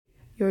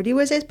Your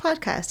DWSA's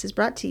podcast is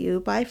brought to you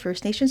by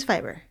First Nations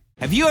Fiber.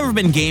 Have you ever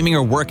been gaming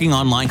or working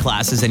online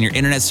classes and your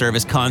internet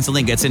service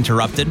constantly gets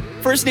interrupted?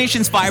 First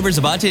Nations Fiber is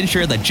about to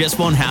ensure that just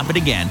won't happen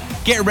again.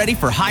 Get ready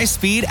for high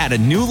speed at a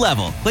new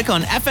level. Click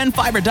on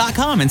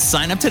fnfiber.com and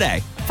sign up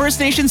today. First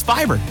Nations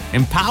Fiber,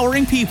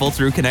 empowering people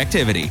through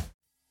connectivity.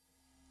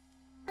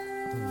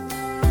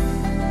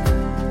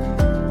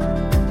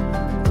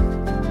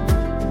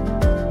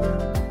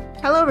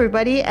 Hello,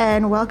 everybody,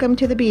 and welcome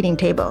to The Beating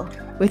Table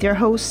with your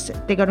hosts,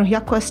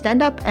 Deganuhyakwa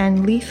Stand-Up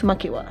and Leith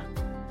Makiwa.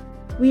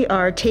 We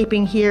are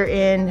taping here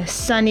in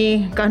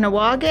sunny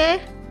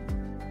Kahnawake,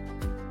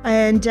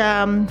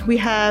 and we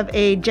have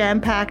a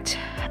jam-packed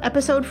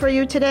episode for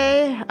you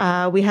today.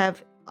 We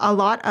have a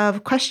lot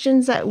of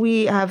questions that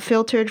we have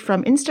filtered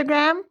from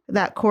Instagram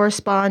that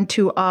correspond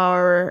to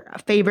our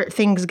favorite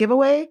things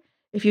giveaway.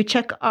 If you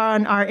check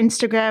on our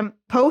Instagram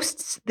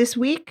posts this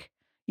week,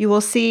 you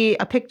will see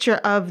a picture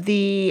of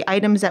the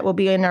items that will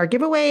be in our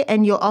giveaway,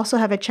 and you'll also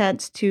have a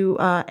chance to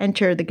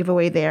enter the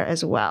giveaway there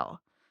as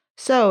well.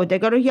 So,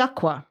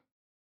 Deganuhyakwa.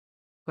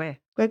 How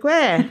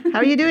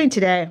are you doing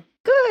today?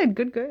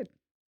 Good.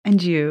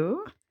 And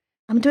you?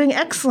 I'm doing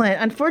excellent.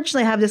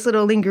 Unfortunately, I have this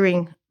little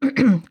lingering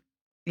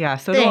Yeah,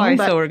 so do I.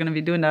 So we're going to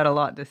be doing that a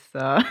lot this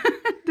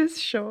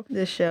show.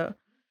 This show.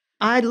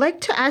 I'd like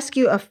to ask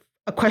you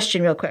a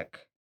question real quick.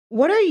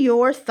 What are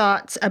your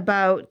thoughts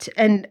about,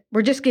 and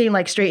we're just getting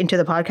like straight into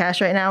the podcast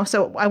right now.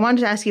 So I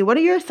wanted to ask you, what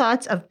are your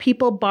thoughts of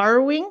people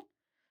borrowing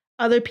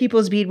other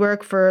people's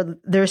beadwork for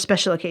their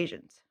special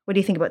occasions? What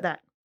do you think about that?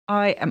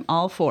 I am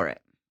all for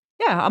it.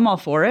 Yeah, I'm all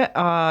for it.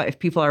 If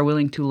people are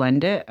willing to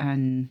lend it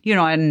and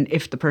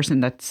if the person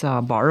that's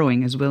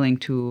borrowing is willing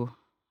to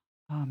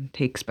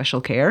take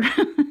special care,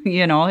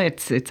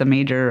 it's a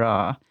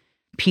major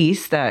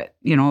piece that,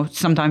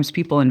 sometimes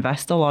people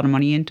invest a lot of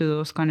money into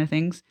those kind of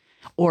things.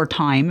 Or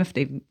time if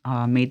they've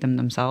made them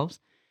themselves.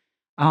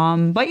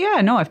 But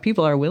yeah, no, if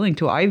people are willing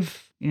to,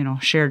 I've,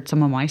 shared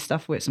some of my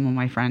stuff with some of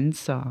my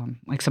friends,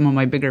 like some of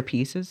my bigger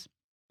pieces.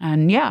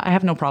 And yeah, I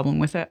have no problem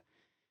with it.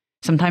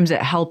 Sometimes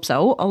it helps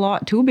out a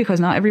lot too, because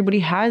not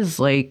everybody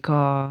has like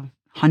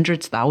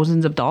hundreds,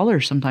 thousands of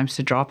dollars sometimes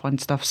to drop on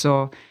stuff.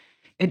 So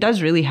it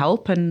does really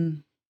help.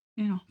 And,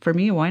 for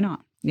me, why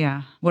not?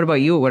 Yeah. What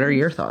about you? What are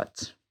your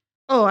thoughts?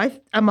 Oh,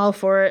 I'm all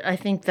for it. I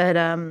think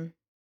that,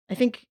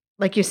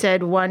 like you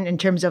said, one, in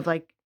terms of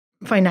like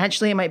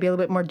financially, it might be a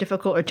little bit more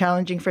difficult or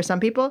challenging for some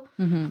people.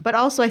 Mm-hmm. But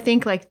also I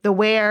think like the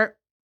wear,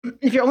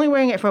 if you're only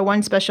wearing it for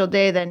one special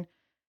day, then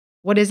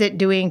what is it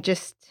doing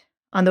just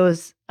on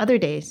those other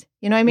days?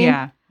 You know what I mean?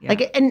 Yeah.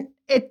 Like, and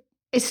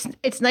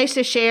it's nice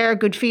to share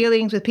good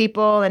feelings with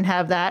people and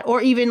have that,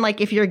 or even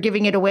like if you're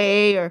giving it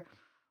away or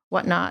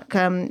whatnot.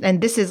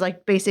 And this is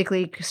like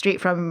basically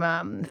straight from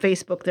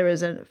Facebook. There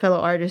was a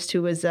fellow artist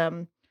who was,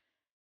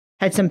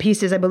 had some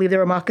pieces, I believe there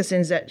were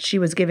moccasins that she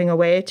was giving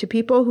away to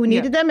people who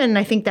needed them. And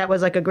I think that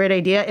was like a great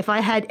idea. If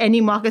I had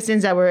any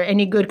moccasins that were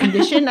any good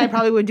condition, I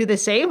probably would do the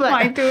same. But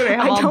I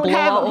don't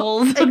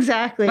have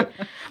exactly.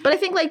 But I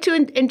think like too,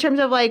 in terms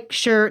of like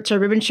shirts or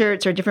ribbon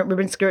shirts or different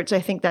ribbon skirts,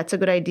 I think that's a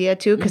good idea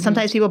too. Because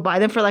sometimes people buy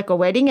them for like a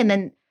wedding and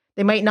then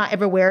they might not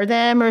ever wear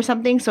them or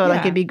something. So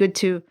like it'd be good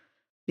to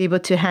be able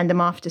to hand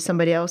them off to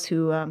somebody else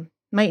who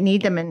might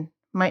need them and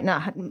might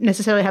not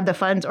necessarily have the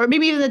funds or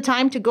maybe even the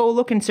time to go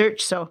look and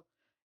search. So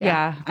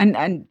yeah.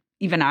 And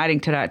even adding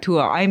to that too,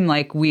 I'm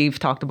like, we've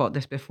talked about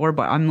this before,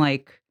 but I'm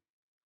like,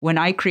 when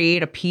I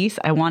create a piece,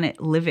 I want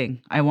it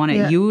living. I want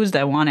it used.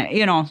 I want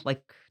it,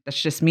 like that's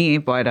just me.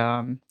 But,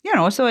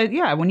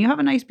 when you have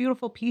a nice,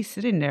 beautiful piece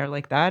sitting there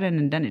like that,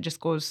 and then it just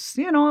goes,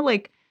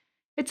 like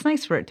it's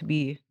nice for it to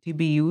be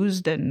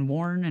used and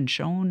worn and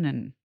shown.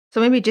 And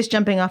so maybe just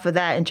jumping off of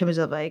that in terms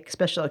of like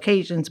special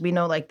occasions, we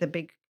know like the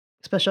big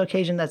special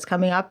occasion that's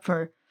coming up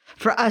for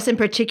us in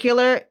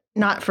particular.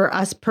 Not for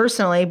us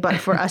personally, but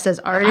for us as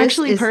artists.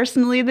 Actually,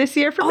 personally this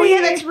year for me. Oh,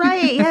 yeah, that's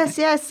right.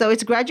 Yes. So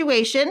it's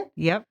graduation.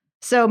 Yep.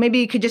 So maybe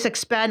you could just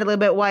expand a little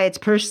bit why it's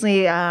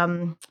personally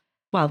my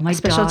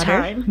special daughter,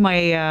 time.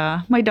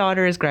 My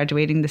daughter is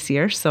graduating this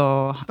year.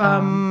 So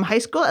from high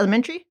school,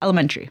 elementary?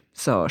 Elementary.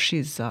 So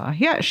she's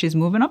she's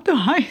moving up to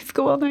high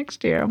school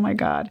next year. Oh my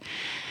God.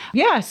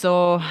 Yeah.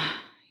 So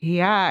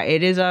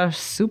it is a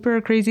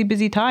super crazy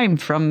busy time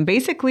from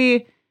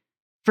basically.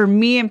 For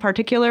me in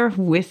particular,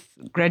 with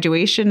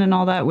graduation and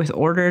all that, with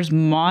orders,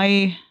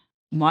 my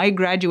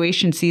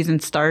graduation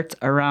season starts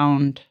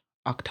around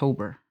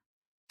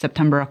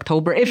September,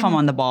 October, if I'm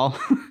on the ball.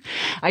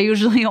 I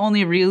usually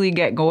only really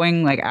get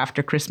going like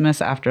after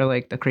Christmas, after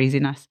like the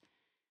craziness.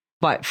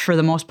 But for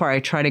the most part, I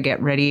try to get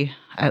ready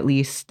at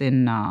least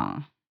in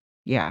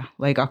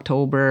like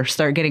October,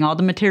 start getting all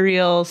the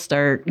materials,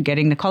 start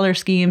getting the color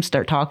schemes,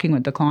 start talking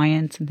with the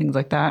clients and things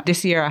like that.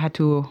 This year I had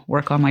to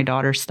work on my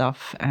daughter's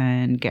stuff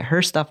and get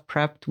her stuff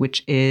prepped,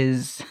 which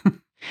is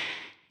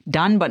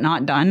done but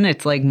not done.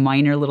 It's like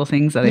minor little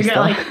things that I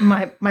still... like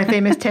my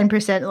famous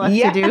 10% left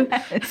to do.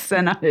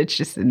 And it's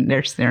just in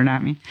there staring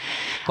at me.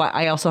 But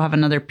I also have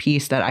another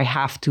piece that I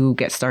have to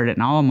get started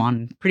now. I'm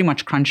on pretty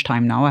much crunch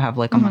time now. I have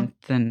like a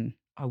month and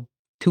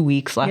 2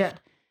 weeks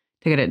left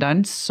to get it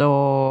done.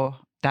 So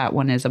that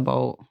one is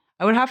about,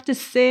 I would have to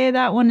say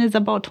that one is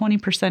about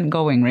 20%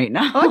 going right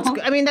now. Oh,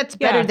 that's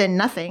better Yeah. than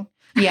nothing.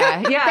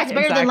 Yeah. That's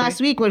better than last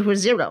week, which was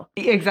 0.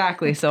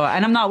 Exactly. So,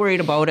 and I'm not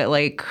worried about it.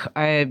 Like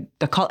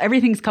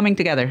everything's coming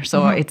together.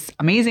 So it's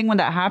amazing when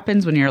that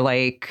happens, when you're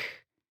like,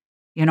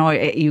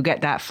 you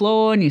get that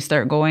flow and you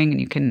start going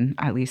and you can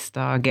at least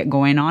get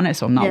going on it.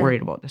 So I'm not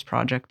worried about this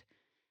project.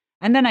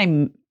 And then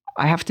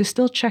I have to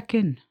still check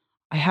in.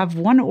 I have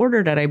one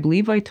order that I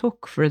believe I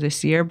took for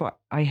this year, but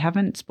I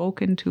haven't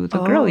spoken to the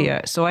girl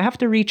yet. So I have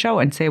to reach out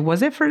and say,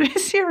 was it for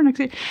this year or next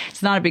year?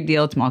 It's not a big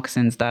deal. It's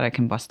moccasins that I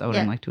can bust out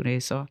in like 2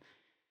 days. So,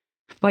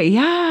 but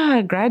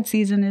yeah, grad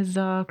season is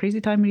a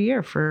crazy time of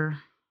year for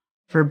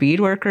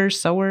bead workers,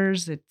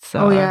 sewers. It's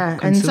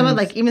and some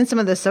of even some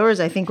of the sewers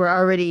I think were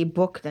already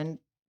booked and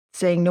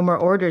saying no more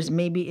orders,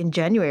 maybe in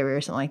January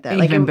or something like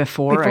that. Even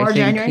before I think,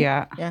 January?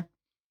 Yeah.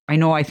 I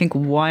know. I think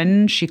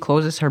one, she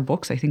closes her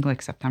books, I think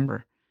like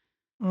September.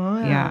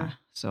 Oh, yeah.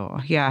 So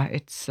yeah,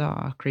 it's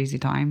a crazy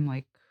time.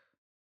 Like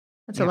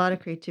that's a lot of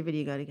creativity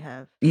you got to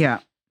have. Yeah.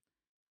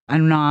 I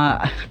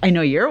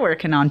know you're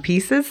working on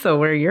pieces. So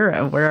where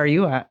are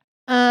you at?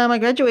 My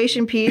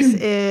graduation piece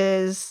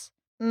is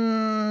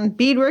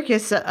beadwork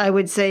is, I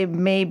would say,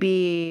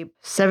 maybe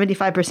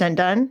 75%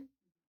 done.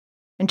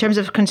 In terms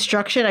of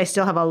construction, I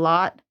still have a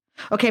lot.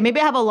 Okay,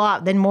 maybe I have a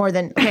lot, then more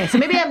than, okay, so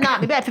maybe I'm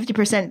not, maybe I have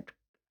 50%,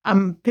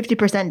 I'm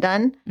 50%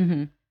 done.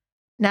 Mm-hmm.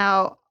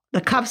 Now, the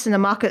cuffs and the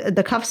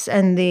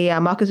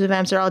moccasin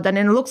vamps are all done,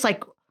 and it looks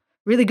like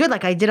really good.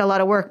 Like I did a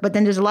lot of work, but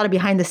then there's a lot of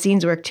behind the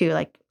scenes work too.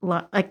 Like me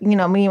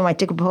and my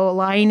Tikapoo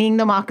lining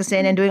the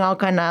moccasin and doing all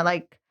kind of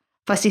like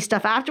fussy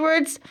stuff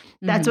afterwards.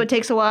 That's what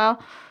takes a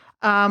while.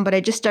 But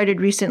I just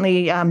started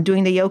recently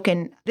doing the yoke,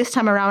 and this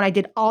time around I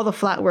did all the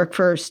flat work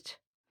first,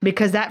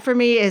 because that for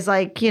me is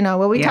like, we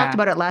talked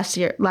about it last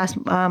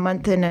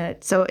month,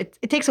 and so it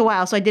takes a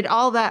while. So I did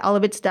all that, all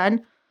of it's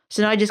done.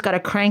 So now I just got to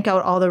crank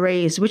out all the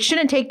rays, which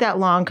shouldn't take that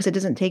long because it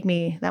doesn't take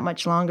me that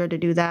much longer to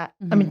do that.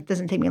 I mean, it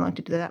doesn't take me long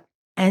to do that.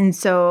 And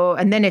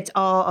then it's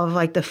all of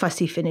like the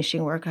fussy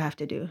finishing work I have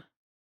to do.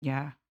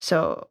 Yeah.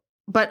 So,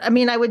 but I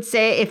mean, I would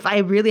say if I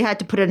really had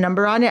to put a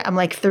number on it, I'm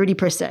like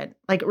 30%,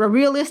 like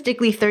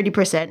realistically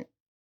 30%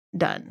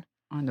 done.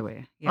 On the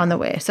way. Yeah. On the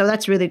way. So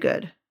that's really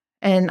good.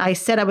 And I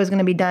said I was going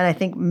to be done, I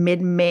think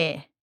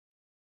mid-May,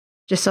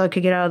 just so I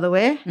could get out of the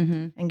way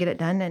and get it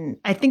done. And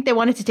I think they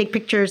wanted to take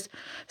pictures.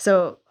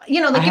 So, they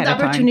get the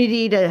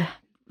opportunity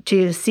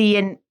to see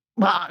and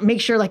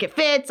make sure like it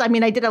fits. I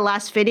mean, I did a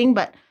last fitting,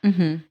 but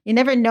you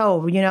never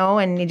know,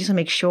 and you just want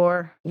to make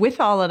sure.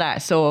 With all of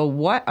that, so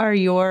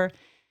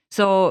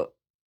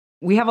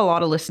we have a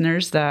lot of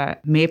listeners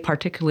that may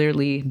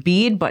particularly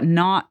bead, but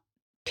not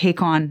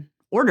take on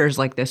orders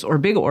like this or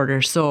big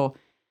orders. So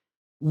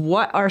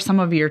what are some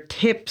of your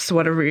tips?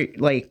 Whatever,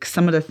 like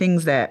some of the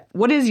things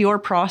what is your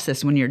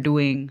process when you're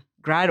doing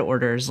grad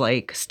orders,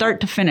 like start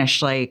to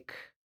finish? Like,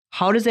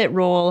 how does it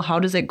roll? How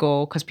does it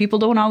go? Because people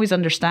don't always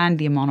understand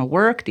the amount of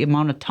work, the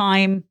amount of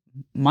time,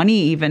 money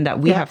even that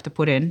we have to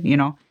put in,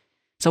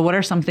 So what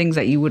are some things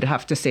that you would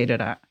have to say to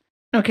that?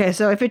 Okay,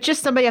 so if it's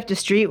just somebody off the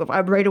street,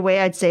 right away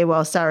I'd say,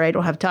 well, sorry, I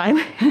don't have time.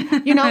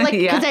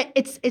 Because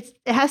it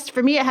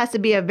has to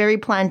be a very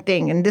planned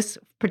thing. And this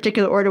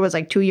particular order was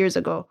like 2 years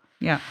ago.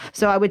 Yeah.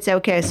 So I would say,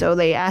 okay, so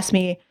they ask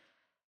me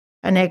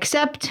and I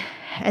accept.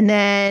 And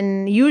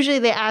then usually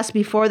they ask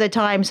before the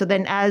time. So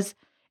then as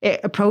it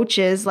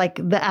approaches like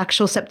the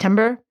actual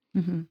September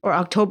or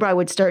October, I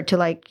would start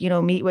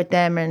to meet with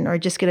them or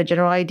just get a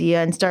general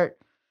idea and start.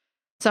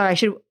 Sorry,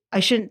 I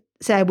shouldn't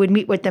say I would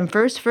meet with them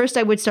first. First,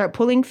 I would start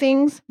pulling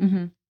things.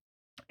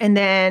 And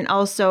then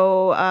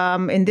also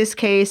in this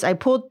case, I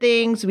pulled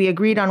things. We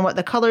agreed on what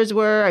the colors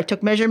were. I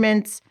took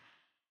measurements.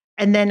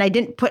 And then I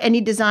didn't put any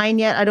design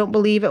yet. I don't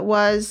believe it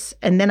was.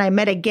 And then I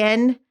met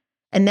again.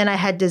 And then I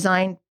had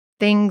design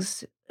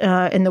things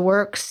in the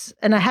works.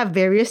 And I have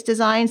various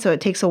designs, so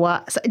it takes a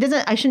while. So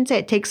I shouldn't say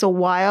it takes a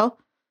while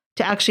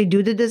to actually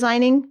do the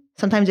designing.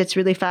 Sometimes it's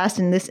really fast.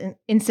 In this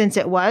instance,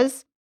 it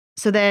was.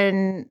 So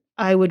then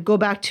I would go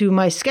back to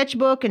my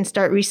sketchbook and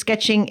start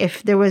resketching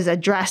if there was a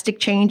drastic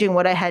change in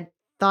what I had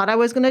thought I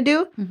was going to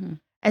do.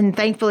 And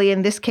thankfully,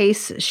 in this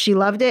case, she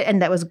loved it.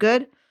 And that was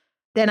good.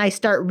 Then I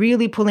start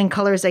really pulling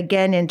colors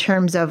again in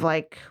terms of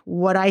like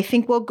what I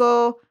think will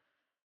go.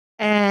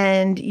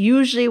 And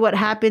usually what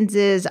happens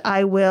is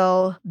I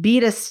will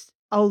bead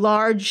a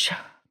large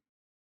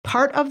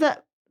part of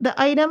the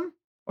item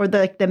or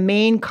the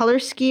main color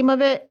scheme of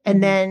it,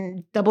 and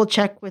then double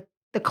check with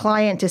the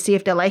client to see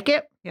if they like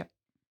it. Yeah.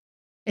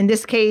 In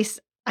this case,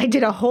 I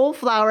did a whole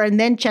flower and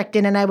then checked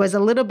in, and I was a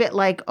little bit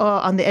like,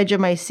 on the edge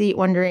of my seat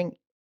wondering,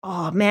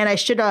 oh man, I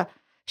should have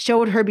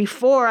showed her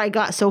before I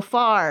got so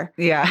far.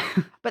 Yeah.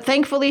 But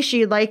thankfully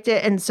she liked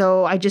it. And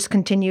so I just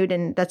continued,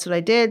 and that's what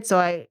I did.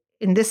 So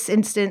in this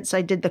instance,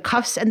 I did the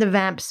cuffs and the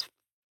vamps.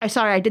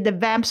 I did the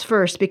vamps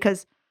first,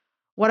 because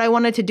what I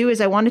wanted to do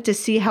is I wanted to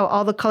see how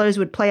all the colors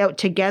would play out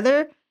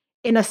together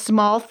in a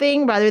small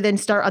thing rather than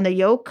start on the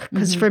yoke.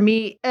 Because for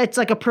me, it's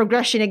like a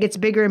progression. It gets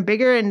bigger and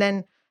bigger. And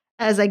then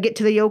as I get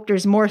to the yolk,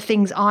 there's more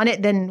things on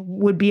it than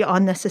would be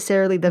on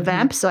necessarily the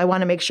vamps. So I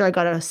want to make sure I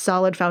got a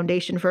solid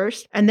foundation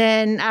first. And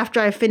then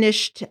after I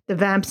finished the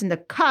vamps and the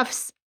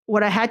cuffs,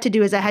 what I had to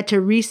do is I had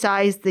to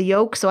resize the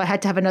yoke. So I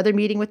had to have another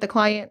meeting with the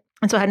client.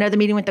 And so I had another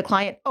meeting with the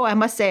client. Oh, I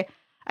must say,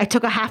 I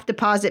took a half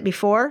deposit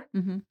before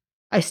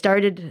I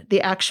started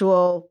the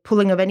actual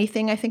pulling of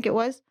anything, I think it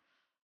was.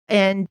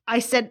 And I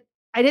said,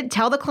 I didn't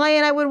tell the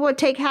client I would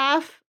take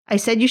half. I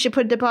said, you should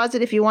put a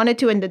deposit if you wanted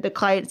to. And the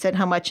client said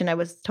how much. And I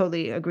was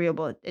totally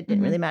agreeable. It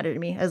didn't really matter to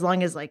me as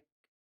long as like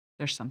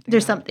there's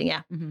something.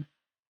 Yeah.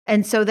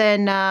 And so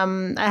then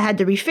I had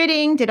the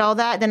refitting, did all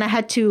that. Then I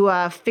had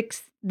to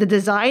fix the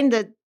design,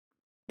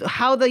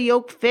 how the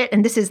yoke fit.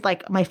 And this is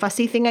like my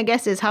fussy thing, I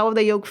guess, is how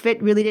the yoke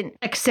fit really didn't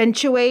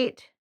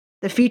accentuate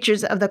the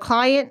features of the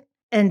client.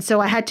 And so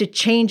I had to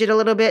change it a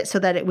little bit so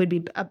that it would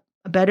be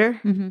better,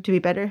 to be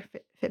better,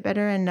 fit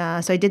better.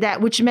 And so I did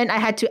that, which meant I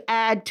had to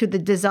add to the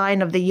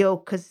design of the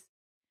yoke. Because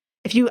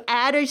if you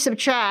add or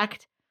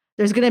subtract,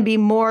 there's going to be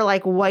more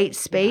like white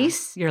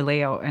space. Yeah. Your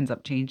layout ends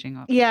up changing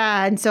up.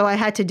 Yeah. And so I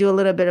had to do a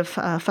little bit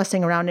of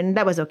fussing around, and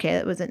that was okay.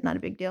 It wasn't not a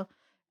big deal.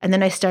 And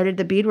then I started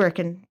the beadwork,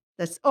 and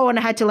and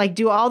I had to like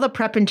do all the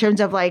prep in terms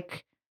of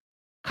like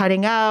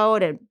cutting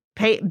out and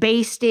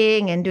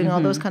basting and doing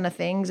all those kind of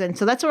things. And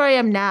so that's where I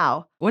am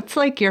now. What's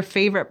like your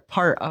favorite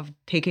part of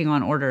taking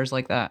on orders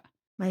like that?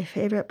 My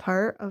favorite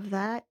part of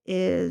that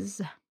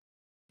is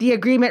the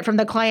agreement from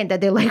the client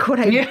that they like what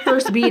I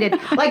first beaded,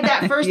 like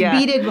that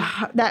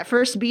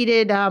first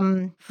beaded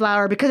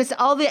flower, because it's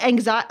all the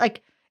anxiety,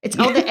 like it's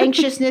all the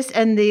anxiousness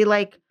and the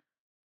like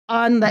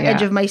on the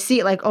edge of my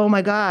seat. Like, oh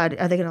my God,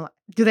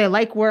 do they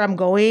like where I'm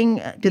going?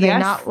 Do they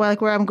not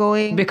like where I'm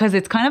going? Because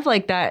it's kind of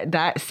like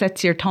that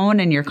sets your tone,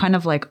 and you're kind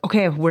of like,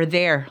 okay, we're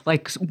there.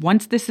 Like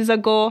once this is a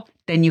go,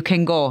 then you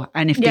can go.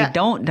 And if they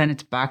don't, then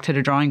it's back to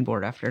the drawing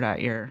board after that.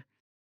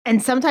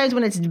 And sometimes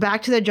when it's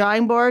back to the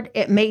drawing board,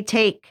 it may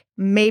take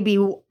maybe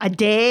a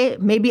day,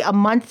 maybe a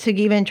month to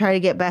even try to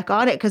get back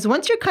on it. Because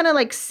once you're kind of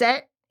like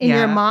set in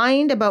your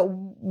mind about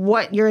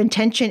what your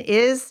intention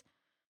is,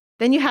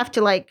 then you have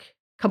to like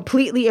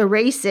completely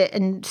erase it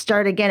and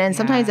start again. And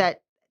sometimes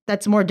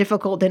that's more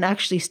difficult than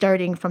actually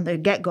starting from the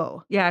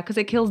get-go. Yeah, because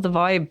it kills the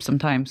vibe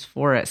sometimes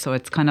for it. So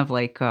it's kind of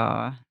like,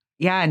 and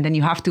then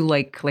you have to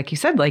like you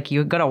said, like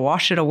you got to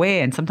wash it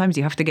away. And sometimes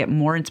you have to get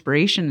more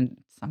inspiration.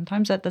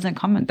 Sometimes that doesn't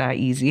come that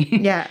easy.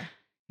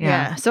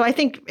 Yeah. So I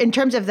think in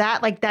terms of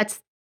that, like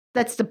that's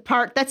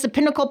the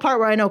pinnacle part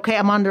where I know, okay,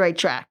 I'm on the right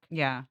track.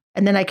 Yeah.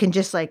 And then I can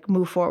just like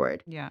move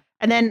forward. Yeah.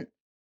 And then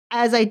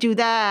as I do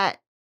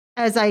that,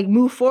 as I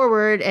move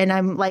forward and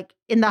I'm like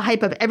in the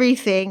hype of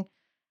everything,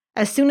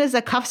 as soon as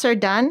the cuffs are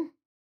done,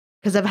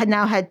 because I've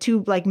now had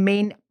two like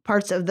main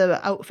parts of the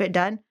outfit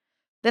done,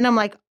 then I'm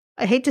like,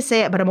 I hate to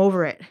say it, but I'm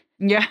over it.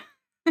 Yeah.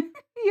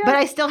 But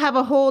I still have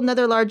a whole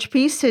nother large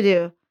piece to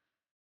do.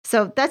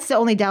 So that's the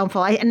only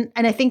downfall. And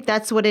I think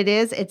that's what it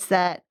is. It's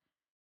that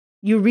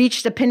you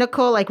reach the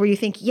pinnacle, like where you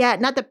think,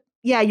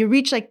 you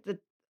reach like the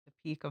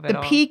peak of it.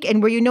 The peak,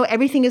 and where you know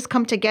everything has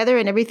come together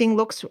and everything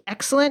looks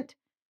excellent.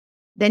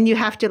 Then you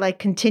have to like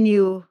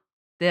continue.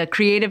 The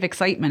creative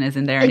excitement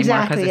isn't there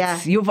anymore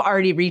because you've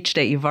already reached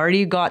it. You've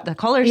already got the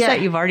color set.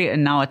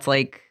 And now it's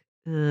like,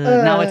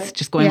 now it's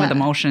just going with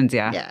emotions.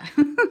 Yeah.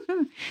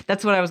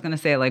 That's what I was going to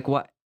say. Like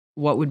what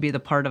would be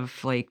the part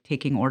of like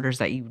taking orders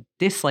that you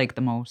dislike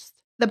the most?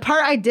 The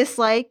part I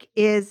dislike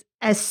is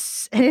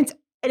and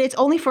it's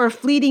only for a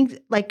fleeting,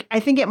 like, I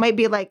think it might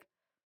be like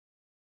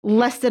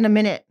less than a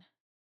minute,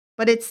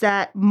 but it's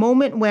that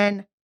moment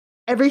when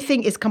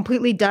everything is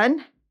completely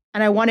done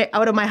and I want it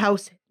out of my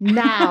house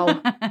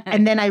now.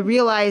 And then I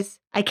realize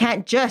I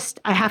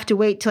have to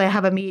wait till I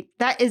have a meet.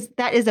 That is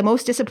the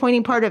most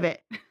disappointing part of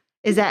it,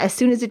 is that as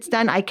soon as it's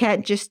done, I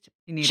can't just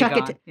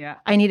chuck it.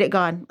 I need it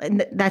gone.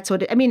 And that's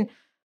what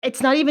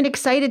it's not even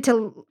excited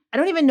I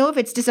don't even know if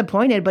it's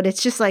disappointed, but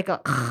it's just like,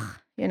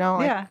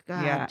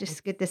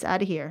 just get this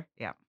out of here.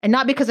 Yeah. And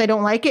not because I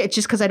don't like it. It's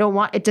just because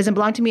it doesn't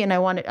belong to me and I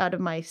want it out of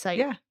my sight.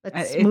 Yeah.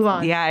 Let's move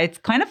on. Yeah. It's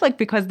kind of like,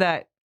 because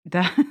that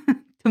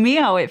to me,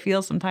 how it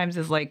feels sometimes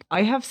is like,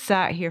 I have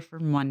sat here for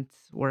months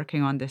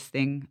working on this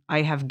thing.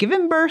 I have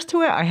given birth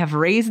to it. I have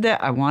raised it.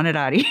 I want it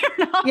out of here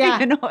now. Yeah.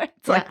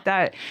 It's like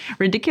that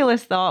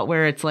ridiculous thought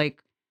where it's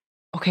like,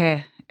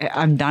 okay,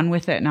 I'm done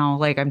with it now.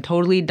 Like, I'm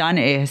totally done.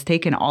 It has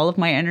taken all of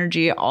my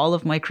energy, all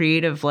of my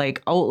creative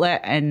like outlet,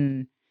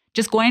 and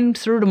just going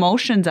through the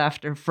motions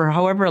after for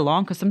however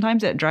long, because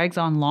sometimes it drags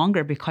on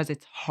longer because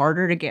it's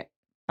harder to get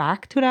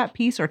back to that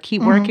piece or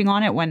keep working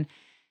on it when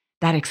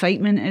that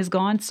excitement is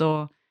gone.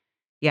 So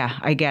yeah,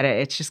 I get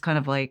it. It's just kind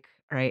of like,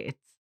 all right,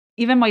 it's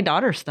even my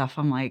daughter's stuff.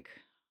 I'm like,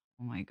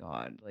 oh my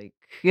God, like,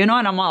 and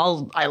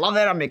I love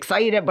it. I'm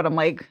excited, but I'm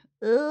like,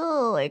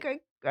 oh, like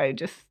I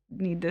just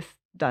need this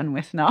done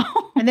with now.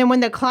 And then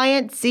when the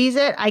client sees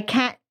it,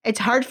 it's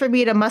hard for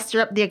me to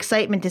muster up the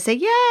excitement to say,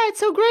 yeah,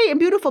 it's so great and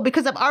beautiful,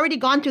 because I've already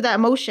gone through that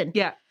emotion.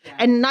 Yeah.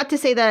 And not to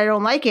say that I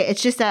don't like it.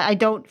 It's just that I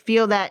don't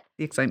feel that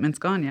the excitement's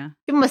gone. Yeah.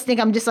 People must think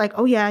I'm just like,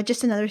 oh yeah,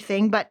 just another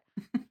thing. But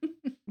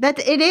That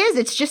it is.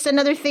 It's just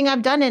another thing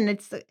I've done, and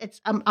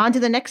I'm on to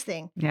the next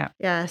thing. Yeah.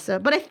 Yeah. So,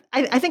 but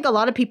I think a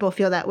lot of people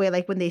feel that way.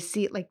 Like when they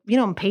see, like,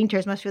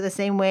 painters must feel the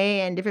same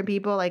way, and different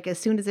people. Like as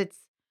soon as it's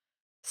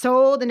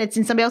sold and it's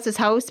in somebody else's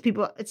house,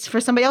 it's for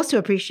somebody else to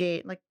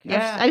appreciate. Like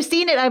I've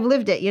seen it, I've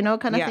lived it,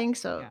 kind of thing.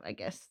 So I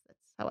guess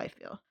that's how I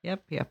feel.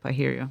 Yep. I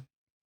hear you.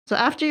 So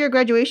after your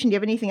graduation, do you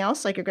have anything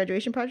else, like your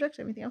graduation projects?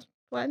 Anything else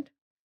planned?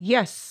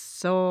 Yes.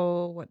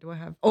 So what do I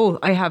have? Oh,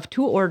 I have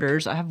 2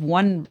 orders. I have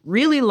one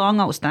really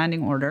long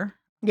outstanding order.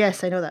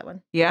 Yes, I know that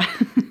one. Yeah.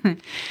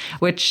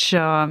 Which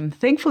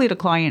thankfully the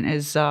client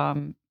is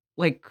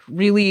like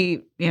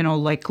really,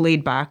 like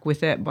laid back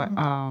with it. But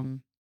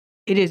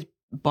it is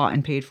bought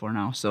and paid for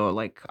now. So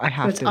like I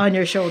have it's on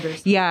your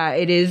shoulders. Yeah,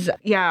 it is.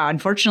 Yeah.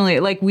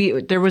 Unfortunately, like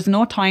there was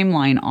no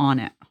timeline on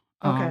it.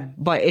 Okay.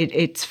 But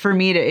it's for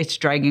me it's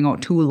dragging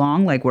out too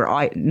long. Like where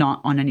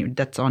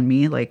that's on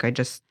me. Like I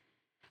just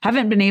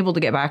haven't been able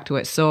to get back to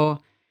it. So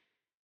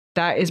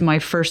that is my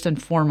first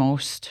and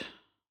foremost.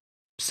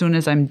 Soon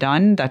as I'm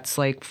done, that's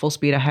like full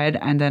speed ahead.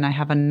 And then I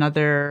have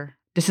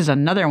this is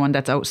another one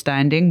that's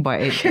outstanding,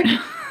 but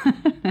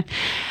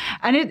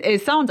and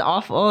it sounds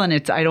awful. And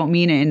I don't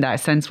mean it in that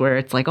sense where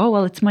it's like, oh,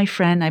 well, it's my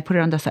friend. I put it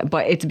on the side,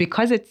 but it's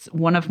because it's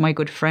one of my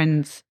good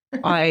friends.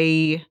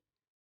 I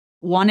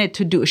wanted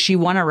to do, she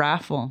won a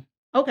raffle.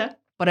 Okay.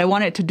 But I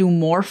wanted to do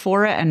more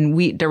for it.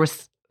 And there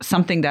was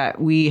something that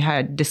we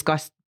had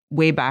discussed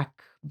way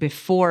back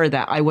before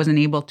that I wasn't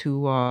able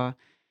to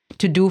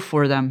do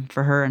for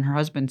her and her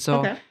husband.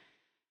 So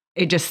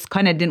it just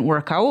kind of didn't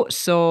work out.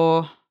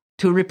 So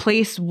to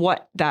replace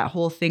what that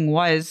whole thing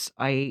was,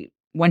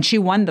 when she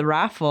won the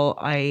raffle,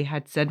 I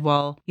had said,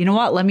 well, you know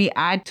what, let me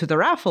add to the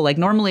raffle. Like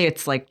normally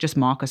it's like just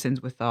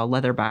moccasins with a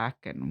leather back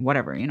and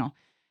whatever,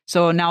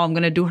 So now I'm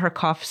going to do her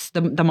cuffs.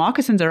 The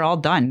moccasins are all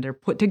done. They're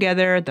put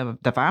together.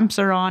 The vamps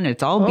are on.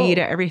 It's all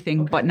beaded,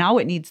 everything. Okay. But now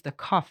it needs the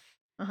cuff.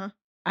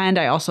 And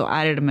I also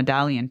added a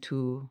medallion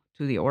to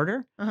the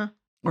order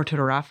or to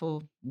the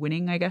raffle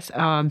winning, I guess.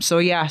 So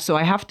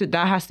I have to,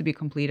 that has to be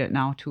completed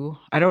now too.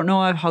 I don't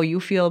know how you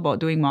feel about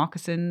doing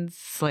moccasins,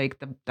 like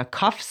the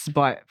cuffs,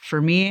 but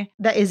for me.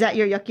 Is that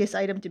your yuckiest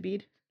item to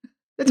bead?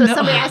 That's what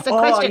somebody asked a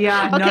question.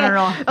 Yeah. Okay.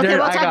 No. Okay,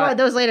 we'll talk about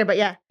those later, but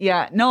yeah.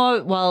 Yeah.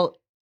 No, well,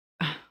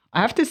 I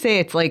have to say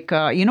it's like,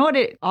 you know what?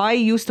 I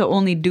used to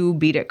only do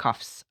beaded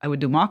cuffs. I would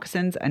do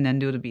moccasins and then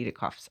do the beaded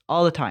cuffs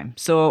all the time.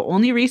 So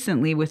only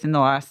recently, within the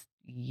last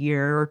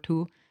year or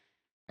 2,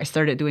 I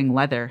started doing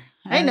leather.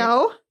 I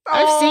know.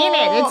 I've seen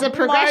it. It's a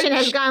progression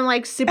has gone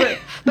like super,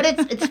 but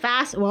it's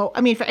fast. Well,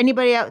 I mean, for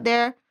anybody out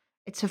there,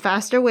 it's a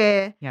faster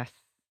way. Yes.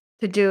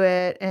 To do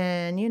it,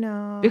 and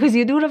because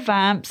you do the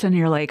vamps and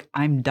you're like,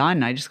 I'm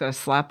done. I just got to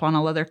slap on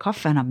a leather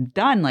cuff and I'm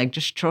done. Like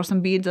just throw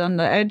some beads on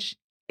the edge.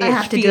 I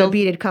have to do a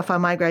beaded cuff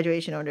on my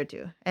graduation order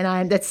too. And I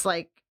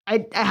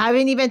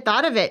haven't even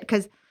thought of it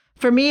because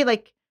for me,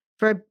 like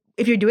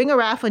if you're doing a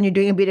raffle and you're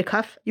doing a beaded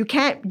cuff, you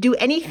can't do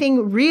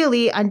anything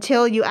really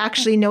until you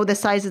actually know the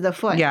size of the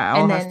foot. Yeah, it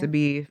all has to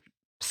be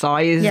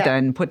sized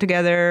and put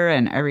together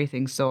and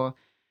everything. So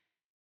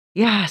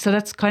yeah, so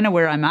that's kind of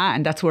where I'm at.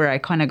 And that's where I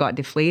kind of got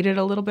deflated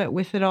a little bit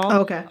with it all.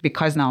 Okay.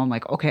 Because now I'm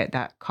like, okay,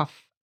 that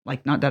cuff,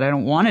 like not that I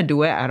don't want to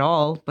do it at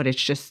all, but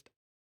it's just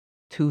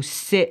to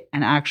sit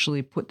and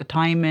actually put the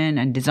time in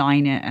and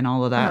design it and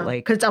all of that.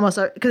 Like, because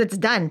it's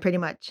done pretty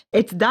much.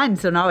 It's done.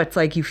 So now it's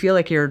like you feel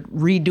like you're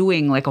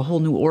redoing like a whole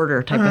new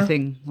order type of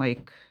thing.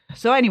 Like,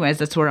 so anyways,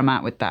 that's where I'm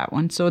at with that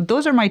one. So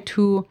those are my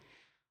 2.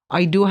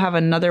 I do have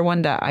another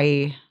one that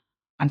I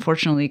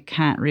unfortunately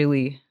can't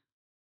really,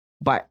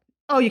 but.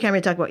 Oh, you can't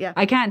really talk about, yeah.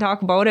 I can't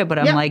talk about it, but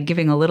I'm like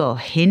giving a little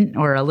hint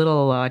or a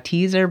little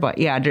teaser. But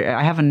yeah,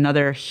 I have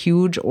another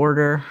huge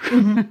order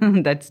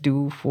that's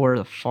due for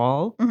the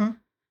fall.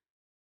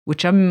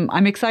 Which I'm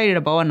excited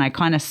about, and I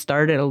kind of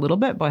started a little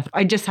bit, but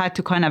I just had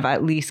to kind of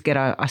at least get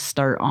a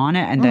start on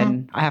it, and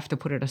then I have to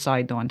put it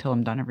aside though until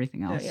I'm done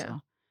everything else. Yeah.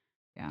 So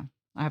yeah,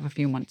 I have a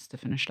few months to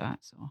finish that.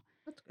 So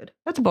that's good.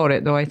 That's about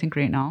it though. I think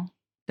right now.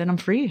 Then I'm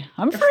free.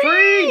 I'm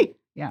free.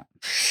 Yeah.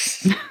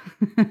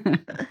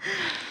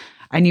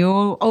 And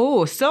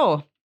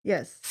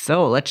yes.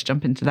 So let's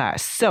jump into that.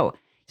 So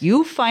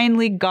you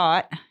finally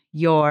got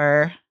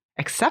your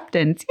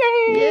acceptance.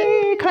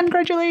 Yay!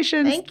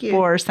 Congratulations. Thank you.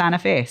 For Santa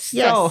Fe. Yes.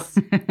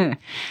 So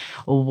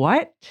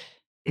what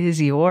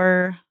is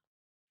your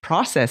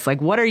process?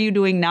 Like, what are you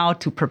doing now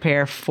to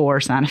prepare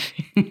for Santa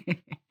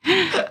Fe?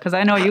 Because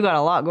I know you got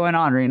a lot going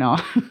on right now.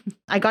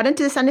 I got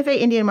into the Santa Fe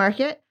Indian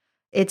Market.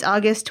 It's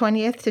August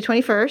 20th to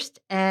 21st,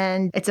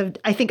 and it's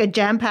I think a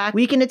jam-packed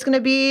weekend it's going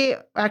to be.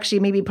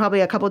 Actually,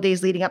 probably a couple of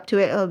days leading up to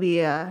it. It'll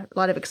be a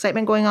lot of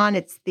excitement going on.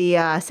 It's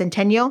the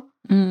centennial.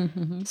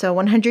 So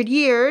 100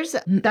 years.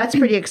 That's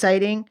pretty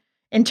exciting.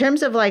 In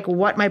terms of like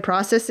what my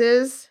process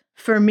is,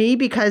 for me,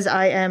 because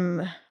I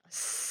am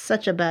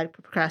such a bad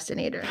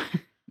procrastinator,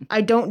 I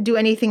don't do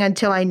anything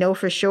until I know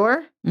for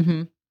sure.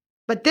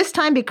 But this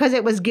time, because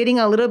it was getting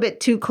a little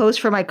bit too close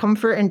for my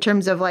comfort in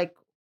terms of like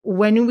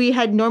when we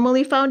had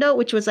normally found out,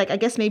 which was like, I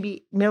guess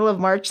maybe middle of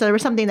March. So there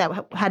was something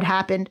that had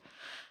happened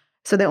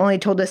So they only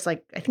told us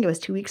like, I think it was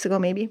 2 weeks ago,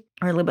 maybe,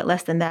 or a little bit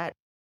less than that.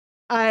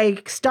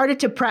 I started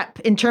to prep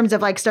in terms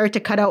of like started to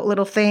cut out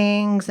little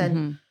things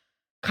and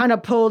kind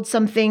of pulled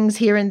some things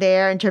here and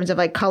there in terms of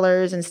like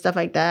colors and stuff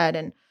like that.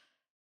 And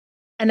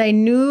I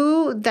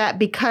knew that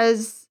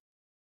because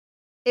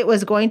it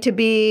was going to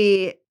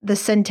be the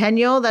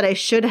centennial that I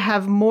should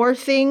have more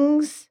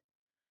things.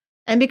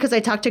 And because I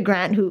talked to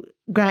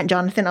Grant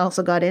Jonathan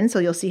also got in, so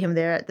you'll see him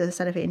there at the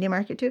Santa Fe Indian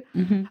Market too.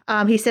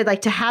 He said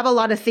like to have a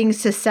lot of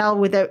things to sell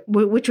with it,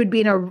 which would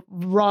be in a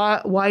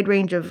wide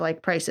range of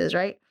like prices,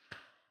 right?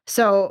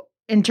 So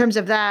in terms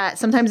of that,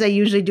 sometimes I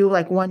usually do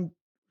like one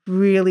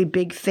really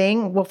big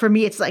thing. Well, for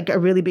me, it's like a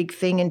really big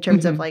thing in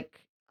terms of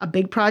like a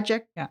big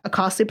project, a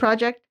costly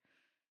project.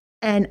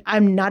 And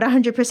I'm not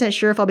 100%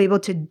 sure if I'll be able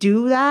to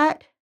do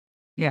that.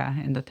 Yeah,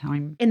 in the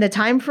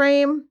time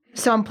frame.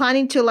 So I'm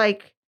planning to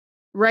like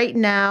right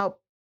now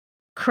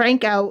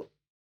crank out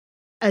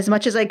as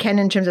much as I can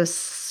in terms of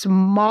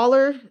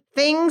smaller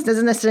things.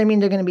 Doesn't necessarily mean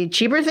they're going to be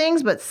cheaper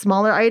things, but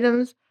smaller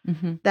items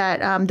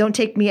that don't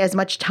take me as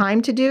much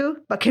time to do,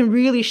 but can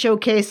really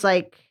showcase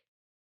like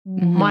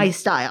my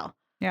style.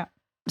 Yeah.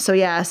 So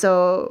yeah.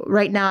 So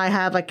right now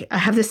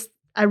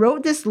I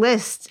wrote this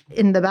list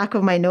in the back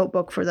of my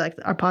notebook for like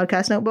our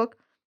podcast notebook,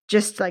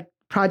 just like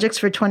projects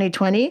for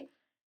 2020.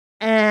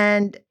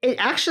 And it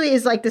actually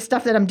is like the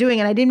stuff that I'm doing.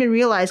 And I didn't even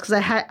realize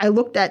because I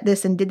looked at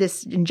this and did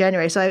this in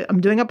January. So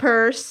I'm doing a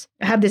purse.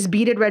 I have this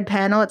beaded red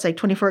panel. It's like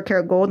 24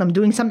 karat gold. I'm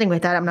doing something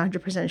with that. I'm not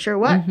 100% sure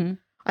what.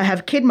 I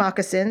have kid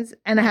moccasins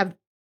and I have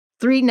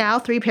three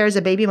pairs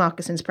of baby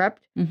moccasins prepped.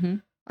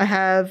 I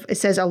have, it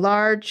says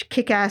large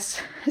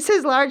kick-ass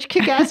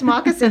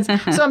moccasins.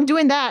 So I'm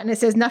doing that and it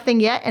says nothing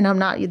yet and I'm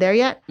not there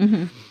yet.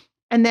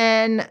 And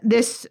then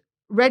this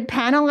red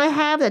panel I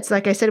have, that's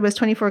like I said, it was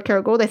 24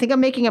 karat gold. I think I'm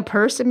making a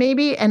purse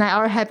maybe, and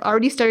I have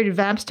already started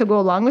vamps to go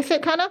along with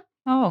it, kind of.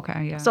 Oh,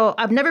 okay, yeah. So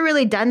I've never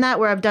really done that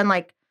where I've done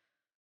like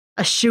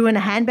a shoe and a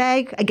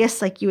handbag, I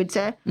guess, like you would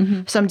say.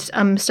 So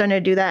I'm starting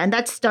to do that, and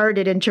that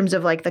started in terms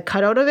of like the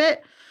cutout of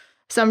it.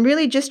 So I'm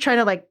really just trying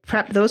to like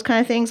prep those kind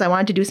of things. I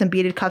wanted to do some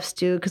beaded cuffs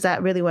too because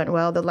that really went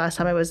well the last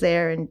time I was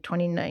there in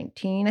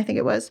 2019, I think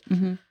it was.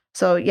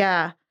 So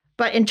yeah,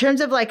 but in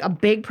terms of like a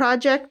big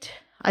project,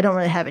 I don't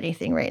really have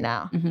anything right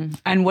now.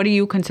 And what do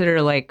you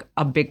consider like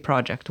a big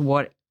project?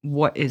 What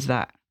is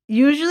that?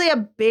 Usually a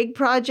big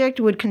project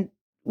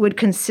would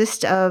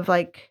consist of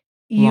like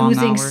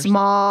using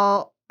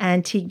small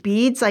antique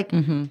beads. Like,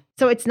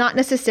 so it's not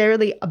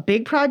necessarily a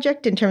big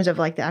project in terms of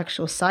like the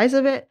actual size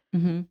of it,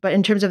 but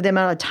in terms of the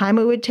amount of time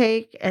it would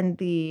take and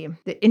the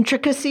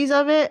intricacies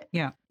of it,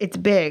 it's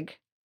big.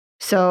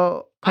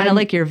 So kind of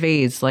like your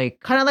vase, kind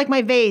of like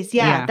my vase,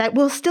 that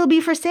will still be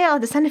for sale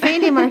at the Santa Fe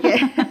Indian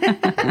Market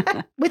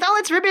with all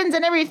its ribbons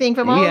and everything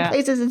from all the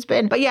places it's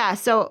been. But yeah,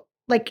 so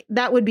like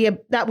that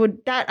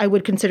I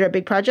would consider a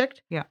big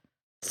project. Yeah.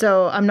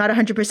 So I'm not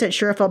 100%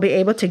 sure if I'll be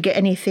able to get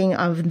anything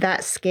of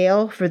that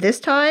scale for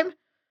this time,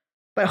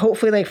 but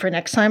hopefully like for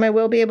next time I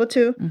will be able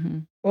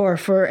to, or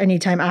for any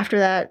time after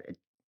that,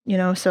 you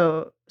know.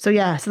 So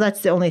yeah, so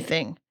that's the only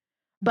thing.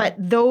 But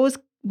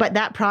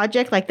that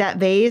project, like that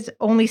vase,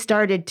 only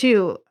started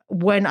too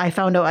when I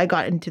found out I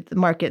got into the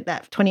market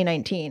that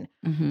 2019.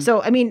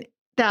 So, I mean,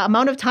 the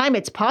amount of time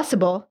it's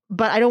possible,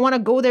 but I don't want to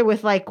go there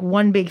with like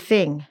one big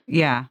thing.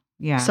 Yeah.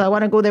 So I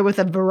want to go there with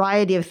a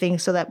variety of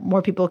things so that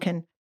more people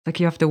can. Like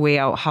you have to weigh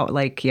out how,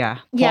 like,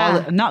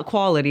 not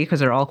quality because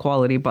they're all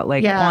quality, but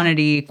like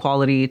quantity,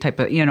 quality type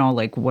of, you know,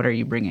 like what are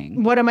you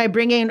bringing? What am I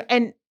bringing?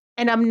 And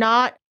I'm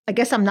not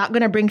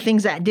going to bring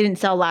things that didn't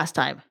sell last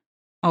time.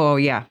 Oh,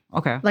 yeah.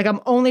 Okay. Like I'm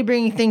only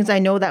bringing things I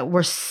know that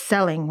were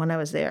selling when I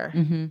was there.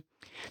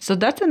 So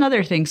that's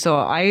another thing. So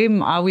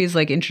I'm always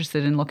like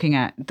interested in looking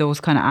at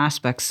those kind of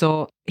aspects.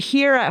 So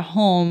here at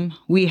home,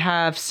 we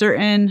have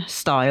certain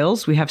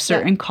styles, we have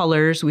certain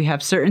colors, we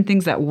have certain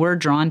things that we're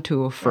drawn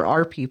to for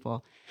our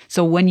people.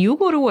 So when you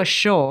go to a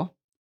show,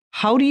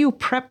 how do you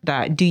prep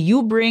that? Do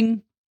you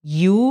bring do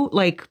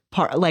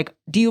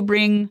you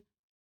bring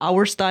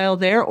our style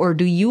there, or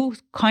do you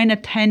kind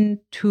of tend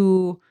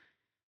to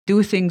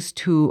do things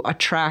to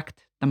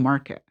attract the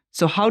market?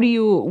 So how do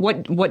you,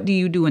 what do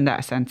you do in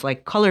that sense?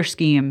 Like color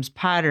schemes,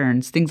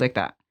 patterns, things like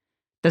that.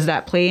 Does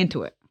that play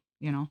into it?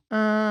 You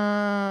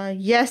know?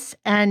 Yes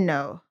and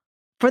no.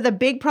 For the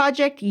big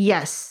project,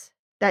 yes.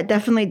 That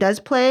definitely does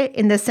play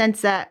in the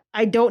sense that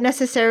I don't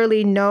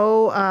necessarily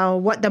know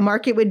what the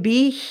market would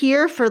be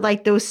here for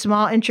like those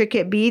small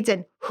intricate beads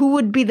and who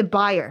would be the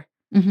buyer.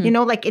 You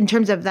know, like in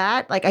terms of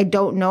that, like I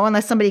don't know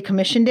unless somebody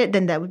commissioned it,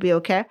 then that would be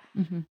okay.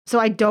 So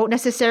I don't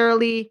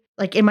necessarily,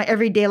 like in my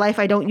everyday life,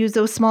 I don't use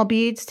those small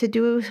beads to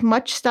do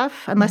much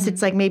stuff unless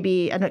it's like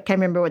maybe, I can't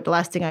remember what the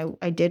last thing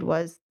I did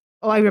was.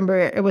 Oh, I remember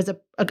it was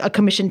a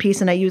commission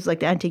piece and I used like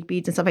the antique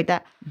beads and stuff like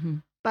that.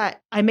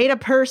 But I made a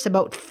purse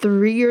about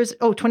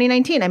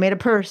 2019, I made a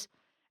purse.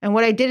 And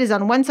what I did is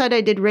on one side, I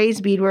did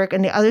raised beadwork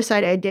and the other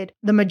side, I did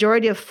the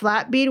majority of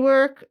flat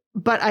beadwork.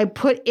 But I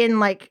put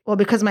in like, well,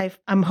 because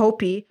I'm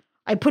Hopi,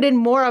 I put in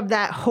more of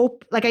that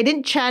hope. Like I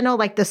didn't channel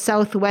like the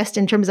Southwest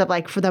in terms of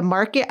like for the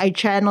market. I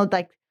channeled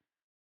like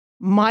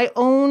my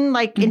own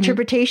like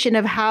interpretation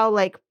of how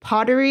like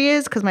pottery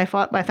is, because my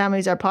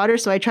families are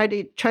potters, so I try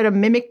to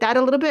mimic that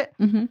a little bit.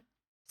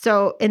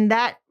 So in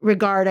that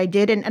regard, I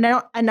did, and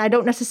I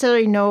don't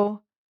necessarily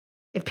know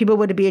if people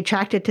would be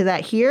attracted to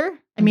that here.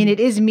 I mean, it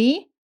is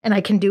me, and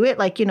I can do it,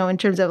 like, you know, in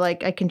terms of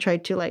like I can try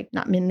to like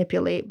not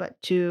manipulate,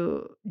 but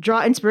to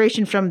draw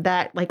inspiration from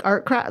that like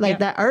art craft, like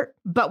that art.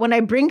 But when I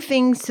bring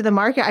things to the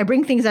market, I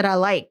bring things that I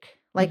like.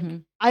 Like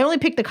I only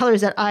pick the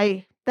colors that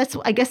I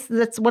guess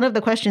that's one of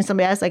the questions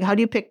somebody asked, like, how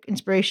do you pick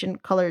inspiration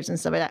colors and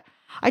stuff like that?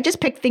 I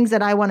just pick things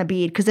that I want to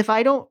bead, because if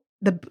I don't,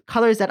 the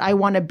colors that I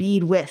want to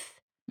bead with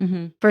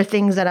for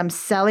things that I'm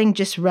selling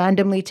just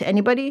randomly to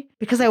anybody,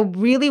 because I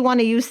really want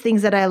to use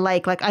things that I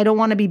like. Like I don't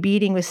want to be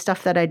beading with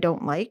stuff that I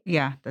don't like.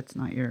 Yeah, that's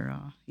not your.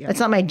 That's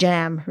not my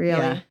jam, really.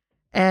 Yeah.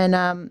 And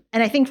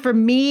I think for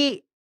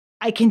me,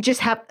 I can just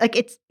have like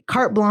it's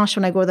carte blanche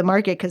when I go to the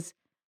market, because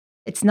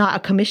it's not a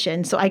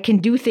commission, so I can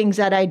do things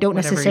that I don't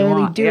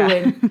necessarily do,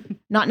 and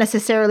not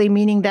necessarily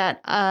meaning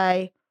that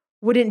I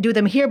wouldn't do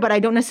them here, but I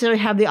don't necessarily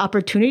have the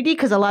opportunity,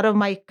 because a lot of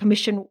my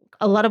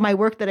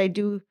work that I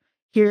do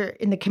here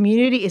in the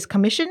community is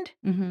commissioned.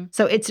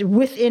 So it's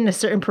within a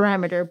certain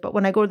parameter. But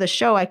when I go to the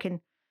show,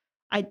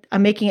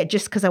 I'm making it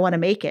just because I want to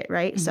make it,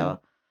 right? So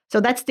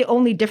that's the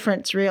only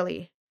difference,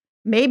 really.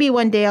 Maybe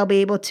one day I'll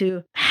be able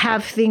to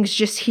have things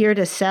just here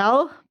to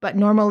sell, but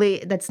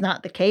normally that's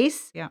not the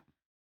case. Yeah.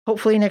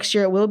 Hopefully next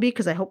year it will be,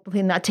 because I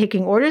hopefully not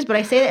taking orders, but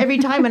I say that every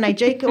time and I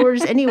take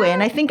orders anyway.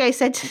 And I think I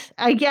said,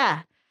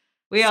 yeah.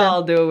 We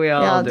all do.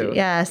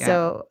 Yeah.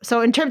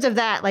 So in terms of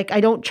that, like I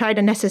don't try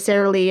to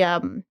necessarily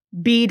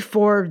bead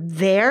for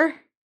there,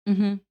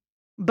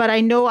 but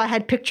I know I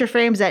had picture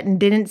frames that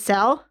didn't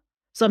sell.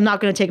 So I'm not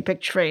going to take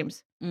picture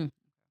frames.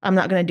 I'm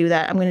not going to do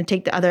that. I'm going to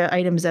take the other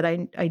items that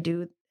I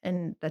do,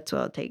 and that's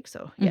what I'll take.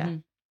 So yeah.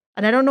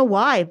 And I don't know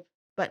why,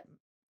 but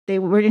they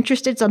were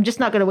interested, so I'm just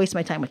not going to waste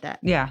my time with that.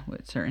 Yeah,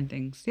 with certain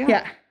things.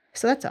 Yeah.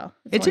 So that's all.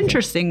 It's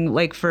interesting,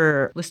 like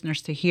for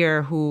listeners to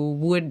hear who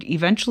would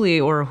eventually,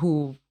 or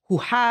who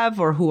have,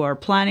 or who are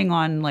planning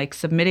on like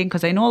submitting,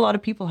 because I know a lot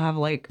of people have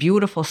like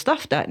beautiful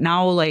stuff that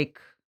now like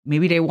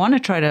maybe they want to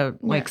try to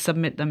like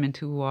submit them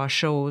into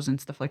shows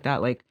and stuff like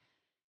that. Like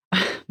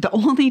the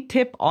only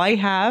tip I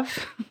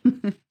have,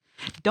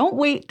 don't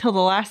wait till the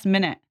last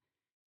minute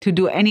to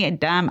do any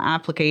damn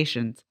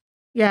applications.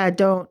 Yeah,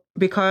 don't.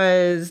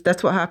 Because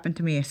that's what happened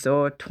to me.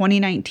 So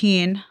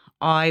 2019,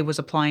 I was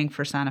applying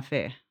for Santa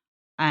Fe.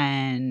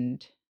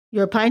 And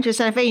you're applying to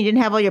Santa Fe, you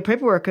didn't have all your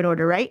paperwork in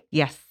order, right?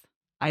 Yes.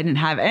 I didn't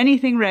have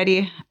anything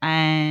ready.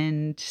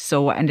 And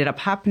so what ended up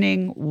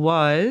happening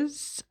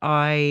was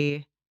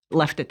I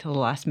left it till the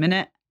last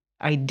minute.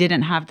 I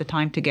didn't have the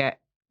time to get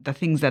the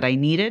things that I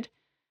needed,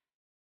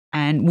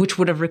 and which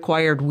would have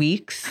required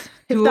weeks.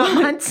 Not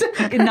months.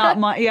 Not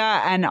months.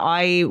 Yeah. And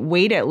I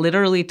waited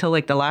literally till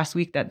like the last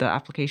week that the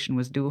application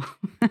was due.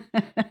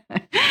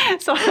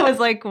 So I was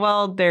like,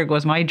 well, there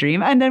goes my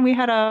dream. And then we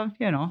had a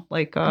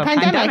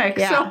pandemic.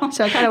 Yeah.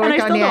 So it kind of worked.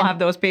 And I still don't have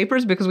those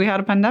papers because we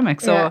had a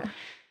pandemic. So,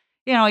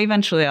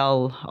 eventually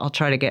I'll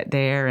try to get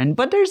there.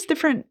 But there's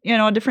different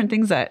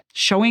things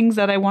showings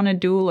that I want to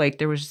do. Like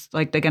there was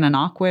like the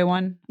Gananoque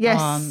one.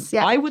 Yes.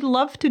 I would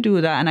love to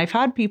do that. And I've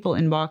had people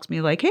inbox me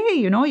like, hey,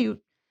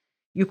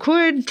 you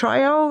could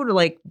try out or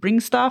like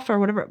bring stuff or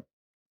whatever.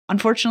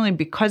 Unfortunately,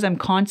 because I'm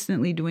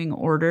constantly doing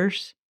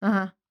orders,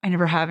 I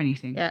never have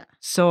anything. Yeah.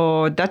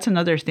 So that's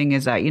another thing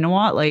is that, you know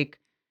what, like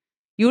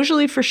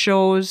usually for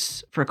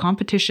shows, for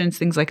competitions,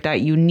 things like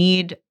that, you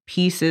need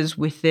pieces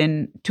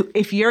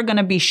if you're going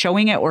to be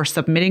showing it or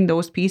submitting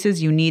those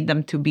pieces, you need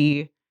them to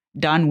be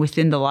done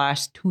within the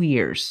last 2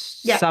 years.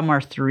 Yeah. Some are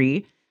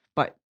 3,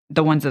 but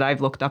the ones that I've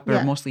looked up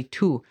are mostly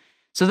 2.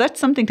 So that's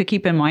something to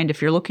keep in mind.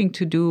 If you're looking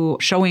to do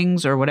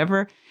showings or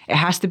whatever, it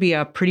has to be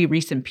a pretty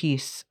recent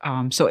piece.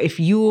 So if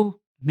you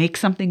make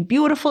something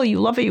beautiful, you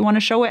love it, you want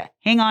to show it,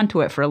 hang on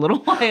to it for a little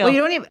while.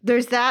 Well,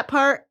 there's that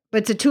part,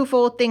 but it's a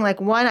twofold thing.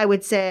 Like one, I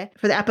would say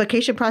for the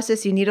application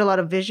process, you need a lot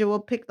of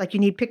visual you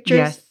need pictures.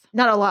 Yes.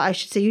 Not a lot, I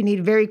should say. You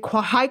need very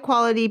high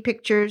quality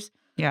pictures.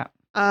 Yeah.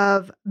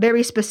 Of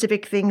very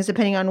specific things,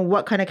 depending on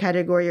what kind of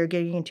category you're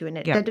getting into. And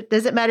it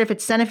doesn't matter if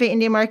it's Santa Fe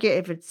Indian Market,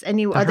 if it's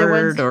any other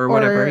ones or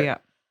whatever. Yeah.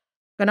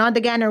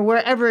 Ganondagan or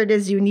wherever it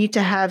is, you need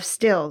to have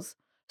stills.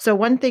 So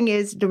one thing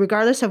is,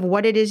 regardless of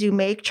what it is you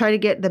make, try to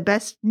get the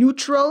best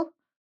neutral,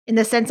 in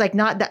the sense like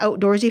not the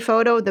outdoorsy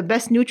photo, the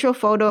best neutral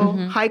photo,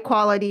 high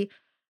quality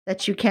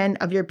that you can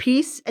of your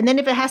piece. And then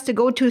if it has to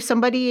go to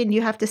somebody and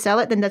you have to sell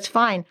it, then that's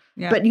fine.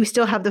 Yeah. But you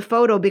still have the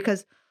photo,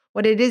 because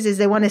what it is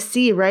they want to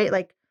see, right?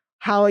 Like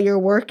how your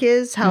work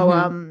is,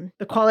 how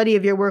the quality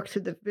of your work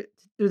through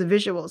the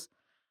visuals.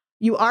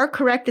 You are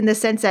correct in the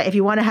sense that if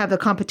you want to have a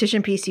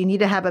competition piece, you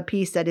need to have a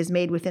piece that is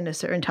made within a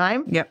certain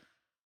time. Yep.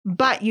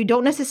 But you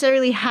don't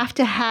necessarily have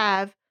to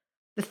have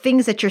the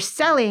things that you're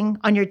selling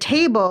on your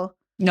table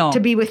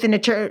to be within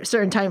a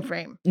certain time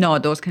frame. No,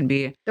 those can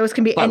be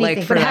anything,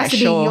 like but it has to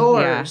be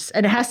yours,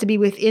 and it has to be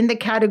within the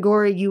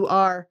category you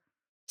are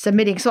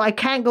submitting. So I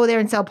can't go there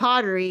and sell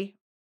pottery,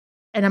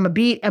 and I'm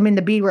in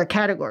the beadwork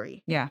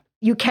category. Yeah.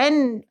 you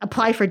can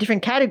apply for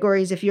different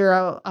categories if you're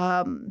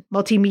a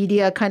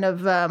multimedia kind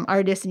of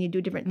artist and you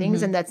do different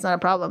things, and that's not a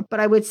problem. But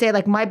I would say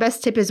like my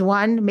best tip is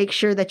 1, make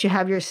sure that you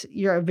have your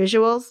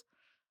visuals.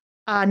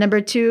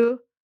 Number 2,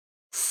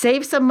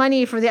 save some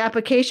money for the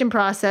application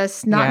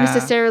process, not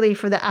necessarily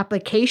for the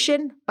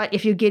application, but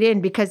if you get in,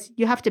 because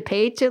you have to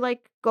pay to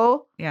like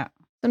go. Yeah.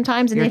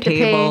 Sometimes, and Your you have to pay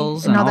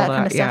tables and all that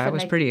kind of stuff. Yeah, it and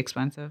was like, pretty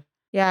expensive.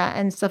 Yeah,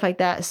 and stuff like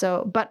that.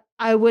 So, but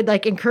I would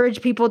like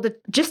encourage people to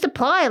just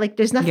apply. Like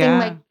there's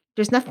nothing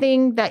there's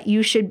nothing that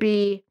you should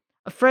be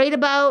afraid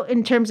about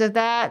in terms of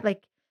that.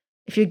 Like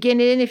if you get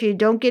in, if you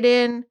don't get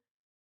in,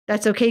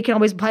 that's okay. You can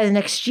always apply the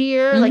next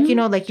year. Like, you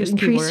know, like you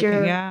increase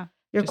your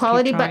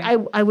quality. But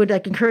I would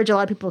like encourage a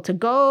lot of people to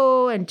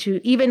go and to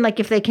even like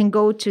if they can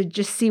go to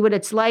just see what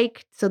it's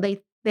like. So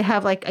they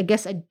have like, I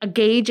guess, a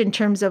gauge in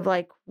terms of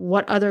like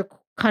what other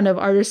kind of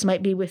artists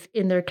might be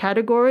within their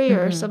category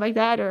or stuff like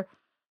that. Or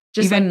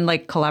just even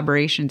like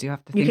collaborations, you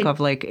have to think of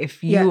like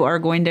if you are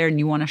going there and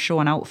you want to show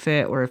an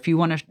outfit or if you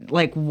want to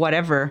like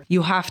whatever,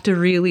 you have to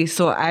really,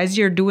 so as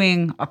you're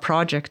doing a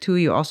project too,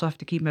 you also have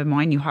to keep in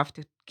mind, you have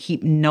to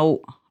keep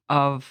note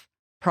of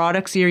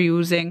products you're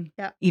using,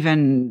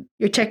 even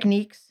your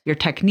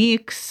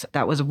techniques.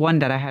 That was one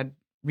that I had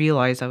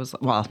realized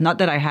not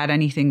that I had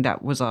anything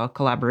that was a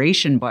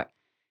collaboration, but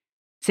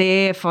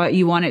say if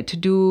you wanted to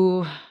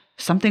do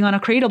something on a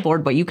cradle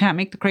board, but you can't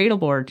make the cradle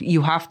board,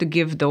 you have to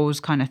give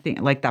those kind of things,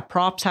 like that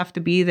props have to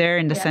be there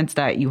in the sense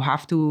that you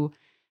have to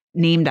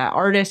name that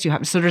artist.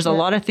 So there's a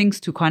lot of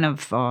things to kind of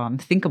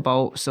think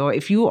about. So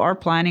if you are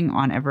planning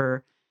on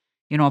ever,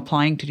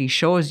 applying to these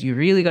shows, you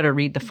really got to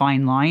read the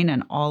fine line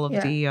and all of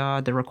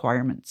the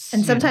requirements.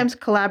 And sometimes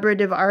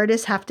collaborative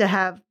artists have to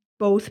have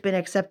both been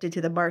accepted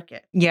to the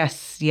market.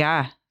 Yes.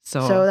 Yeah.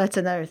 So that's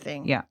another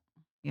thing. Yeah.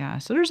 Yeah.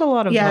 So there's a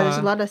lot of there's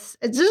a lot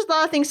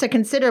of things to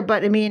consider.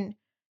 But I mean,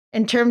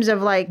 in terms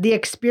of like the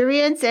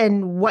experience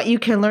and what you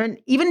can learn,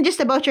 even just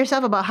about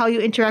yourself, about how you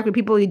interact with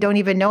people you don't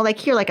even know. Like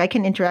here, like I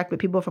can interact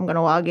with people if I'm going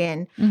to log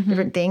in,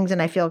 different things,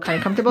 and I feel kind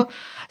of comfortable.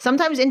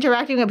 Sometimes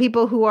interacting with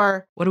people who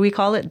are... What do we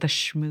call it? The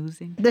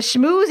schmoozing? The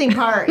schmoozing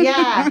part,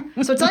 yeah.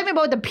 So it's not even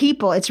about the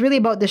people. It's really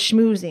about the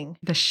schmoozing.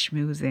 The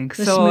schmoozing.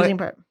 The schmoozing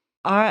part.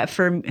 I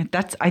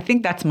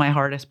think that's my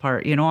hardest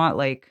part. You know what?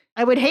 Like,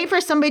 I would hate for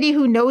somebody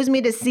who knows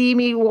me to see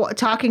me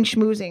talking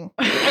schmoozing.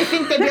 I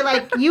think they'd be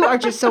like, you are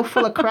just so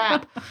full of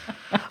crap.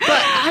 But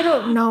I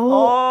don't know.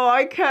 Oh,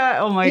 I can't.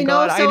 Oh my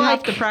God. So I'd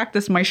have to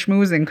practice my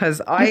schmoozing because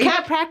You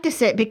can't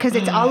practice it because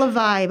it's all a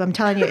vibe. I'm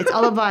telling you, it's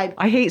all a vibe.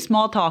 I hate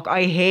small talk.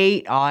 I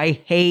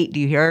hate, do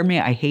you hear me?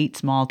 I hate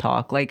small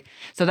talk. Like,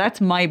 so that's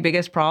my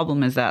biggest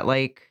problem is that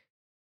like,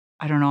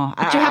 I don't know.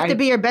 But you have to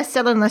be your best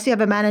seller unless you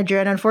have a manager.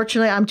 And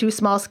unfortunately, I'm too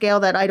small scale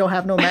that I don't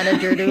have no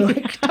manager to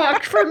like,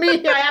 talk for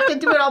me. I have to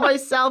do it all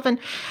myself. And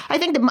I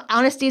think the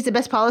honesty is the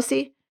best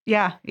policy.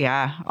 Yeah.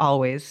 Yeah.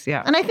 Always.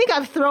 Yeah. And I think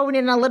I've thrown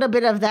in a little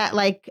bit of that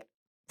like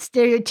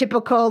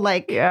stereotypical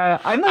like... Yeah.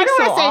 I'm like I don't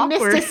so want to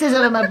say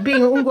mysticism of being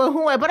ungwa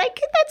hua, but I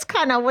think that's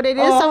kind of what it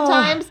is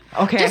sometimes.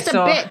 Okay. Just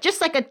a bit. Just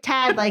like a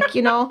tad like,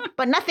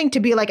 but nothing to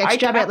be like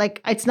extravagant.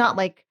 Like it's not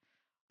like...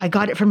 I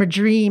got it from a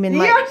dream and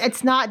like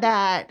it's not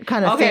that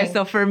kind of thing. Okay,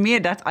 so for me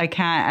I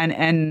can't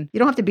and you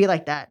don't have to be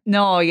like that.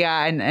 No,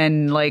 yeah,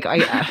 and like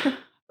I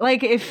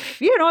like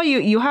if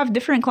you have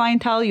different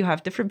clientele, you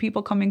have different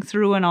people coming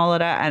through and all of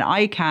that, and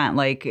I can't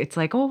like it's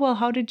like, oh well,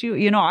 how did you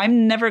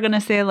I'm never gonna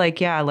say like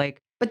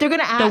but they're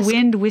gonna ask. The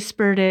wind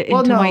whispered it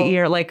into my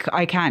ear. Like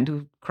I can't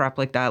do crap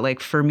like that. Like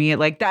for me,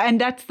 like that,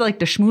 and that's like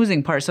the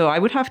schmoozing part. So I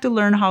would have to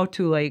learn how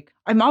to like.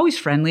 I'm always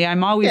friendly.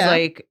 I'm always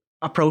like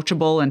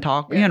approachable and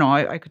talk.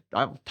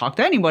 I'll talk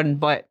to anyone,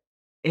 but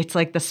it's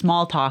like the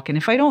small talk. And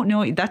if I don't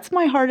know, that's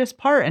my hardest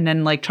part. And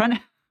then like trying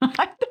to,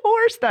 I'm the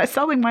worst at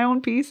selling my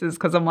own pieces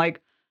because I'm like,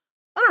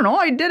 I don't know,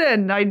 I did it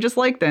and I just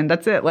liked it and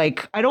that's it.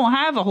 Like I don't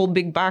have a whole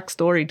big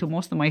backstory to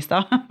most of my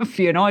stuff.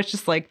 It's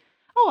just like,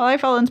 oh, well, I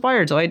felt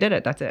inspired, so I did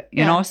it. That's it.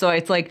 You know, so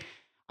it's like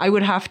I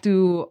would have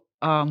to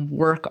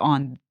work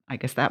on, I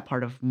guess, that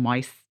part of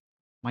my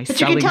but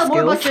selling you can tell skills.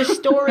 more about your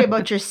story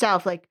about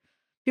yourself, like.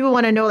 People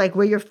want to know like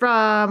where you're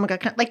from,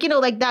 like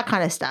like that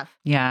kind of stuff.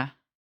 Yeah.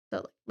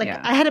 So like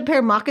I had a pair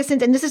of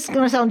moccasins, and this is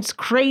going to sound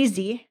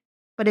crazy,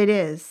 but it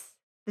is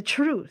the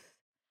truth.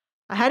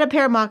 I had a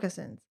pair of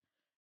moccasins,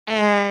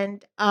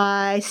 and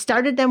I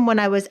started them when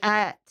I was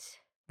I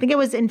think it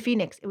was in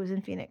Phoenix. It was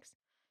in Phoenix,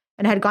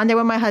 and I had gone there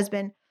with my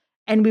husband,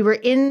 and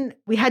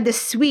we had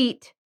this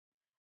suite,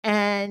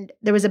 and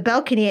there was a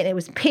balcony, and it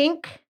was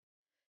pink,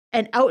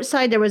 and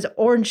outside there was an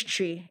orange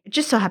tree. It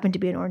just so happened to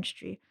be an orange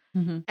tree.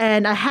 Mm-hmm.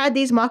 And I had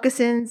these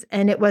moccasins,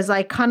 and it was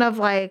like kind of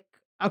like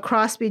a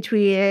cross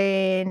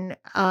between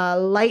a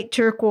light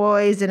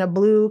turquoise and a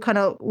blue kind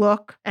of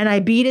look. And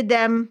I beaded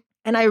them,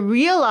 and I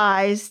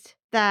realized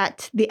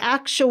that the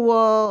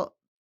actual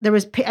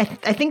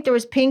I think there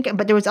was pink,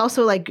 but there was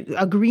also like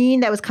a green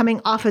that was coming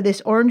off of this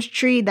orange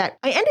tree that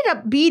I ended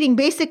up beading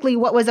basically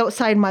what was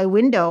outside my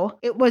window.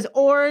 It was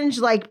orange,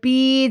 like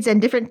beads and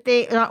different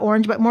things, not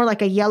orange, but more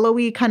like a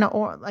yellowy kind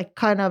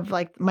of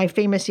like my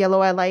famous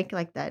yellow I like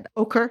that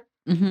ochre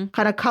kind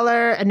of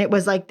color. And it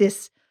was like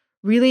this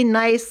really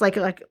nice, like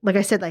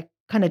I said, like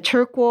kind of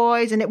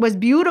turquoise, and it was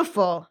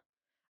beautiful.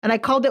 And I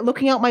called it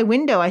Looking Out My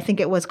Window, I think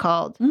it was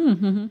called.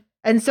 Mm-hmm.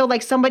 And so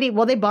like somebody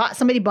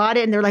bought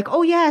it and they're like,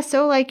 oh yeah,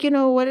 so like,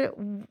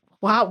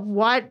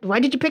 why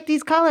did you pick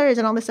these colors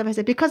and all this stuff? I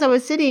said, because I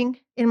was sitting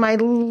in my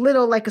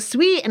little like a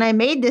suite and I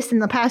made this in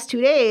the past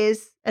 2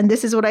 days and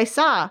this is what I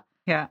saw.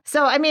 Yeah.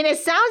 So, I mean, it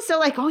sounds so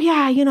like, oh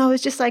yeah,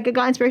 it's just like I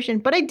got inspiration,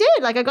 but I did,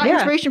 like I got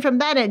inspiration from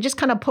that and it just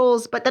kind of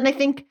pulls. But then I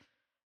think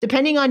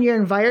depending on your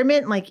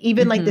environment, like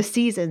even like the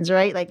seasons,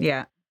 right? Like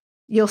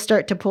you'll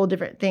start to pull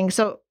different things.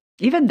 So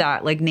even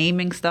that, like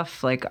naming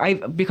stuff, like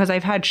because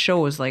I've had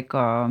shows like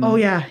for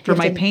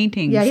my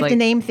paintings. Yeah, you have to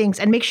name things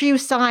and make sure you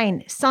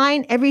sign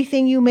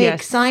everything you make.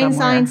 Yes,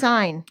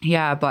 sign.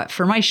 Yeah, but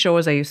for my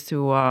shows, I used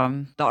to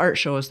the art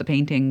shows, the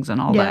paintings,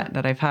 and all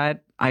that I've had.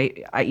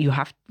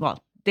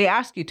 They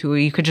ask you to.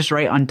 You could just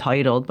write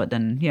untitled, but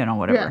then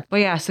whatever. Yeah.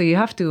 But yeah, so you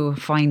have to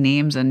find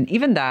names, and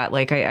even that,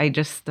 like I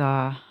just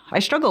I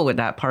struggle with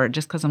that part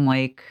just because I'm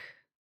like,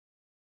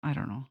 I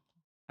don't know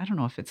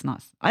if it's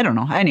not. I don't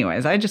know.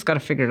 Anyways, I just got to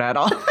figure that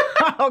all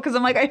out because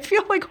I'm like, I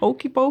feel like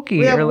hokey pokey.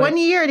 We have 1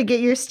 year to get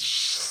your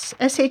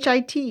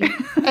SHIT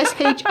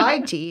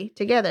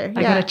together.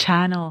 I got a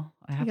channel.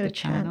 I have to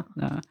channel.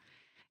 No.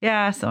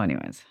 Yeah. So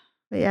anyways.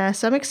 Yeah.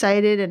 So I'm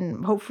excited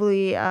and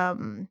hopefully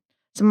some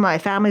of my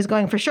family's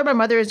going. For sure my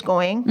mother is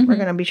going. We're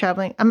going to be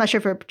traveling. I'm not sure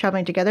if we're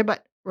traveling together,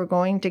 but we're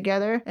going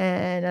together.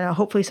 And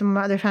hopefully some of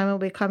my other family will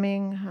be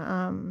coming.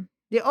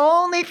 The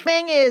only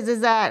thing is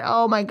that,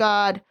 oh my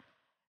God,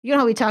 you know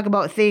how we talk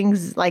about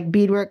things like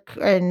beadwork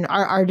and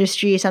our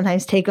artistry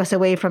sometimes take us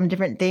away from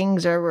different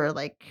things, or we're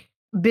like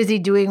busy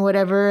doing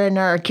whatever and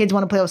our kids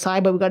want to play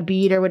outside, but we got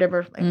bead or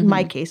whatever. Like in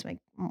my case,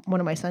 one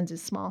of my sons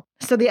is small.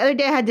 So the other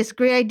day I had this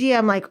great idea.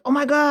 I'm like, oh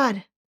my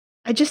God,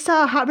 I just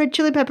saw Red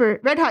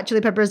Hot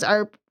Chili Peppers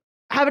are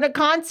having a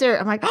concert.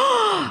 I'm like,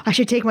 oh, I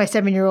should take my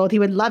 7-year-old. He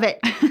would love it.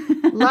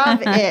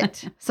 Love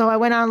it. So I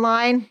went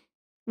online.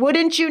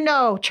 Wouldn't you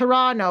know,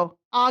 Toronto,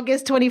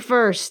 August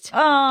 21st.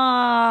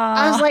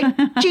 I was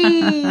like,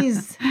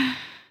 geez.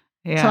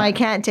 Yeah. So I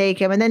can't take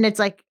him. And then it's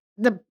like,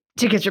 the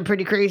tickets are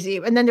pretty crazy.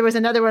 And then there was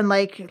another one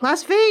like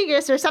Las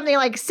Vegas or something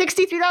like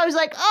 $63.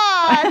 Like,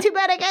 too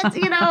bad I can't,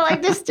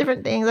 like just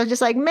different things. I was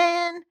just like,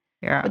 man.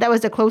 Yeah. But that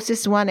was the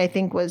closest one, I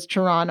think, was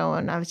Toronto.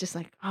 And I was just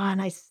like,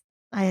 and I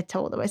had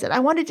told him, I said, I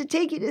wanted to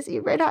take you to see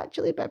Red Hot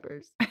Chili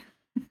Peppers.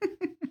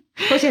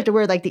 Of course, you have to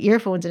wear like the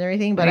earphones and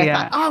everything. But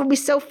I thought, it'd be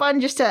so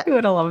fun just to. You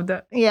would have loved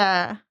it.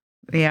 Yeah.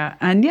 Yeah.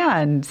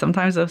 And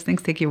sometimes those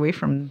things take you away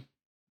from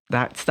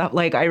that stuff.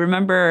 Like I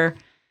remember,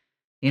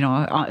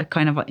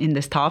 kind of in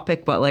this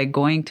topic, but like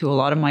going to a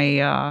lot of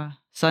my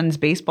son's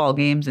baseball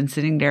games and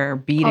sitting there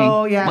beating,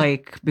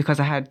 like because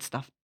I had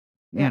stuff,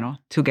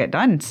 to get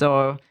done.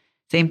 So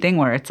same thing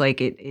where it's like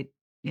it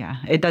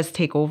does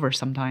take over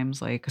sometimes,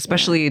 like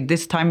especially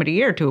this time of the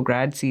year to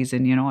grad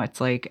season,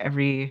 it's like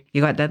you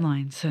got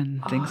deadlines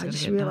and things. I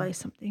just realized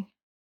something.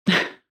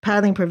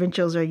 Paddling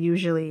provincials are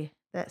usually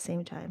that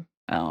same time.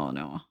 Oh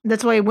no.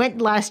 That's why I went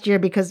last year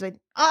because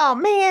oh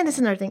man, that's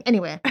another thing.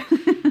 Anyway.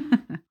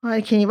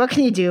 What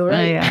can you do,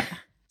 right? Yeah.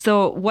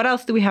 So what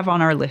else do we have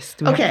on our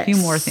list? We have a few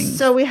more things.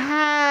 So we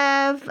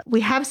have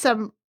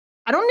some,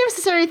 I don't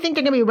necessarily think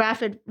they're going to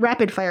be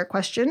rapid fire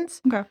questions.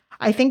 Okay.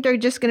 I think they're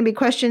just going to be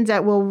questions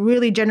that will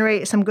really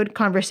generate some good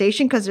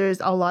conversation because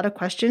there's a lot of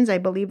questions. I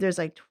believe there's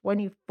like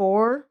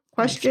 24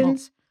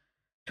 questions.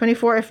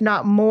 24, if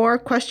not more,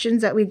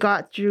 questions that we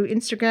got through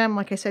Instagram.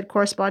 Like I said,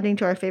 corresponding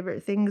to our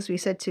favorite things. We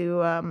said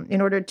to,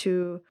 in order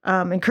to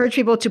encourage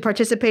people to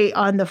participate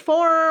on the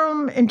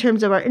forum in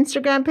terms of our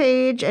Instagram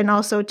page and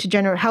also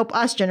to help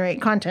us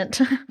generate content.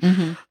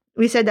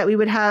 We said that we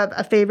would have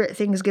a favorite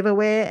things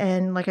giveaway.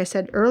 And like I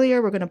said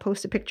earlier, we're going to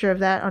post a picture of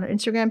that on our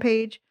Instagram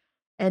page.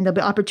 And there'll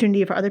be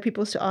opportunity for other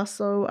people to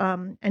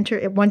also enter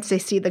it once they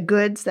see the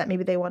goods that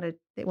maybe they want to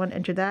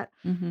enter that.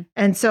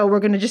 And so we're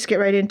going to just get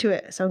right into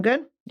it. Sound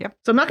good? Yep.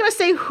 So I'm not going to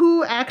say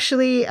who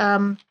actually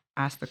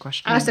asked the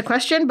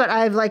question, but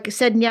I've like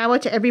said nyawa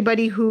to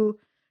everybody who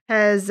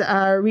has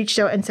reached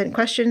out and sent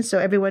questions. So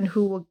everyone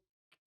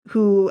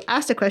who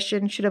asked a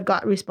question should have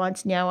got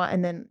response nyawa,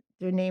 and then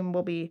their name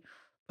will be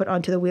put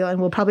onto the wheel. And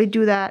we'll probably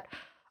do that.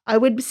 I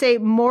would say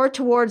more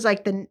towards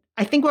like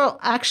I think we'll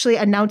actually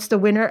announce the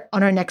winner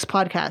on our next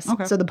podcast.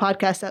 Okay. So the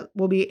podcast that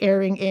will be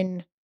airing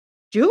in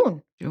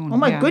June. Oh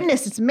my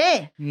goodness, it's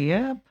May.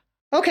 Yep.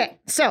 Okay,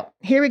 so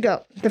here we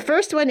go. The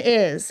first one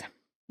is,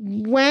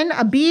 when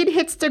a bead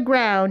hits the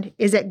ground,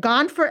 is it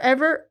gone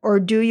forever or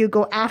do you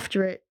go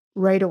after it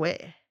right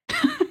away?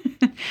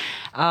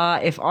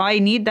 If I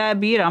need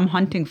that bead, I'm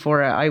hunting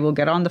for it. I will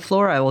get on the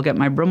floor, I will get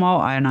my broom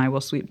out, and I will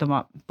sweep them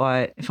up.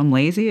 But if I'm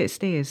lazy, it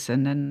stays.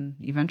 And then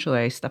eventually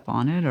I step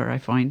on it or I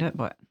find it,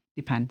 but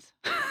depends.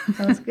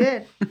 Sounds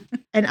good.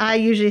 And I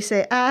usually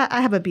say,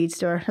 I have a bead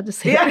store. I'll just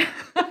say that.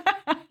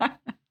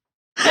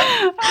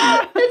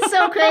 It's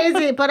so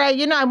crazy. But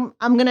I'm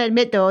going to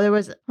admit though,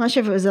 I'm not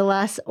sure if it was the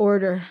last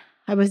order.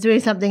 I was doing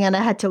something and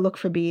I had to look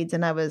for beads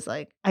and I was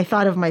like, I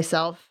thought of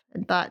myself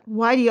and thought,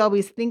 why do you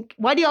always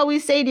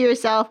say to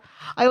yourself,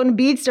 I own a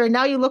bead store, and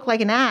now you look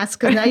like an ass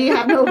because now you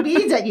have no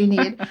beads that you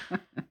need.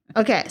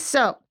 Okay,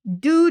 so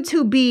dudes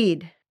who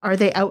bead, are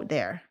they out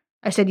there?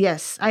 I said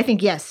yes. I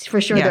think yes,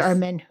 for sure. Yes. There are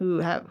men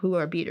who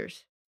are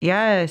beaders.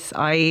 Yes,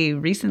 I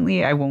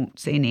won't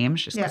say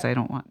names just because I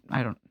don't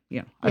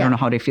know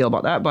how they feel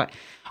about that, but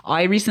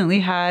I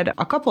recently had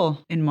a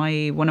couple in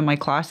one of my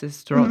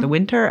classes throughout the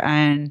winter,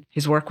 and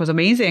his work was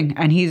amazing.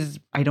 And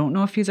I don't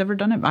know if he's ever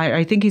done it.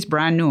 I think he's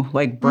brand new,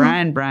 like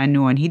brand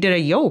new. And he did a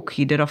yoke.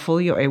 He did a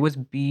full yoke. It was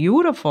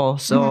beautiful.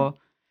 So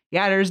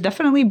yeah, there's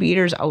definitely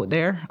beaders out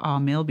there,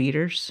 male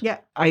beaders. Yeah.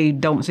 I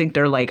don't think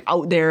they're like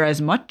out there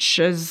as much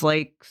as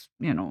like,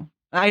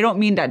 I don't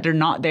mean that they're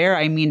not there.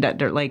 I mean that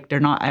they're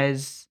not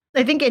as.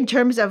 I think in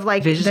terms of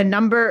like the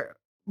number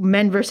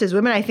men versus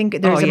women, I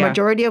think there's a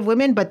majority of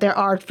women, but there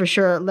are for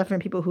sure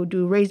different people who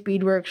do raised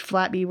beadwork,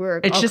 flat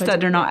beadwork. It's just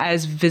that they're not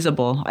as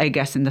visible, I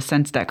guess, in the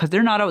sense that because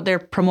they're not out there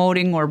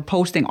promoting or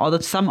posting.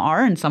 Some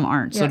are and some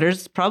aren't. So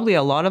there's probably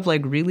a lot of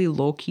like really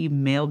low key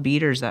male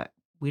beaders that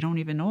we don't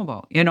even know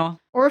about,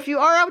 Or if you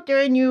are out there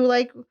and you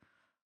like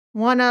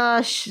want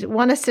us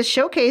to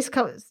showcase,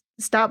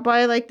 stop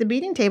by like the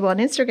beading table on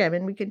Instagram,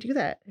 and we could do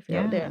that if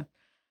you're out there.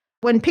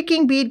 When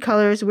picking bead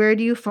colors, where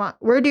do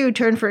you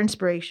turn for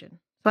inspiration?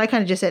 So I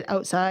kind of just said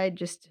outside,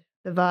 just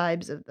the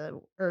vibes of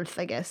the earth,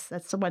 I guess.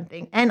 That's the one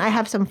thing. And I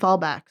have some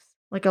fallbacks.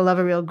 Like I love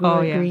a real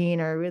good green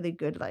or a really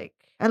good,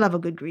 I love a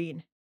good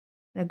green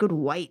and a good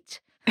white.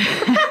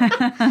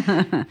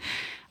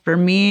 For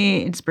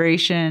me,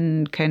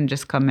 inspiration can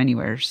just come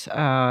anywhere.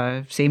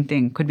 Same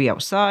thing. Could be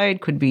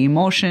outside, could be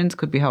emotions,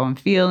 could be how I'm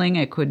feeling.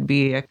 It could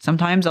be,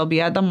 sometimes I'll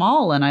be at the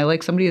mall and I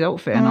like somebody's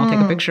outfit and I'll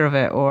take a picture of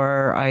it.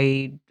 Or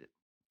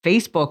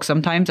Facebook,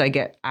 sometimes I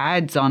get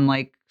ads on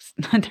like,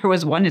 there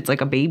was one, it's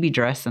like a baby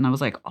dress. And I was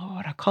like,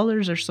 oh, the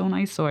colors are so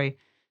nice. So I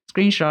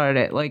screenshotted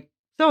it.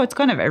 So it's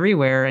kind of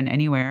everywhere and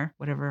anywhere,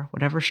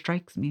 whatever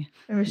strikes me.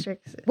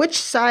 Which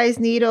size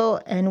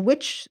needle and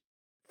which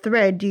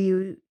thread do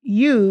you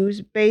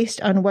use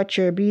based on what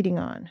you're beading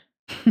on?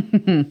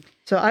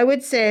 So I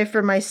would say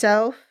for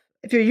myself,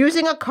 if you're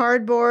using a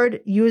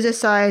cardboard, use a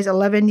size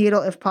 11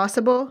 needle if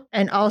possible.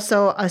 And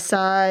also a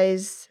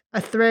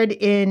thread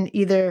in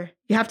either,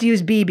 you have to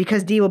use B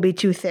because D will be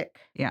too thick.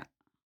 Yeah.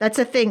 That's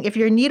the thing. If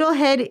your needle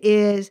head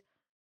is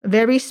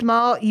very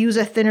small, use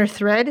a thinner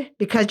thread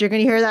because you're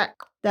going to hear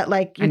that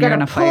like you're going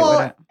to pull fight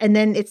with it. And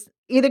then it's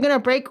either going to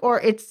break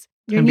or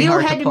your needle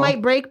head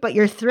might break, but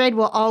your thread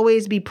will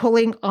always be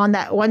pulling on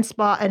that one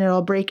spot and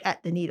it'll break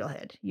at the needle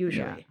head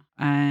usually.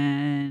 Yeah.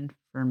 And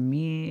for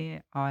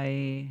me,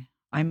 I'm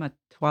a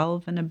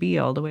 12 and a B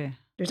all the way.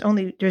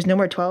 There's no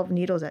more 12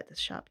 needles at this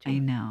shop too. I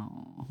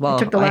know. Well, I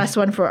took the last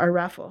one for our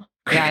raffle.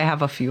 Yeah, I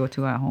have a few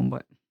too at home,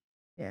 but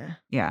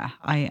yeah,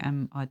 I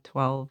am a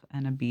 12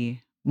 and a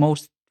B.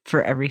 Most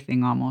for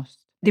everything almost.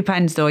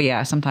 Depends though,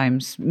 yeah.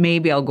 Sometimes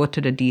maybe I'll go to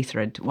the D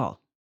thread.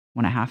 Well,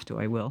 when I have to,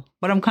 I will.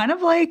 But I'm kind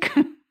of like,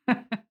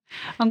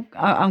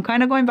 I'm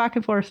kind of going back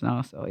and forth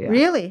now. So yeah.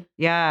 Really?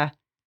 Yeah.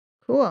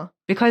 Cool.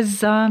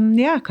 Because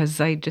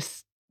I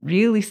just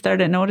really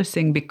started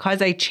noticing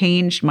because I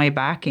changed my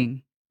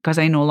backing because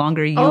I no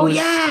longer use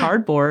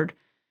cardboard.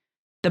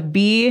 The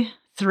B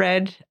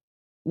thread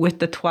with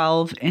the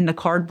 12 in the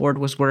cardboard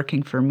was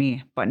working for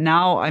me. But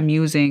now I'm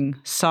using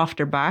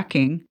softer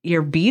backing.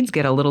 Your beads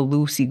get a little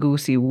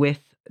loosey-goosey with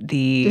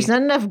There's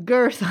not enough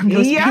girth on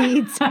those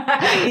beads.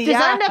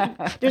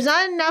 There's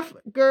not enough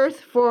girth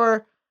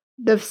for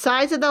the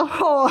size of the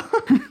hole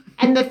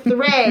and the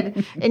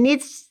thread.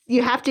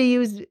 You have to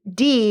use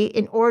D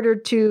in order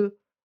to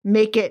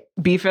make it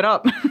beef it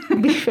up,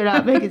 make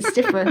it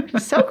stiffer.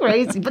 It's so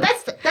crazy, but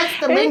that's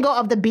the lingo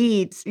of the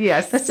beads.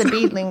 Yes, that's the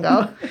bead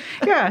lingo.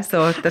 Yeah,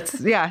 so that's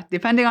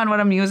depending on what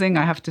I'm using,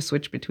 I have to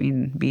switch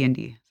between B and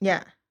D.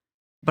 Yeah,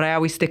 but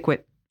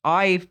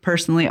I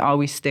personally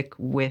always stick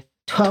with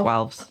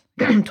 12s.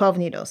 12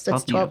 needles.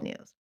 That's 12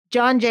 needles.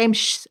 John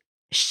James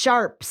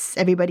Sharps.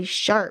 Everybody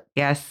sharp.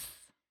 Yes.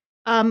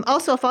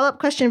 Also, a follow-up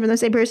question from the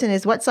same person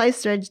is, what size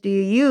threads do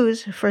you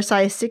use for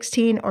size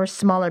 16 or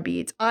smaller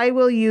beads? I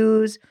will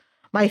use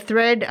my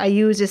thread. I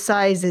use a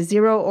size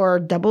 0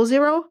 or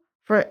 00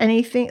 for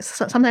anything,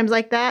 sometimes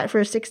like that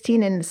for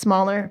 16 and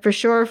smaller. For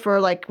sure, for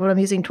like when I'm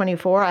using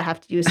 24, I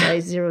have to use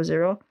size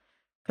 00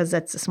 because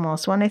that's the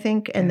smallest one, I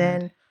think. And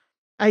then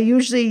I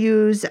usually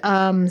use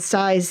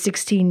size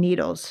 16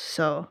 needles.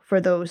 So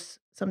for those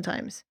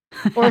sometimes.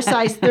 Or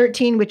size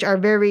 13, which are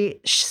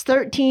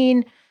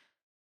 13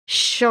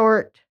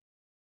 short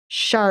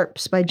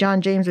sharps by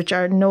John James, which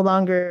are no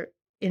longer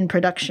in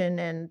production,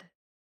 and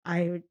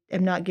I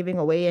am not giving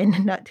away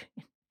in, not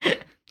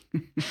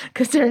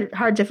because they're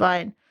hard to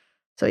find.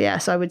 So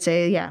I would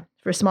say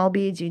for small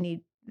beads you need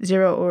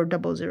 0 or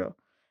 00.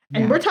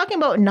 And we're talking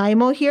about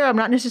Nymo here. I'm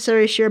not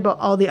necessarily sure about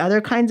all the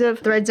other kinds of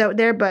threads out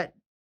there, but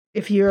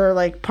if you're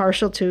like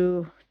partial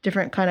to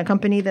different kind of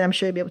company, then I'm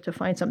sure you'll be able to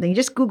find something. You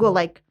just Google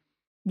like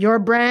your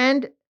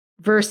brand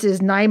versus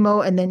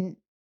Nymo, and then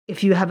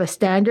if you have a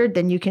standard,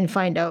 then you can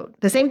find out.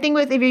 The same thing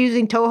with if you're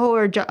using Toho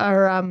or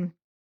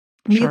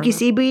Miyuki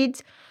Sea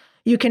beads.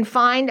 You can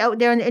find out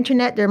there on the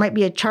internet, there might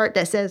be a chart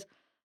that says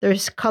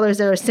there's colors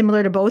that are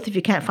similar to both if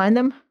you can't find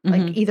them,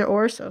 like either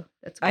or. So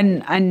that's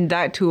good. And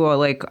that too,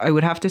 like I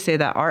would have to say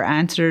that our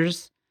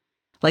answers,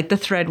 like the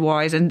thread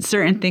wise and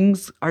certain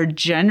things, are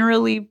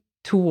generally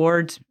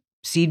towards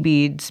seed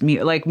beads.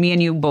 Like me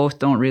and you both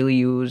don't really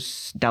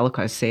use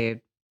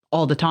delicacy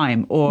all the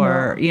time,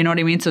 or you know what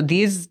I mean? So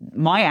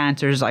my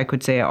answers, I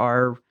could say,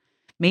 are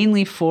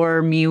mainly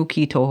for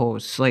Miyuki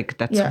Tohos. Like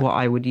that's what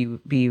I would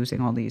be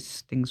using all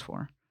these things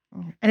for.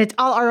 And it's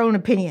all our own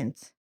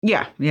opinions.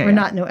 Yeah. We're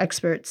not no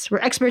experts. We're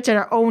experts in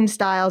our own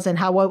styles and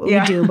what we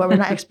do, but we're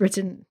not experts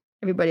in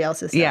everybody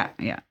else's stuff.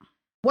 Yeah.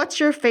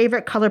 What's your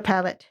favorite color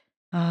palette?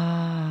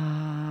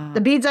 The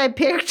beads I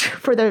picked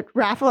for the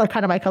raffle are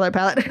kind of my color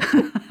palette.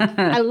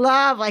 I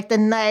love like the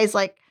nice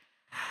like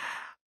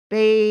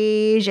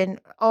beige and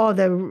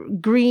the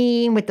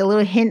green with the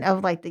little hint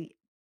of like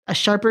a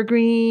sharper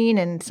green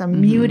and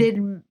some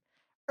muted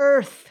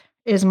earth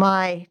is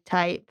my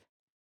type.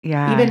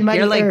 Yeah, even muddy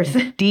you're like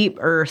earth. Deep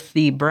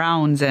earthy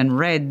browns and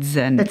reds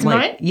and that's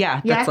like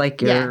mine? that's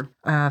like your.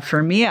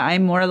 For me,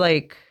 I'm more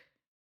like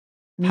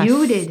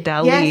muted.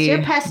 Pastel-y, yes,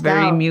 you're pastel.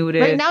 Very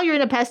muted. Right now, you're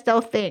in a pastel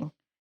thing.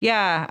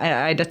 Yeah,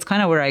 I that's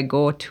kind of where I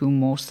go to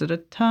most of the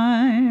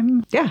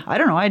time. Yeah, I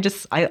don't know.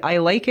 I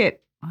like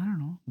it. I don't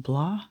know.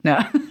 Blah. No.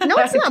 No,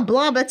 it's not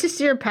blah. That's just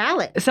your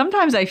palette.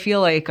 Sometimes I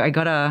feel like I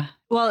gotta.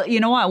 Well, you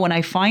know what? When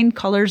I find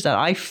colors that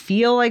I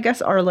feel, I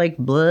guess, are like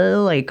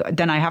blah, like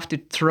then I have to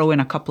throw in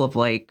a couple of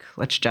like,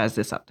 let's jazz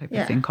this up type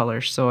of thing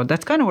colors. So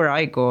that's kind of where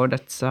I go.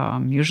 That's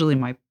usually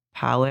my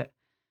palette.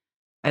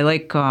 I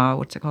like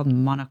what's it called,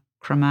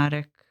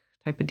 monochromatic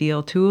type of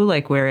deal too,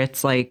 like where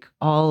it's like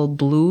all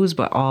blues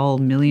but all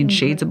million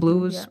shades of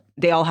blues. Yeah.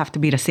 They all have to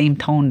be the same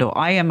tone though.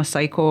 I am a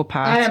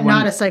psychopath. I am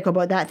not a psycho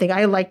about that thing.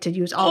 I like to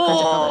use all kinds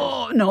of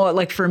colors. No,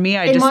 like for me,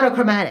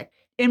 monochromatic.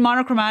 In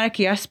monochromatic,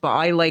 yes, but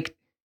I like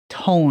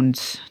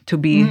tones to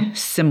be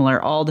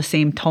similar, all the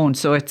same tone.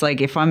 So it's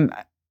like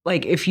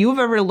if you've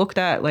ever looked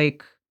at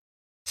like,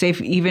 say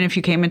even if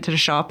you came into the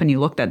shop and you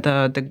looked at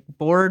the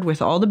board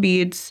with all the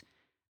beads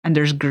and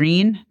there's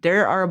green,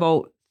 there are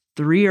about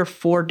 3 or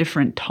 4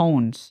 different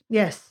tones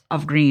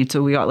of green.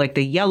 So we got like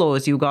the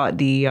yellows, you got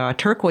the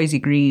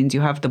turquoisey greens,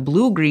 you have the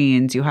blue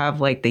greens, you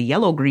have like the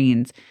yellow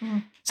greens.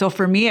 So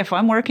for me, if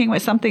I'm working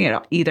with something, it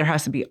either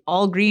has to be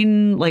all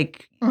green,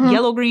 like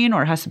yellow green,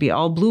 or it has to be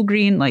all blue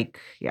green, like,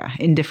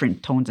 in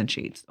different tones and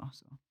shades though.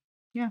 So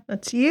yeah.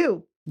 That's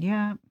you.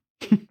 Yeah.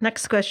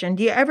 Next question.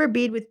 Do you ever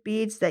bead with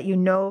beads that you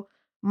know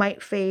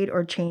might fade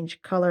or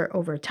change color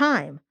over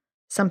time?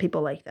 Some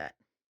people like that.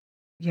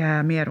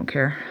 Yeah, me, I don't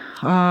care.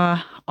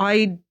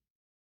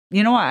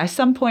 You know what? At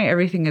some point,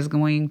 everything is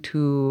going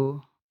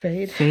to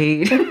fade.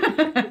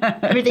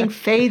 Everything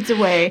fades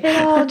away.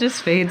 It all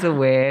just fades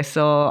away.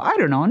 So I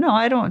don't know.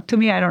 No, to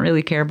me, I don't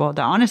really care about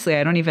that. Honestly,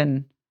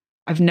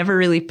 I've never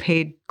really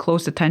paid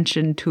close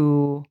attention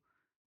to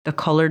the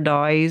color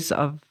dyes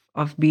of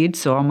beads.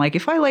 So I'm like,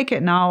 if I like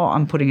it now,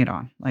 I'm putting it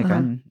on. Like,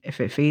 and if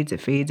it fades, it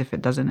fades. If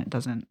it doesn't, it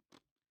doesn't.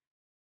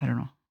 I don't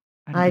know.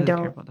 I don't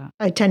care about that.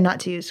 I tend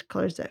not to use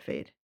colors that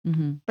fade.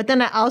 But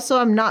then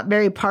I'm not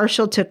very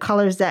partial to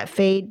colors that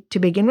fade to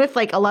begin with,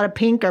 like a lot of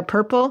pink or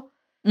purple.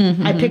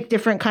 I pick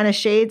different kind of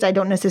shades. I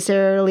don't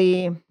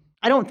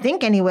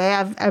think anyway,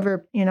 I've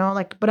ever,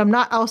 but I'm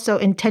not also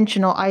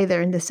intentional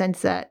either in the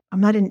sense that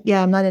I'm not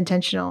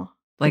intentional.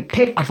 Like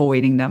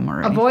avoiding them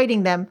or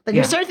avoiding them. Like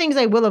there's certain things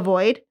I will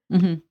avoid,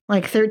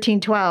 like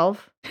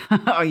 1312.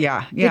 Oh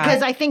yeah.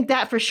 Because I think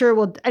that for sure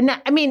will. And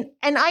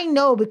I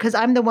know because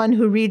I'm the one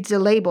who reads the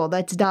label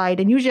that's dyed,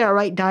 and usually I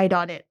write dyed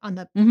on it on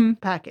the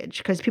package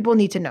because people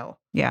need to know.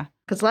 Yeah.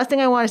 Because the last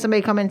thing I want is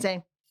somebody come in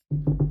saying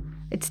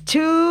it's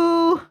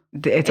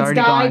already dyed,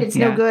 gone. it's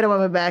no good. I want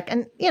my back,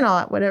 and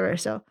whatever.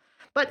 So,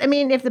 but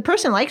if the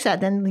person likes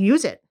that, then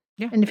use it.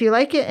 Yeah. And if you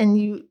like it, and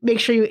you make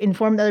sure you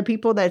inform the other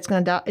people that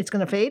it's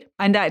gonna fade.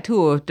 And that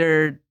too,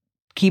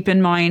 keep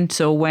in mind.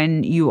 So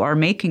when you are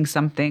making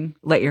something,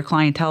 let your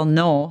clientele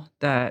know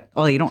that.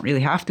 Well, you don't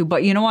really have to,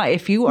 but you know what?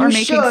 If you are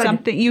making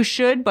something, you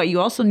should. But you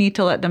also need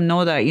to let them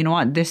know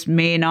that this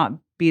may not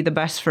be the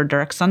best for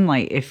direct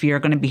sunlight. If you're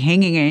going to be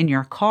hanging it in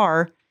your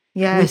car.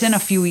 Yes. Within a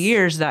few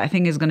years, that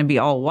thing is going to be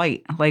all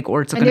white,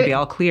 or it's going to be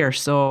all clear.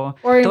 So,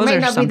 or it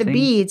might not be the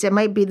beads; it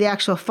might be the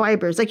actual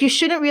fibers. Like you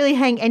shouldn't really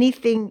hang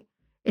anything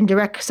in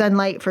direct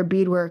sunlight for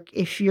beadwork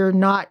if you're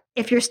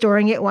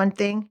storing it, one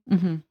thing.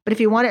 But if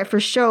you want it for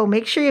show,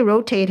 make sure you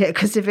rotate it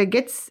because if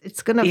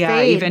it's going to fade.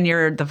 Yeah,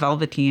 even the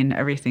velveteen,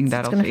 everything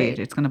that'll fade.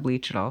 It's going to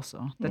bleach it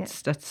also.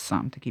 That's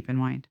something to keep in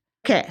mind.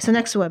 Okay, so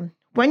next one.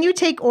 When you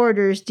take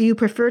orders, do you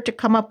prefer to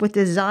come up with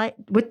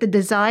the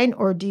design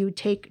or do you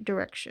take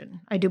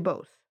direction? I do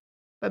both.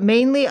 But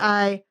mainly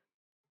I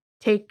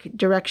take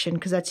direction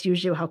because that's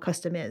usually how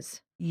custom is.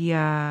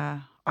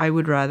 Yeah, I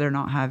would rather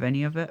not have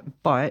any of it.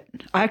 But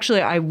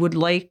actually, I would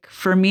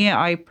for me,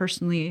 I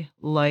personally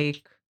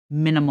like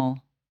minimal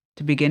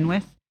to begin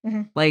with.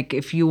 Like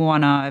if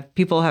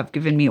people have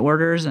given me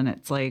orders and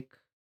it's like,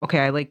 okay,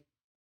 I like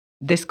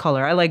this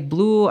color. I like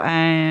blue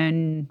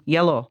and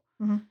yellow.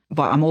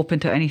 But I'm open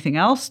to anything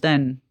else,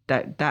 then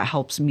that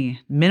helps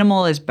me.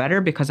 Minimal is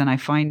better because then I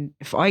find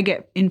if I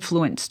get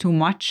influenced too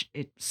much,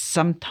 it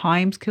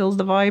sometimes kills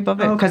the vibe of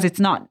it because it's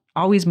not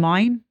always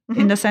mine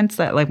in the sense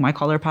that like my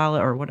color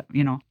palette or what,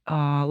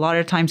 a lot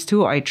of times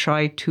too, I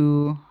try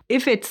to,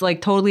 if it's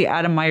like totally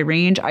out of my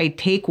range, I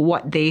take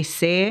what they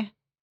say,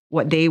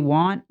 what they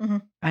want,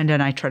 and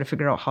then I try to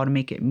figure out how to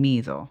make it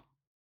me though.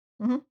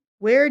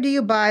 Where do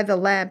you buy the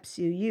lamps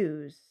you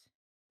use?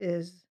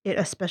 Is it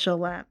a special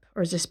lamp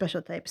or is it a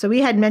special type? So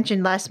we had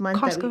mentioned last month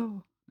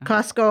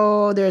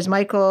Costco, there's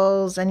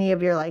Michael's, any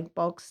of your like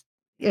bulks,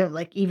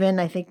 like even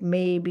I think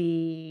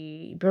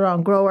maybe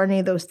Baron Grow or any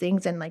of those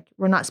things. And like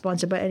we're not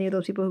sponsored by any of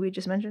those people who we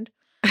just mentioned.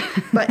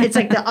 But it's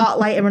like the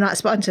OttLite and we're not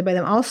sponsored by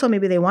them. Also,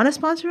 maybe they want to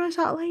sponsor us,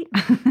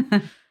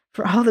 OttLite,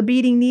 for all the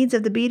beading needs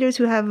of the beaders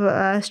who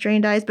have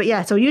strained eyes. But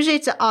yeah, so usually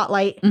it's an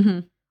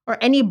OttLite or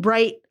any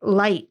bright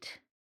light.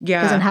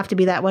 Yeah. Doesn't have to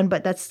be that one,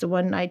 but that's the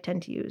one I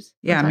tend to use.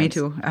 Yeah, sometimes. me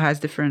too. It has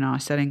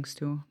different settings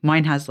too.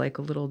 Mine has like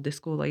a little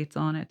disco lights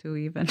on it too,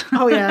 even.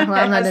 Oh yeah, well,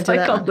 I'm not into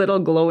like that. a little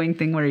glowing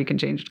thing where you can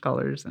change the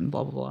colors and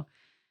blah blah blah.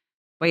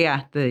 But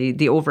yeah,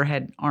 the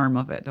overhead arm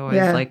of it though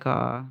is like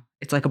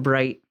it's like a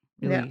bright.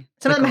 Really, yeah.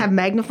 Some of them have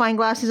magnifying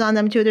glasses on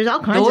them too. There's all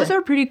kinds. Those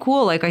are pretty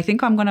cool. Like I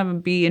think I'm gonna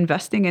be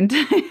investing into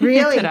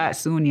into that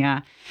soon. Yeah,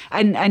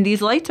 and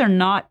these lights are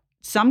not.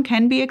 Some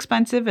can be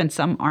expensive and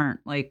some aren't.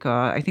 Like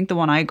I think the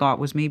one I got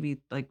was maybe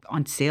like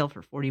on sale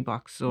for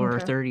 $40 or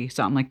 30,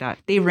 something like that.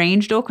 They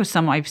range though, because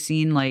some I've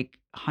seen like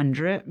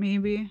 100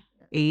 maybe.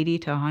 80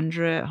 to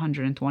 100,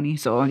 120.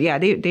 So yeah,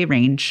 they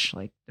range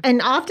like.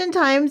 And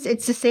oftentimes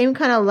it's the same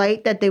kind of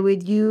light that they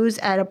would use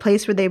at a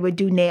place where they would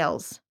do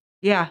nails.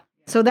 Yeah.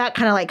 So that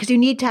kind of light, because you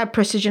need to have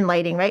precision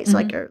lighting, right?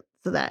 So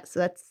that's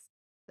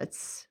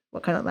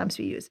what kind of lamps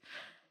we use.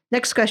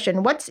 Next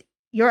question: what's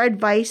your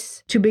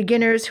advice to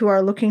beginners who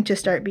are looking to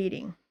start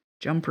beading?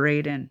 Jump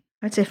right in.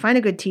 I'd say find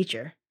a good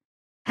teacher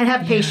and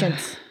have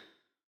patience.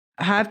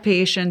 Have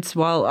patience.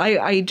 Well,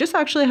 I just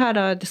actually had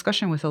a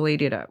discussion with a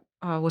lady that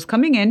was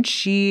coming in.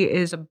 She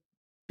is a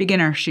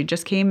beginner. She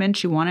just came in.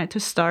 She wanted to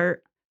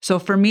start. So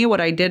for me, what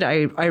I did,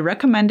 I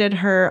recommended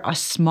her a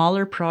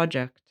smaller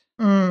project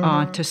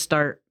to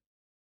start,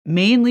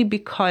 mainly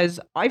because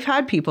I've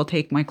had people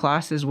take my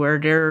classes where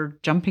they're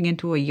jumping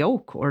into a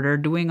yoke or they're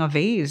doing a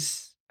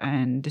vase.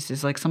 And this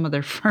is like some of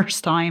their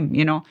first time,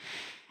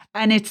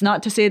 And it's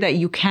not to say that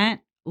you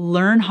can't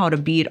learn how to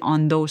bead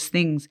on those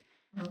things,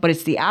 but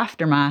it's the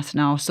aftermath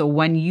now. So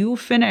when you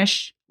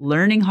finish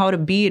learning how to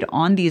bead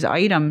on these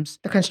items,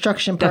 the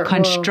construction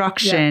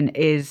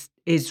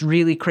is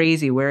really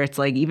crazy, where it's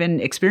like even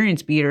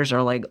experienced beaders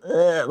are like,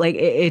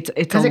 it's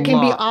because it can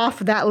be off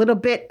that little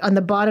bit on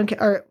the bottom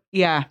or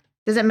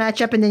doesn't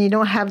match up, and then you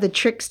don't have the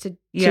tricks to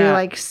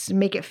like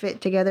make it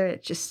fit together.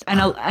 It's just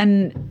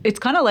and it's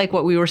kind of like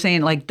what we were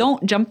saying, like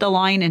don't jump the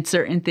line in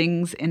certain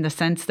things, in the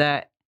sense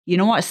that,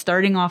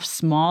 starting off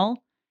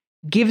small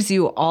gives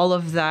you all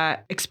of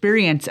that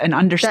experience and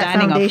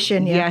understanding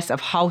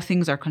of how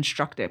things are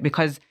constructed,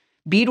 because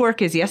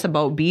beadwork is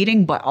about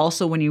beading, but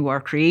also when you are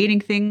creating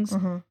things,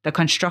 the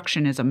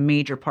construction is a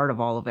major part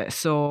of all of it.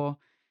 So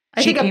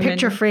I think a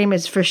picture frame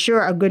is for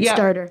sure a good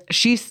starter.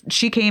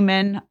 She came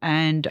in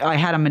and I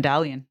had a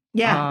medallion.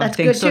 Yeah, that's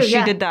good so too.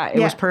 she did that. It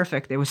was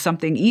perfect. It was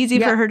something easy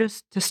for her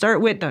to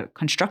start with. The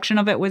construction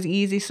of it was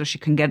easy, so she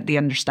can get the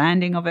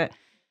understanding of it.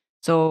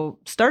 So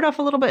start off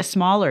a little bit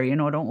smaller,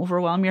 don't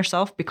overwhelm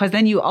yourself, because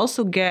then you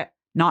also get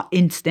not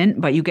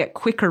instant, but you get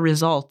quicker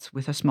results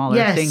with a smaller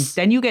thing.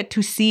 Then you get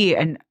to see,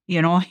 and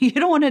you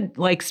don't want to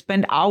like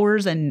spend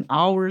hours and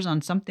hours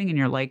on something and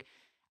you're like,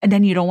 and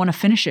then you don't want to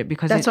finish it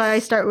because that's why I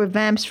start with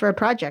vamps for a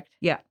project.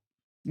 Yeah.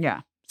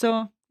 Yeah.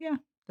 So yeah,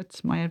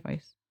 that's my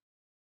advice.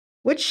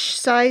 Which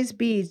size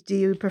beads do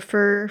you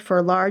prefer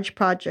for large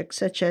projects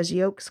such as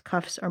yokes,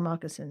 cuffs, or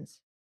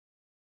moccasins?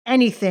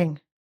 Anything.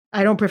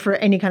 I don't prefer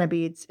any kind of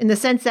beads, in the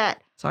sense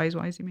that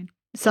size-wise, you mean?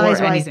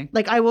 Size-wise,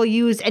 like I will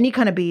use any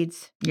kind of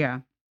beads. Yeah.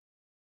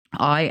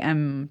 I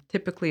am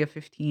typically a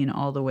 15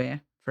 all the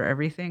way for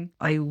everything.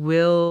 I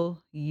will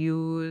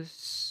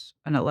use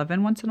an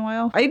 11 once in a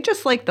while. I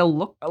just like the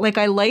look. Like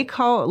I like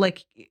how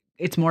like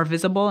it's more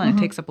visible and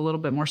it takes up a little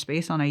bit more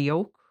space on a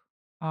yoke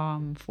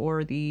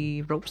for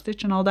the rope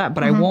stitch and all that.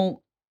 But I won't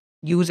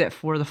use it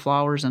for the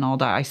flowers and all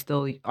that.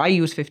 I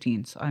use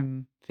 15s.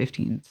 I'm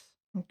 15s.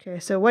 Okay.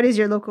 So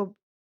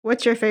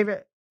what's your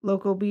favorite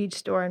local bead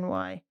store and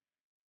why?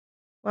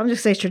 Well, I'm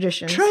just saying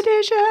traditions.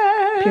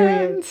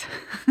 Period.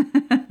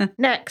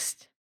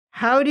 Next,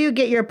 how do you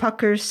get your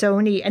puckers so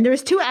neat? And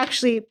there's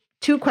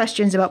two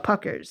questions about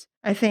puckers.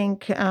 I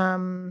think, I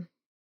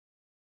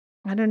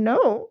don't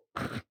know.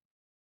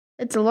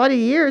 It's a lot of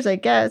years, I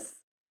guess.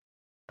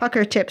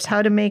 Pucker tips,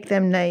 how to make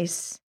them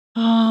nice.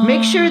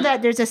 Make sure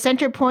that there's a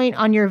center point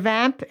on your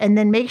vamp, and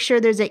then make sure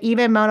there's an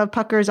even amount of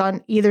puckers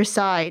on either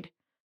side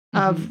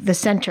of the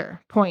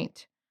center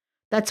point.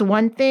 That's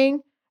one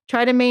thing.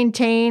 Try to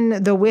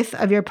maintain the width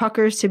of your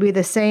puckers to be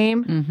the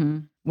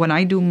same. When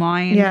I do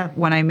mine,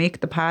 when I make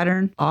the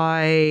pattern,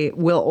 I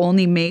will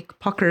only make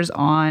puckers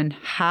on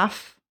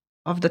half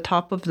of the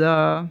top of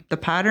the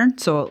pattern.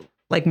 So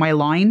like my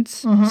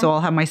lines. Mhm. So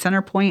I'll have my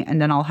center point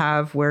and then I'll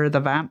have where the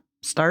vamp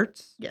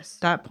starts, Yes.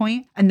 that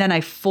point. And then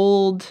I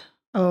fold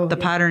Oh, the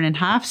yeah. pattern in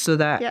half so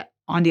that Yeah.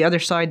 on the other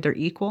side they're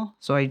equal.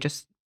 So I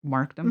just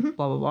mark them, Mhm.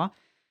 blah, blah, blah.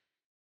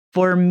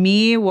 For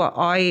me,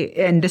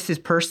 and this is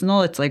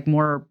personal, it's like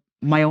more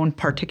my own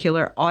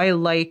particular, I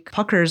like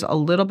puckers a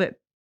little bit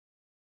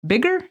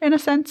bigger in a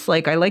sense.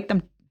 Like I like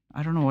them,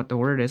 I don't know what the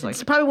word is. Like,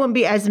 It probably wouldn't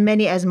be as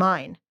many as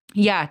mine.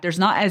 yeah, there's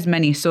not as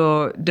many.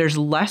 So there's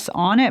less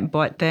on it,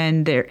 but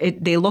then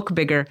they look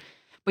bigger.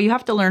 But you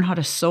have to learn how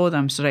to sew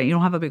them so that you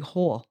don't have a big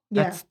hole.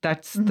 Yeah.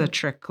 That's the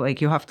trick.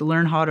 Like you have to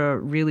learn how to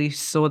really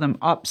sew them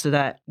up so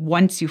that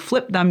once you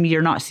flip them,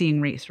 you're not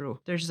seeing right through.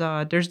 There's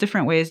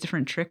different ways,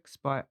 different tricks,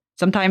 but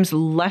sometimes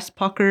less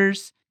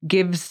puckers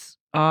gives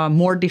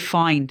more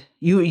defined.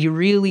 You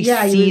really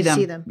Yeah, you see really them.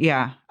 see them.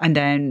 Yeah, and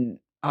then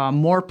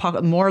more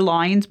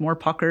lines, more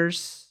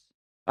puckers.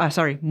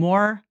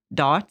 More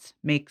dots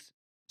makes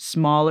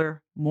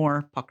smaller,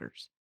 more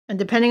puckers. And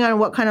depending on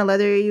what kind of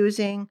leather you're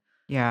using,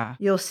 Yeah.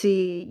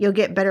 you'll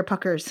get better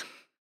puckers.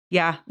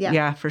 Yeah, Yeah.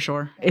 yeah, for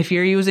sure. If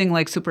you're using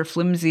like super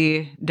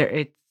flimsy,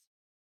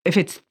 if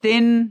it's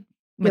thin,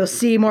 You'll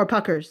see more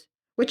puckers.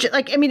 Which,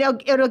 like, I mean,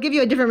 it'll give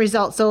you a different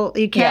result. So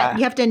you can't. Yeah.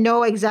 You have to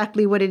know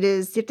exactly what it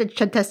is. You have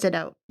to test it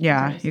out.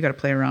 yeah, you got to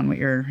play around with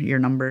your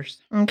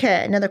numbers.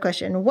 Okay, another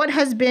question. What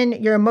has been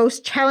your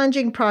most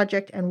challenging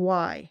project and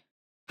why?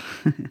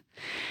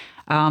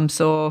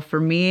 So for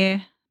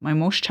me, my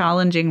most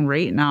challenging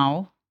right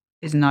now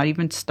is not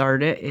even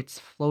started. It's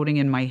floating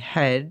in my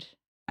head,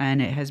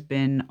 and it has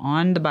been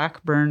on the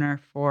back burner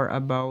for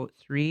about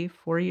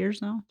 3-4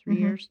 years now. 3 Mhm.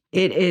 years.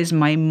 It is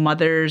my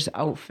mother's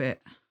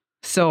outfit.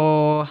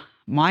 So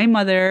my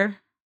mother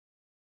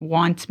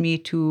wants me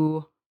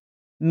to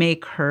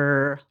make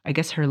her, I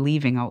guess, her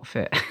leaving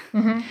outfit.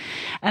 Mhm.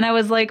 And I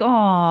was like,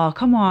 oh,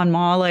 come on,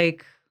 Ma,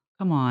 like,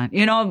 come on.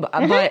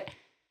 But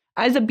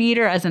as a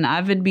beater, as an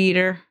avid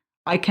beater,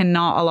 I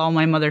cannot allow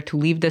my mother to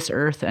leave this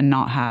earth and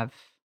not have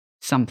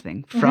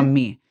something from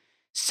me.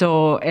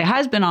 So it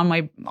has been on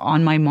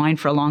my mind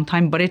for a long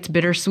time, but it's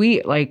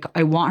bittersweet. Like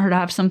I want her to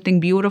have something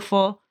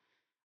beautiful.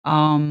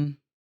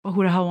 But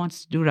who the hell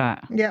wants to do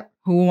that? Yeah.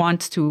 Who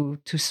wants to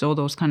sew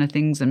those kind of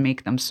things and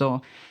make them?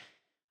 So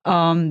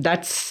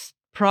that's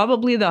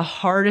probably the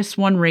hardest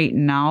one right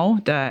now.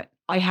 That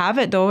I have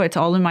it though. It's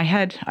all in my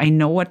head. I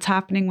know what's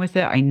happening with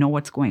it. I know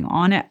what's going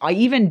on it. I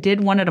even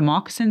did one of the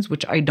moccasins,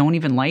 which I don't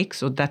even like.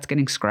 So that's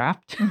getting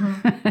scrapped.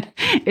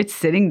 It's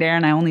sitting there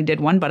and I only did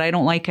one, but I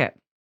don't like it.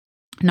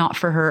 Not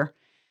for her.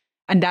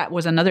 And that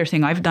was another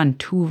thing. I've done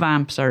 2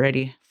 vamps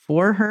already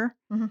for her.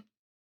 Mhm.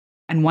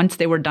 And once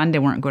they were done, they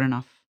weren't good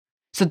enough.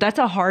 So that's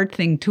a hard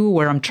thing too,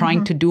 where I'm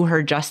trying to do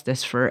her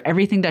justice for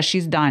everything that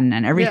she's done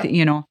and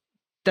everything,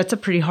 That's a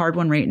pretty hard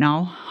one right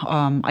now.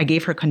 I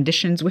gave her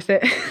conditions with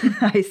it.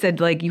 I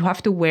said, like, you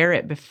have to wear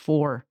it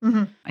before.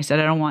 I said,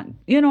 I don't want,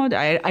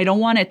 I don't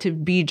want it to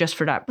be just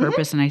for that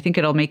purpose. And I think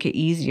it'll make it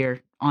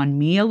easier on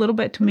me a little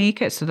bit to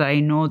make it so that I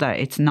know that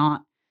it's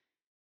not.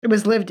 It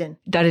was lived in.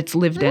 That it's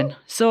lived in.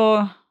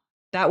 So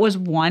that was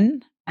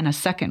one. And a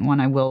second one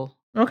I will.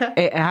 Okay.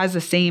 It has the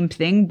same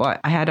thing,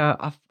 but I had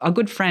a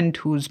good friend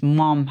whose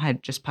mom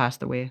had just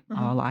passed away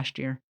last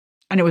year.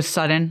 And it was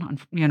sudden.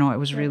 It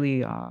was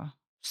really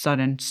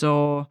sudden.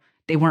 So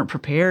they weren't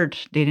prepared.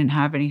 They didn't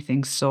have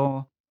anything.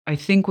 So I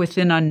think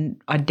within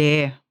a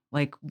day,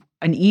 like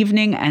an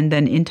evening and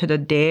then into the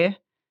day,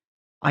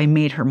 I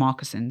made her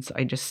moccasins.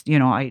 I just,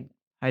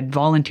 I'd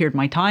volunteered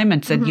my time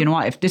and said, you know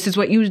what, if this is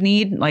what you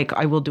need, like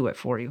I will do it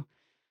for you.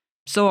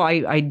 So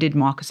I did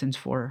moccasins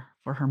for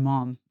her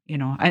mom.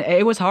 And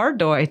it was hard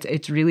though.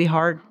 It's really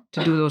hard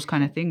to do those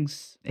kind of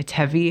things. It's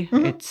heavy.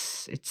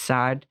 It's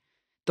sad.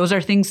 Those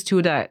are things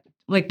too that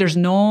like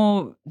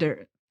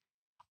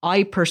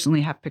I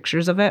personally have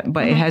pictures of it,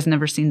 but it has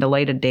never seen the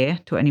light of day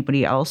to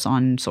anybody else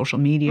on social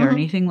media or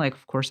anything. Like,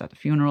 of course, at the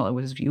funeral it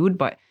was viewed,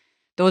 but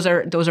those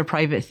are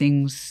private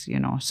things,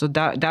 So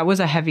that was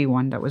a heavy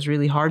one. That was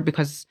really hard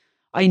because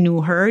I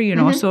knew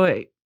her,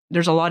 So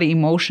there's a lot of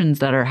emotions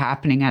that are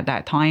happening at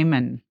that time,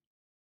 and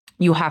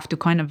you have to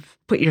kind of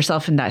put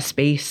yourself in that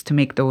space to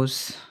make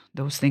those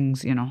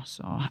things,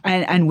 So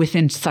and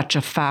within such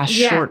a fast,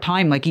 short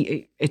time, like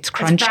it's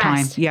crunch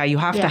time. Yeah, you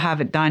have to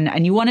have it done,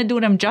 and you want to do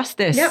them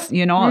justice,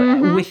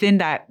 within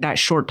that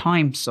short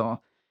time.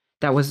 So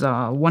that was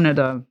one of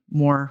the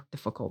more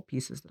difficult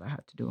pieces that I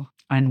had to do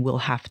and will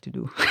have to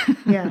do.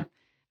 Yeah,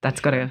 that's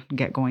gotta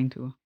get going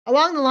too.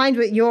 Along the lines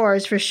with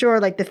yours, for sure,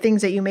 like the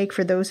things that you make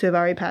for those who have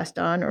already passed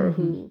on or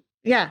who,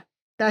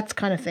 that's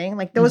kind of thing.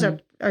 Like those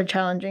are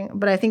challenging.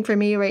 But I think for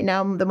me right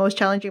now, the most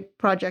challenging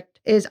project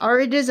is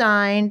already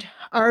designed,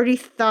 already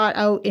thought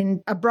out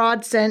in a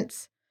broad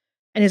sense,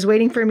 and is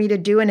waiting for me to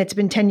do. And it's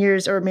been 10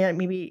 years or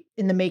maybe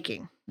in the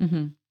making.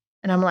 And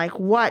I'm like,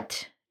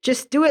 what?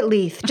 Just do it,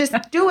 Leith. Just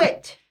do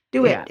it.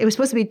 Do it. It was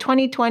supposed to be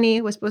 2020.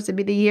 It was supposed to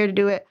be the year to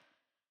do it.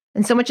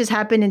 And so much has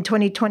happened in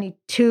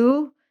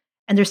 2022.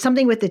 And there's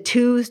something with the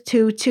 2,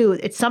 2, 2.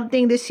 It's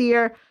something this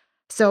year.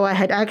 So I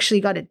had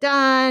actually got it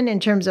done in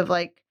terms of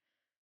like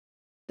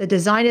The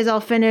design is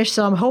all finished.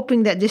 So I'm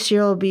hoping that this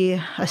year will be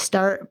a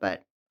start,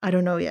 but I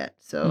don't know yet.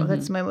 So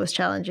that's my most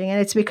challenging. And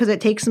it's because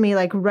it takes me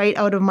like right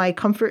out of my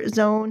comfort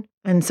zone.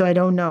 And so I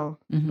don't know,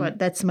 but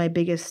that's my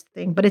biggest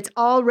thing. But it's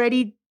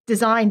already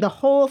designed, the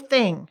whole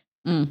thing.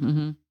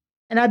 And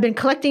I've been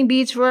collecting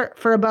beads for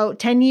about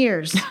 10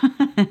 years.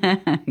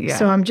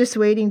 So I'm just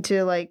waiting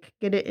to like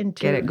get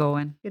it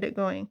going.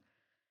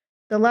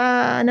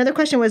 Another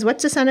question was,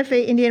 what's the Santa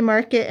Fe Indian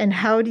market and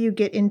how do you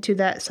get into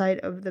that side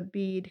of the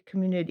bead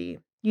community?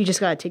 You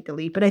just got to take the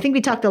leap. But I think we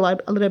talked a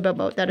little bit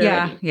about that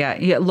already.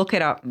 Yeah. Look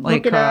it up.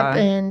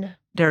 And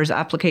there's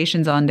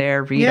applications on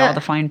there. Read all the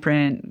fine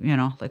print,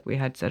 like we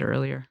had said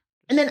earlier.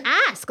 And then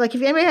ask, like,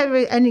 if anybody have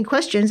any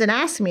questions, and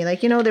ask me,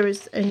 like, there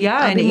was. And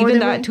even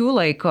that too,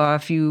 like,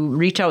 if you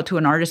reach out to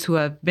an artist who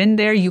have been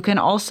there, you can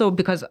also,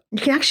 because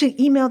you can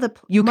actually email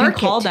you can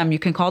call them. You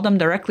can call them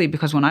directly,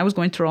 because when I was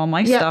going through all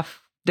my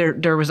stuff,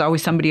 there was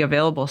always somebody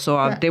available.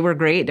 So they were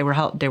great. They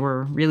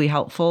were really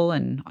helpful.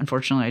 And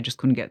unfortunately, I just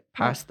couldn't get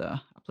past the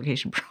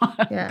application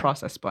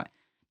process. But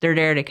they're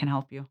there. They can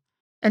help you.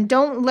 And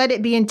don't let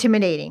it be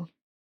intimidating.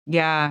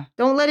 Yeah.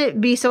 Don't let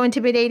it be so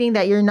intimidating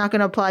that you're not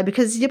going to apply,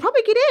 because you'll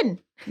probably get in.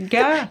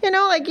 Yeah.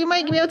 Like you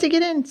might be able to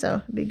get in.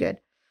 So it'd be good.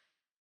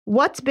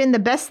 What's been the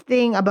best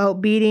thing about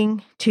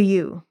beading to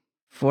you?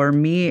 For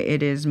me,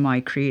 it is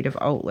my creative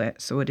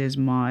outlet. So it is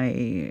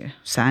my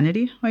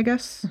sanity, I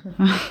guess.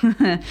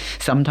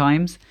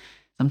 Sometimes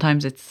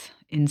it's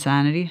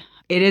insanity.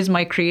 It is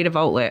my creative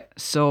outlet.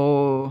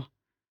 So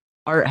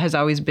art has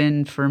always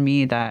been for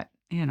me that,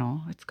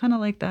 it's kind of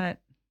like that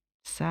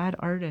sad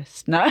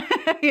artist. No,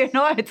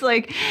 it's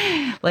like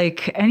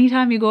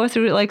anytime you go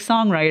through it, like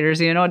songwriters,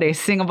 they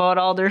sing about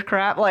all their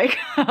crap. Like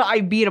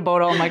I beat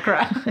about all my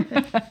crap.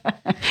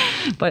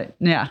 But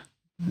yeah,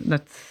 I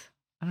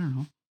don't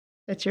know.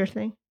 That's your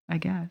thing, I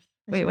guess.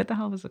 Wait, what the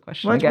hell was the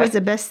question? What was the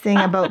best thing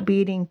about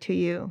beading to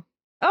you?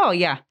 Oh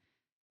yeah,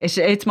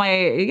 it's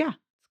my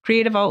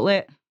creative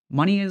outlet.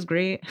 Money is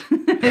great.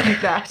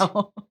 That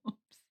helps.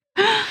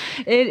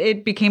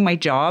 It became my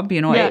job,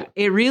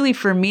 It really,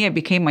 for me, it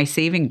became my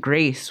saving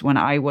grace when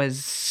I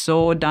was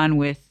so done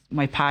with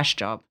my past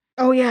job.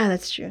 Oh yeah,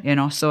 that's true.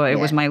 So it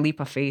was my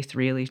leap of faith,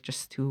 really,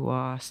 just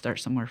to start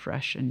somewhere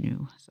fresh and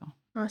new. So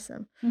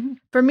awesome.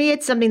 For me,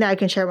 it's something that I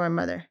can share with my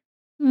mother.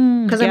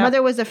 Because my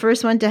mother was the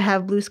first one to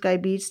have Blue Sky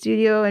Bead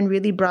Studio and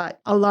really brought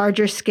a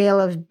larger scale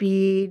of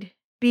beads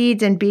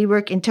and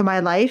beadwork into my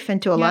life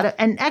and into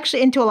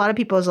a lot of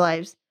people's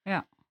lives.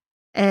 Yeah.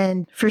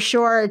 And for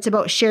sure, it's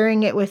about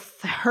sharing it with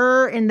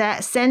her in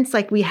that sense.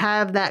 Like we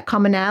have that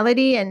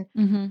commonality and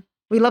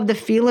we love the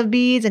feel of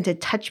beads and to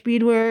touch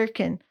beadwork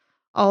and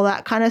all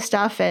that kind of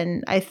stuff.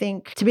 And I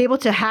think to be able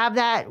to have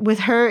that with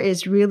her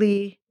is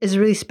really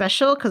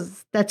special,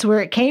 because that's where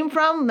it came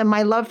from. And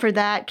my love for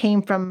that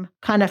came from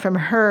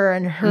her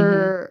and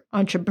her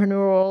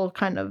entrepreneurial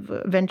kind of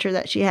venture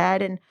that she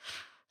had. And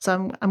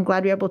so I'm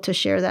glad we're able to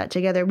share that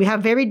together. We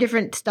have very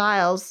different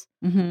styles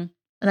and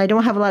I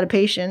don't have a lot of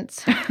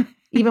patience,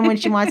 even when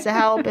she wants to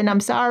help. And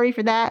I'm sorry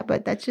for that,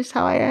 but that's just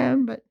how I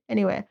am. But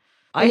anyway,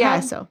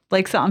 so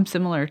like something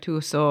similar too.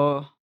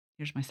 So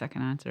here's my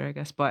second answer, I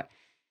guess. But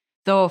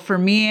so for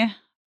me,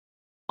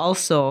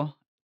 also,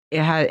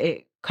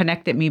 it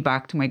connected me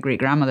back to my great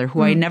grandmother,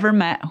 who I never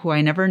met, who I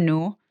never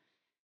knew.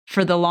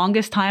 For the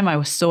longest time, I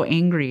was so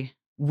angry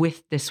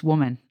with this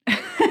woman.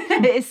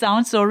 It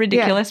sounds so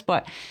ridiculous,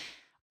 but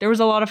there was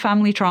a lot of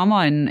family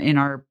trauma in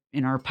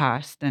our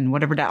past and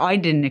whatever that I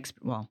didn't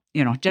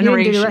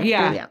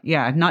generation.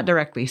 Not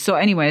directly. So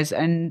anyways,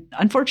 and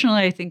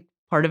unfortunately, I think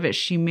part of it,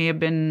 she may have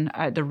been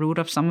at the root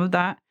of some of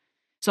that.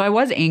 So I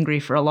was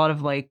angry for a lot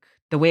of like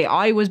the way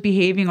I was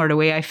behaving or the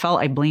way I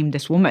felt. I blamed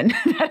this woman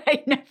that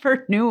I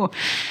never knew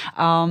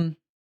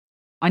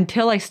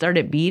until I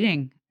started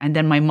beading. And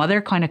then my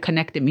mother kind of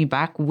connected me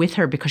back with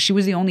her, because she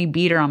was the only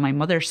beader on my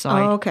mother's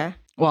side. Oh, okay.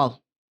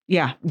 Well,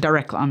 yeah,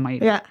 directly on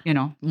my,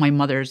 my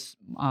mother's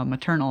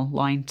maternal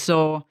line.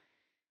 So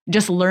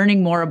just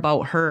learning more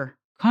about her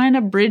kind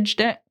of bridged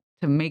it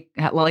to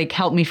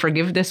help me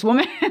forgive this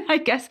woman, I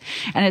guess.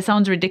 And it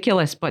sounds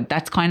ridiculous, but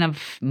that's kind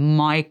of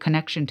my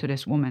connection to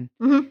this woman,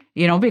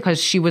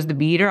 because she was the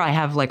beader. I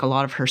have like a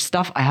lot of her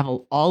stuff. I have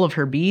all of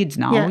her beads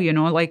now,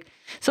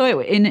 so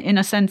in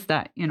a sense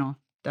that,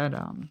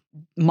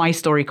 my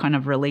story kind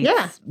of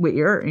relates with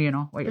your,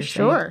 what you're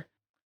saying. Sure.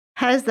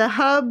 Has the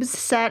hubs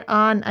sat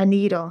on a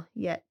needle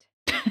yet?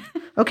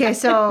 Okay,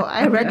 so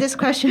I read this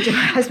question to my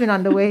husband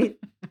on the way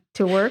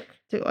to work,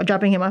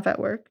 dropping him off at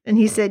work. And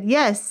he said,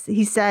 yes,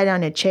 he sat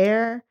on a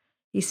chair.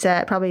 He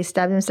probably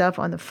stabbed himself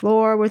on the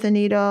floor with a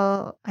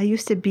needle. I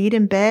used to beat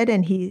in bed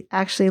and he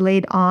actually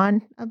laid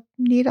on a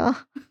needle.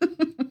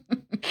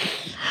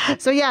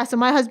 So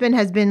my husband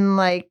has been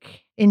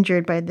like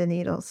injured by the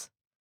needles.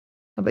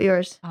 How about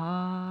yours?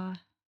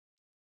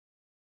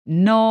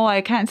 No,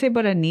 I can't say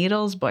about the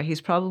needles, but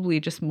he's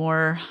probably just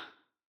more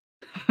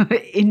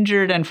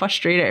injured and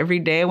frustrated every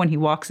day when he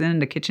walks in.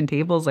 The kitchen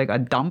table is like a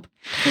dump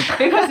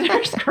because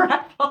there's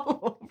crap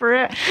all for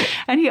it.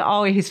 And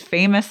his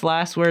famous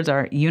last words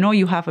are,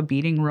 you have a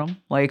beading room.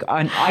 Like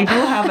I do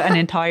have an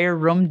entire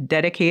room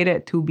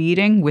dedicated to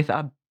beading with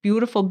a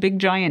beautiful big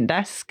giant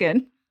desk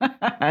and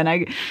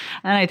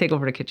I take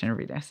over the kitchen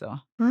every day. So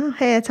Well,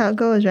 hey, that's how it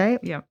goes, right?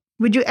 yeah.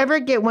 Would you ever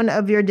get one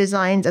of your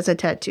designs as a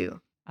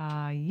tattoo?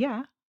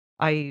 Yeah.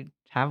 I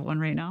have one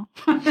right now.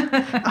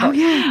 Oh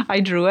yeah. I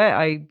drew it.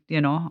 I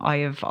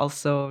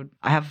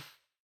have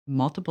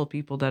multiple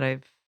people that I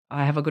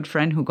have a good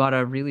friend who got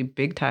a really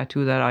big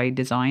tattoo that I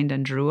designed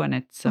and drew, and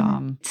it's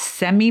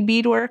semi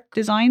beadwork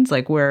designs,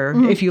 like where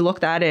if you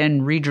looked at it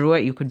and redrew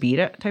it, you could bead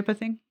it type of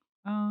thing.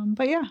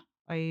 But yeah,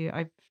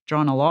 I've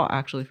drawn a lot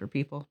actually for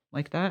people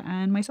like that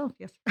and myself.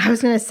 Yes. I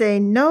was gonna say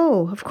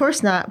no, of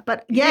course not,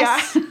 but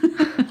yes.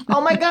 Yeah.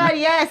 Oh my God,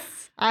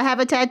 yes. I have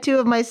a tattoo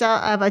of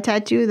myself. I have a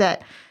tattoo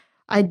that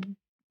I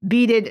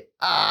beaded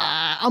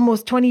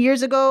almost 20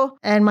 years ago,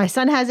 and my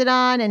son has it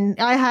on and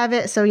I have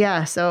it. So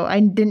yeah, so I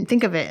didn't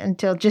think of it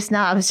until just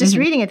now. I was just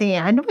reading it thinking,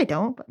 I know I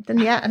don't, but then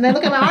yeah, and I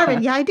look at my arm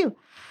and yeah, I do.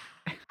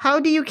 How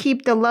do you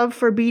keep the love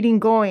for beading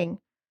going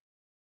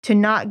to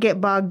not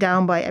get bogged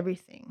down by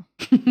everything?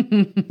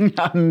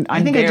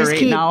 I think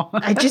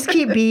I just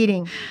keep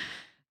beading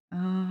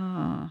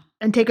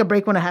and take a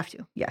break when I have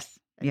to. Yes.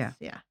 Yeah.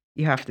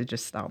 You have to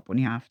just stop when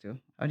you have to.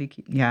 How do you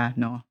keep? Yeah,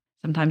 no.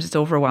 Sometimes it's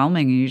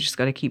overwhelming and you just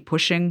got to keep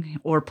pushing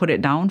or put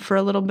it down for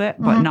a little bit,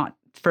 but not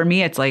for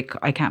me. It's like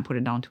I can't put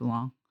it down too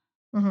long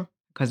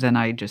because then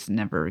I just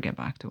never get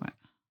back to it.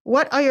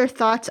 What are your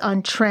thoughts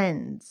on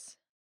trends?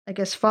 I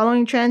guess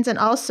following trends and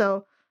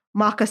also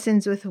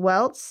moccasins with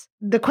welts.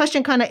 The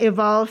question kind of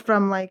evolved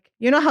from like,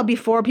 how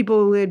before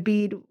people would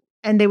bead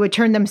and they would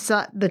turn the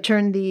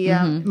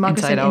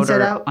moccasin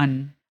inside out.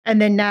 And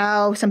then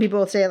now some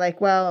people say like,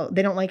 well,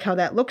 they don't like how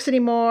that looks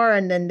anymore.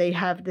 And then they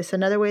have this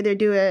another way they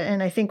do it.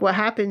 And I think what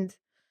happens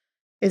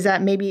is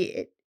that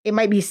maybe it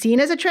might be seen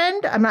as a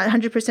trend. I'm not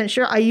 100%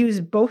 sure.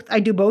 I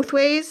do both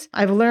ways.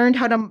 I've learned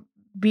how to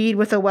bead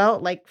with a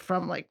welt, like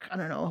from like, I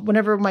don't know,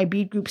 whenever my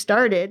bead group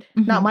started,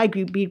 not my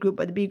bead group,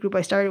 but the bead group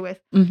I started with,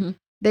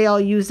 they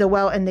all used a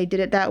welt and they did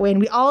it that way. And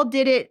we all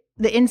did it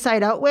the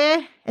inside out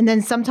way. And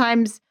then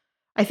sometimes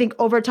I think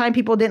over time,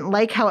 people didn't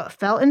like how it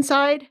felt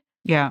inside.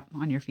 Yeah,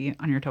 on your feet,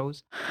 on your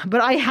toes.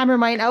 But I hammer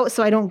mine out,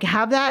 so I don't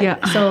have that.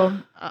 Yeah. So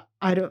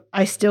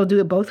I still do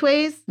it both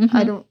ways.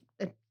 It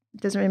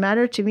doesn't really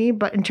matter to me.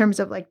 But in terms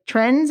of like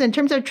trends, in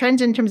terms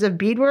of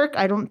beadwork,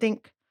 I don't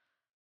think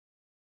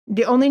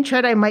the only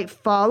trend I might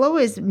follow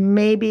is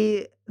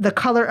maybe the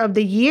color of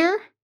the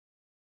year.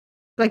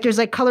 Like there's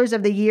like colors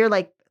of the year,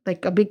 like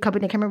a big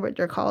company, I can't remember what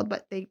they're called,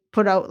 but they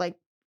put out like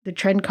the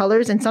trend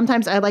colors. And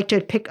sometimes I like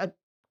to pick a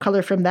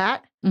color from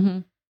that.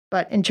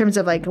 But in terms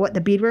of like what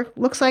the beadwork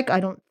looks like, I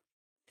don't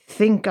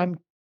think I'm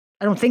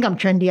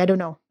trendy. I don't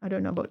know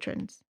about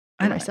trends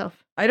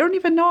myself. I don't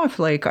even know if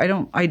like, I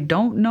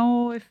don't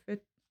know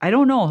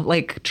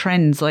like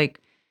trends, like,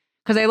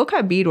 cause I look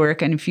at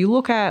beadwork and if you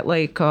look at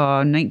like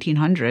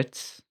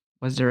 1900s,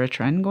 was there a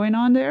trend going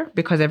on there?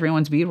 Because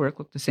everyone's beadwork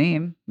looked the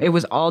same. It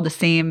was all the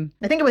same.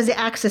 I think it was the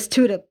access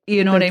to the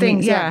you know what I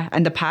mean? Yeah.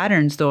 And the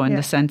patterns though, in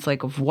the sense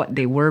like of what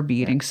they were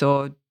beading. Yeah.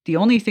 So the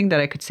only thing that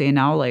I could say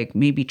now, like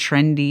maybe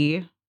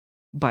trendy,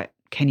 but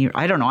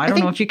I don't know. I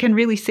don't know if you can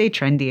really say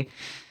trendy.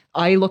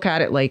 I look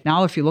at it like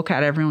now, if you look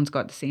at it, everyone's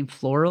got the same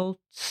floral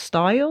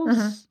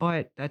styles,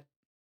 but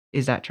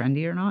is that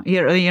trendy or not?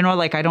 Yeah.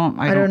 Like I don't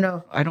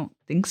know. I don't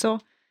think so.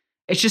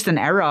 It's just an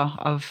era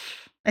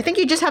of. I think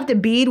you just have to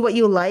bead what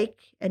you like.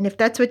 And if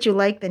that's what you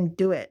like, then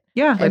do it.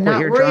 Yeah. And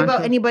not worry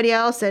about anybody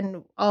else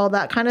and all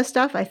that kind of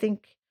stuff. I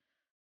think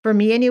for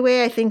me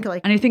anyway, I think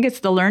like. And I think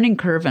it's the learning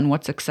curve and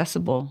what's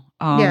accessible.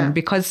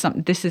 Because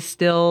this is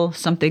still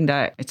something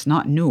that it's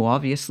not new,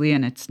 obviously.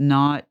 And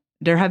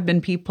there have been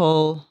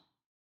people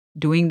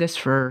doing this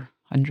for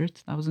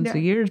hundreds, thousands of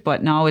years.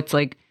 But now it's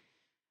like,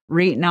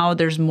 right now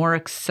there's more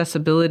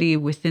accessibility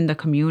within the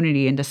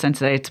community in the sense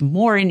that it's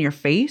more in your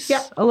face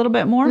a little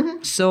bit more.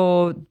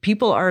 So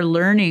people are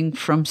learning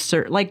from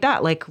like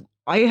that. Like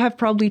I have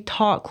probably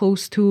taught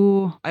close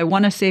to, I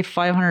want to say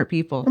 500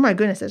 people. Oh my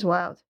goodness, that's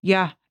wild.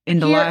 Yeah. Here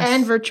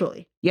and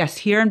virtually. Yes,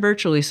 here and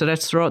virtually. So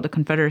that's throughout the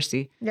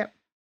Confederacy. Yep.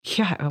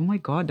 Yeah. Oh my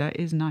God, that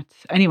is nuts.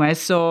 Anyways,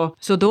 so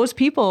those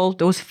people,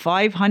 those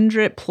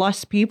 500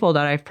 plus people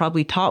that I've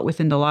probably taught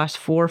within the last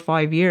 4 or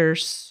 5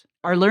 years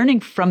are learning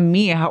from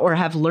me or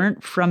have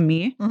learned from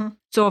me.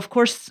 So of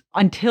course,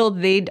 until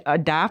they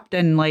adapt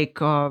and like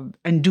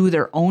and do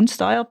their own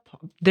style,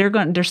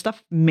 their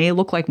stuff may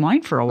look like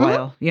mine for a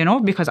while,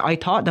 because I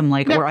taught them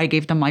or I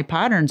gave them my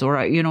patterns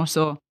or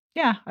so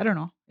yeah, I don't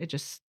know. It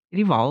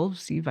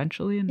evolves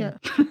eventually. And yeah,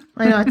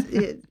 I know.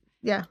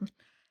 Yeah.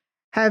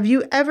 Have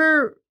you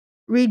ever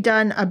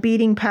redone a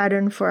beading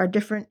pattern for a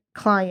different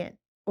client,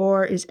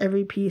 or is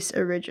every piece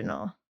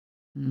original?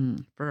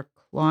 For a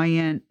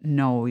client,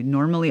 no.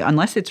 Normally,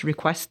 unless it's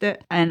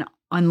requested and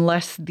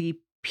unless the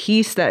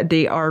piece that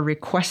they are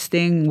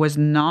requesting was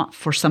not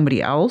for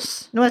somebody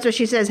else. No, that's what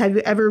she says. Have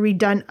you ever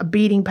redone a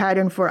beading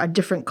pattern for a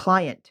different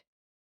client?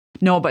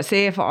 No, but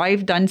say if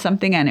I've done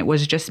something and it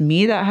was just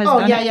me that has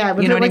done it. Yeah.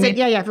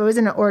 If it was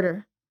in an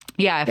order.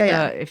 Yeah,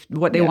 Yeah, if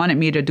what they Yeah. wanted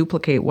me to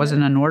duplicate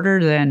wasn't an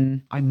order,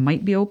 then I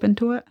might be open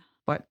to it.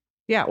 But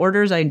yeah,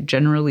 orders I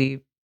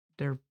generally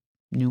they're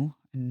new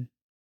and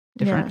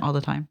different Yeah. all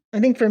the time. I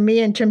think for me,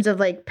 in terms of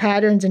like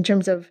patterns, in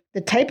terms of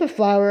the type of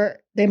flower,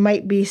 they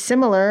might be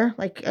similar.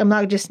 Like I'm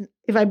not just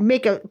if I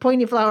make a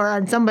pointy flower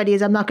on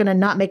somebody's, I'm not going to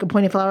not make a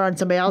pointy flower on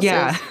somebody else's.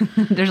 Yeah,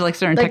 there's like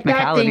certain Like that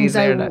technicalities things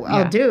I, there. That, I'll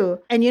yeah. do.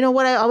 And you know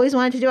what I always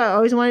wanted to do? I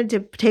always wanted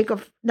to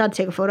not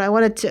take a photo. I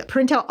wanted to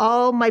print out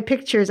all my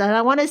pictures and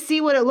I want to see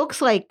what it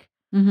looks like.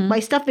 Mhm. My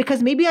stuff,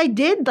 because maybe I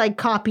did like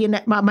copy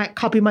and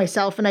copy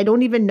myself and I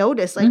don't even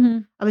notice. Like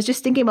Mhm. I was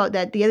just thinking about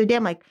that the other day.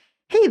 I'm like,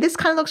 hey, this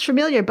kind of looks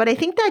familiar, but I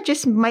think that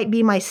just might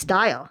be my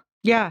style.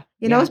 Yeah,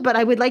 You know, but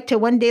I would like to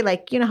one day,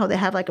 like, you know how they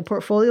have like a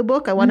portfolio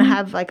book? I want to Mhm.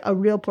 have like a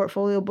real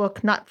portfolio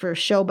book, not for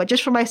show, but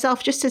just for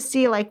myself, just to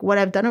see like what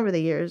I've done over the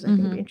years. I think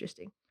it'd be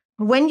interesting.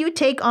 When you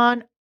take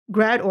on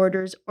grad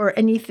orders or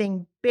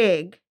anything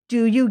big,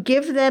 do you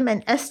give them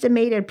an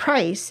estimated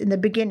price in the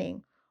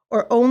beginning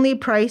or only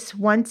price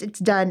once it's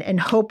done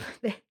and hope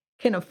they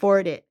can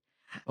afford it?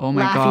 Oh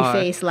my Laughy god.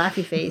 face,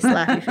 laughy face,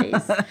 laughy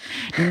face.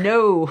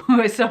 No.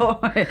 So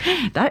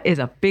that is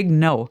a big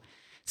no.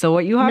 So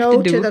what you have No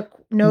to do to the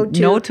no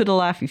to no to the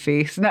laughy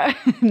face.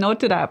 No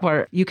to that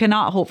part. You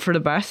cannot hope for the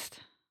best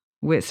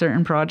with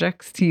certain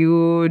projects.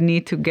 You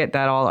need to get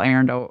that all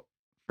ironed out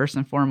first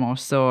and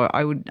foremost. So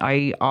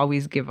I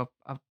always give a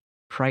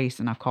price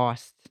and a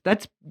cost.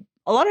 That's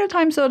a lot of the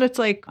times, so that's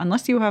like,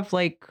 unless you have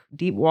like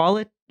deep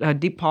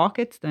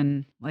pockets,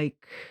 then like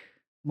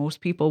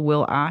most people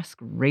will ask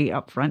right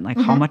up front, like,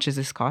 how Mhm. much is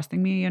this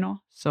costing me, you know?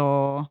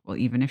 So, well,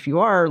 even if you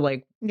are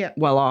like Yeah.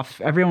 well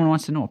off, everyone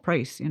wants to know a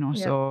price, you know?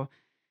 Yeah. So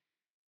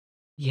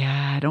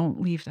yeah,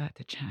 don't leave that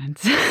to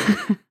chance.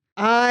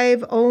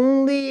 I've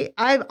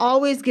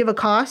always give a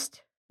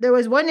cost. There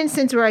was one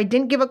instance where I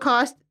didn't give a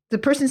cost. The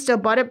person still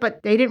bought it,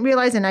 but they didn't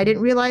realize and I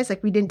didn't realize,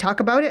 like we didn't talk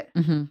about it.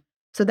 Mhm.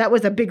 So that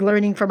was a big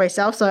learning for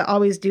myself. So I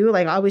always do,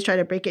 like I always try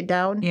to break it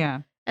down.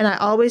 Yeah. And I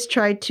always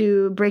try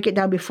to break it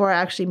down before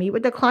I actually meet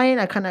with the client.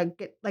 I kind of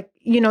get like,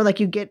 you know, like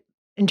you get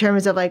in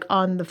terms of like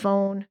on the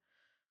phone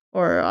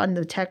or on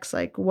the text,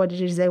 like what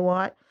it is they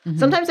want. Mhm.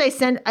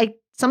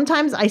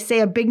 Sometimes I say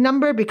a big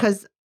number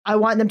because I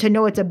want them to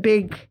know it's a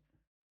big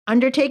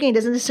undertaking. It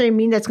doesn't necessarily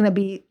mean that's going to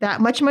be that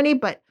much money,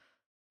 but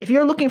if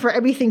you're looking for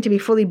everything to be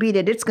fully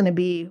beaded, it's going to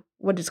be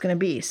what it's going to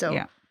be. So,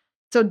 Yeah.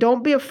 so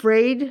don't be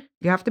afraid.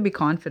 You have to be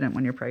confident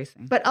when you're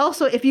pricing. But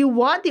also, if you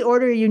want the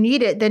order, you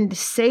need it, then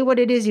say what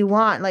it is you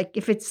want. Like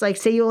if it's like,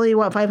 say you only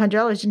want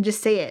 $500, then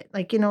just say it.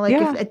 Like, you know, like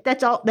Yeah. if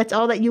that's all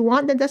that you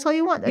want, then that's all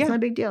you want. That's Yeah. not a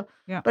big deal.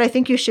 Yeah. But I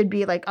think you should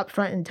be like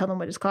upfront and tell them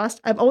what it's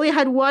cost. I've only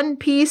had one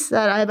piece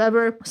that I've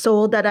ever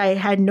sold that I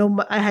had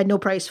no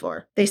price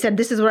for. They said,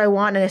 this is what I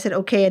want. And I said,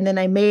 okay. And then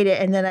I made it.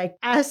 And then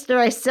after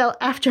I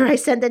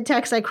sent the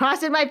text, I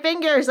crossed my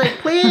fingers, like,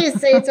 please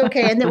say it's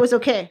okay. And it was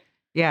okay.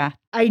 Yeah.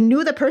 I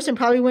knew the person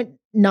probably would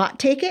not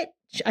take it.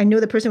 I knew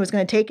the person was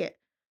going to take it.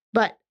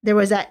 But there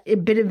was that a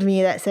bit of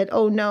me that said,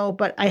 oh no,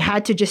 but I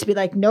had to just be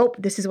like, nope,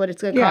 this is what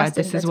it's going to Yeah, cost.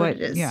 this and is that's what-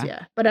 it is. yeah.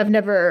 Yeah. But I've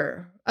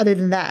never, other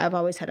than that, I've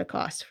always had a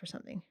cost for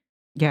something.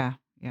 Yeah.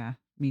 Yeah.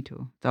 Me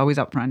too. It's always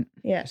upfront.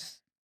 Yes.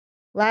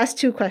 Last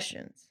two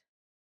questions.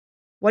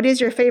 What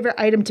is your favorite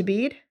item to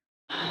bead?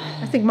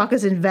 I think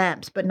moccasin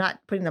vamps, but not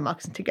putting the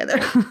moccasin together.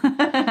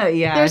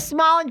 Yeah. They're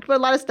small and you put a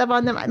lot of stuff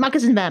on them.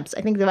 Moccasin vamps.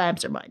 I think the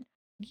vamps are mine.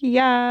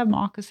 Yeah,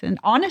 moccasin.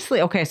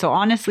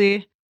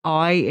 Honestly,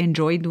 I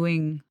enjoy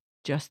doing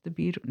just the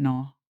bead.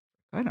 No,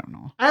 I don't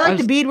know. I like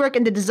the beadwork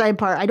and the design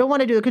part. I don't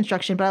want to do the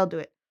construction, but I'll do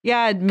it.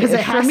 Yeah, 'Cause it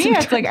for has me, to be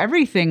it's like done.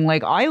 everything.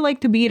 Like I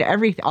like to bead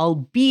everything. I'll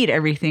bead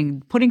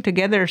everything. Putting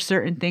together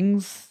certain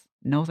things,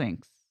 no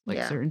thanks. Like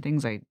Yeah. certain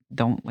things I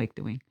don't like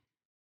doing.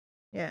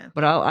 Yeah.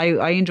 But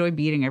I enjoy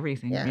beading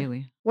everything, Yeah.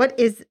 really. What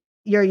is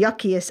your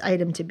yuckiest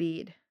item to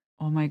bead?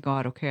 Oh my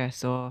God. Okay.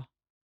 So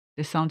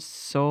this sounds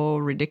so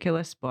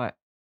ridiculous, but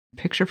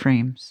picture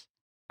frames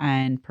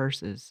and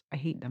purses. I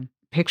hate them.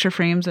 Picture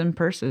frames and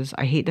purses.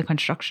 I hate the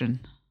construction.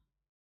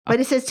 But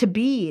it says to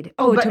bead.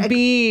 But to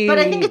bead. But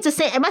I think it's the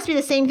same. It must be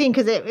the same thing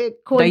because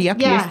it coincides.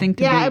 yuckiest thing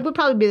to yeah, bead. it would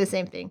probably be the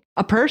same thing.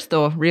 A purse,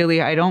 though,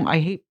 really. I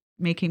hate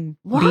making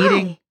Why?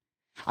 beading.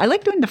 I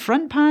like doing the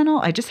front panel.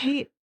 I just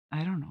hate,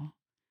 I don't know.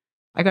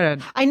 I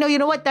gotta, I know. You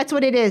know what? That's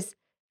what it is.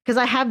 Because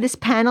I have this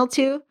panel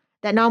too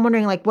that now I'm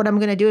wondering like what I'm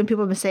gonna do, and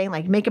people have been saying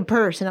like make a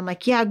purse, and I'm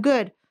like, yeah,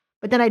 good.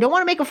 But then I don't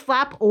want to make a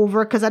flap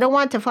over because I don't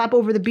want it to flap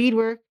over the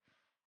beadwork,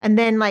 and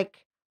then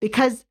like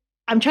because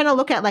I'm trying to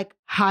look at like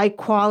high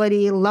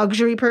quality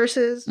luxury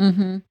purses.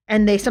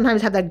 And they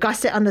sometimes have that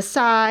gusset on the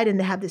side and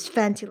they have this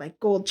fancy like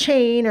gold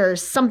chain or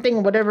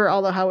something, whatever,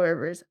 although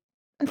however it is.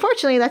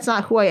 Unfortunately, that's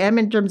not who I am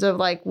in terms of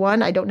like,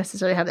 one, I don't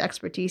necessarily have the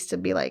expertise to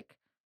be like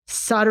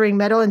soldering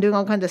metal and doing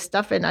all kinds of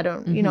stuff. And I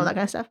don't, you know, that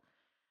kind of stuff.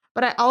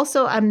 But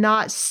I'm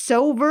not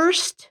so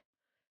versed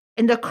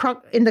in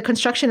the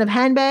construction of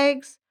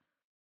handbags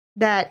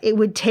that it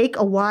would take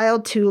a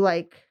while to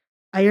like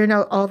iron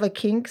out all the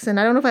kinks. And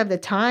I don't know if I have the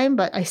time,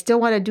 but I still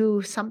want to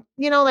do some,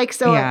 like,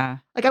 so Yeah.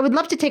 like I would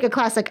love to take a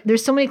class. Like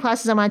there's so many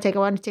classes I want to take. I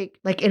want to take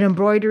like an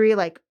embroidery,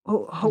 like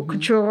haute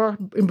couture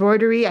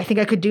embroidery. I think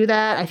I could do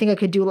that. I think I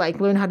could do like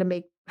learn how to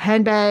make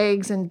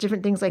handbags and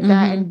different things like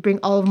that and bring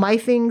all of my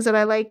things that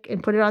I like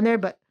and put it on there.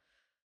 But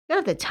I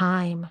don't have the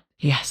time.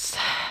 Yes.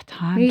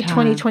 Maybe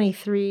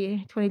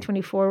 2023,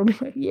 2024 will be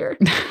my year.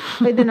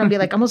 But then I'll be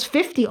like almost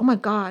 50. Oh my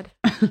God.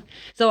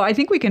 So I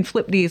think we can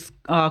flip these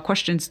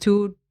questions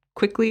too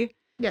quickly.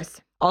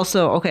 Yes.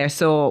 Also, okay,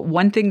 so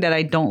one thing that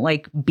I don't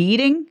like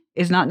beading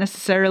is not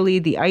necessarily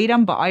the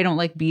item, but I don't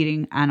like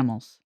beading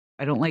animals.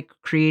 I don't like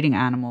creating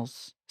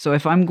animals. So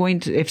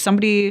if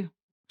somebody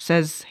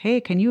says,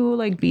 hey, can you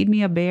like bead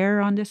me a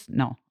bear on this?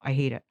 No, I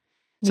hate it.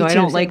 So I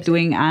don't like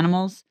doing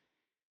animals.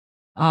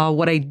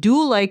 What I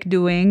do like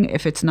doing,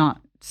 if it's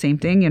not same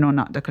thing,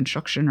 not the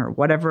construction or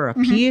whatever, a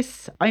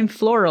piece, I'm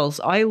florals.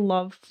 I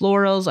love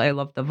florals. I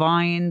love the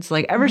vines.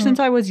 Like ever since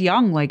I was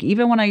young, like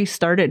even when I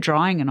started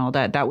drawing and all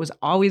that, that was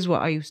always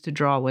what I used to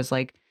draw was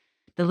like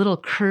the little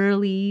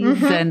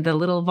curlies and the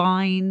little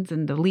vines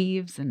and the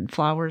leaves and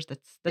flowers.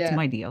 That's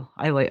my deal.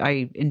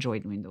 I enjoy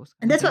doing those.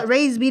 And that's what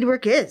raised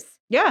beadwork is.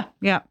 Yeah.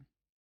 Yeah.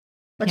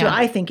 That's what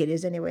I think it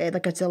is anyway.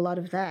 Like it's a lot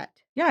of that.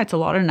 Yeah, it's a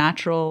lot of the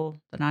natural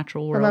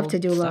world. I love to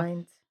do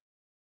lines.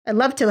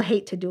 I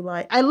hate to do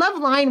line. I love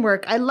line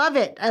work. I love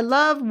it. I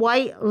love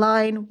white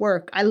line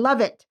work. I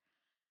love it.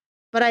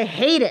 But I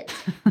hate it.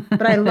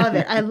 But I love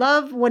it. I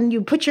love when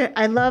you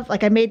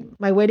like I made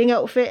my wedding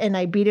outfit and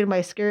I beaded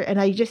my skirt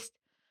and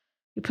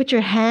you put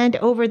your hand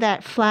over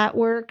that flat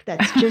work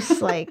that's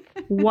just like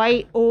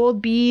white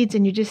old beads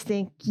and you just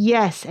think,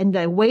 yes. And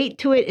the weight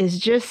to it is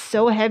just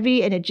so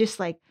heavy and it just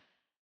like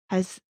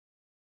has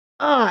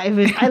I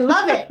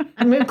love it.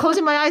 I'm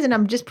closing my eyes and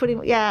I'm just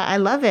I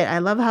love it. I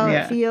love how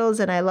it feels.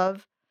 And I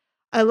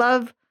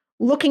love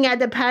looking at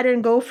the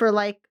pattern go for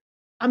like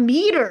a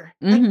meter.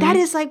 Like that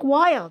is like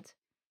wild.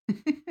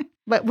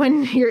 But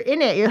when you're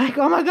in it, you're like,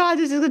 oh my God,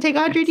 this is going to take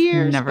 100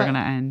 years. Never going to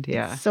end.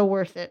 Yeah. It's so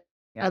worth it.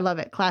 Yeah. I love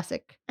it.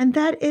 Classic. And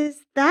that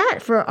is that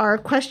for our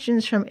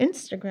questions from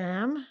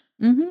Instagram.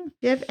 Do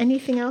you have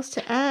anything else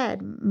to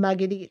add,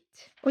 Marguerite?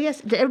 Oh,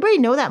 yes. Did everybody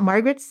know that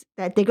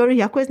that they go to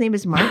Yakwa's name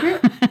is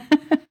Margaret?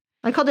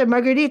 I called her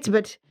Marguerite,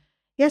 but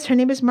yes, her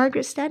name is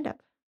Margaret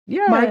Standup.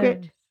 Yeah.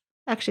 Margaret.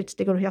 Actually, it's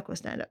Degoro Yakwa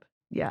Standup.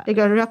 Yeah.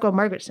 Degoro Yakwa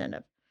Margaret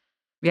Standup.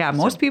 Yeah.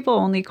 Most people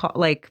only call,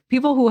 like,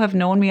 people who have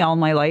known me all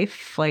my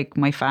life, like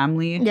my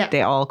family,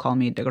 they all call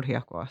me Degoro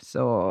Yakwa.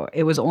 So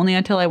it was only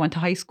until I went to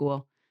high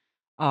school,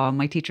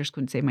 my teachers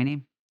couldn't say my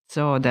name.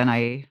 So then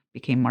I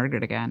became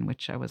Margaret again,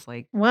 which I was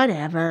like,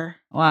 Whatever,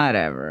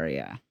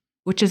 yeah.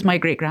 Which is my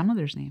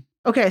great-grandmother's name.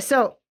 Okay,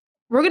 so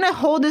we're going to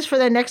hold this for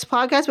the next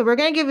podcast, but we're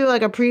going to give you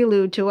like a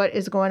prelude to what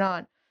is going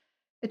on.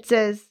 It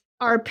says,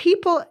 are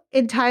people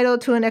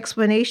entitled to an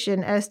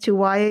explanation as to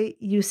why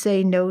you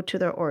say no to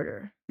their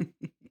order?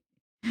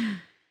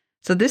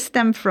 So this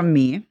stemmed from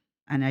me,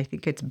 and I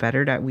think it's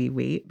better that we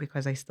wait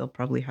because I still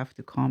probably have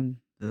to calm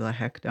the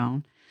heck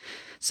down.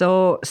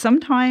 So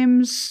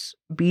sometimes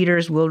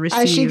beaters will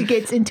receive... As she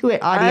gets into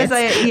it, audience.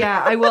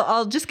 I will.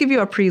 I'll just give you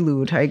a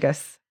prelude, I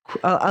guess,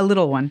 a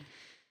little one.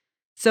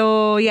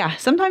 So yeah,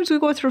 sometimes we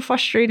go through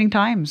frustrating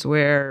times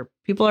where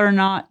people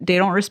they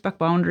don't respect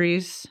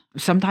boundaries.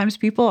 Sometimes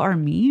people are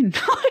mean,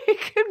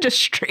 like just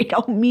straight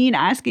out mean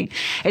asking.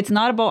 It's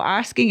not about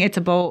asking, it's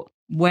about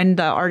when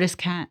the artist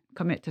can't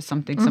commit to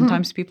something.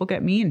 Sometimes people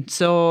get mean.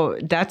 So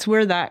that's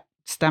where that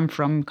stemmed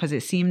from, because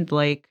it seemed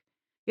like,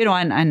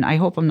 and I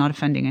hope I'm not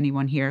offending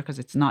anyone here because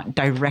it's not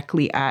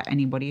directly at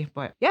anybody.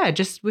 But yeah,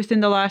 just within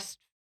the last,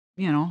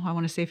 I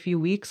want to say a few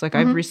weeks, like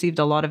I've received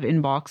a lot of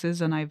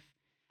inboxes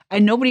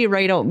and nobody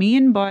write out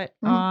mean, but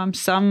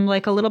some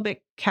like a little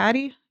bit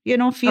catty,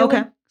 feeling.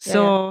 Okay.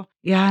 So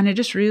yeah, and it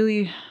just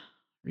really,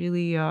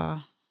 really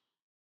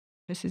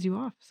pisses you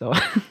off. So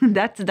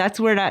that's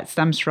where that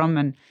stems from.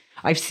 And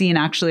I've seen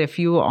actually a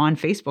few on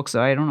Facebook.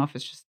 So I don't know if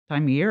it's just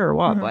time of year or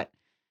what, but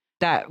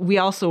that we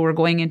also were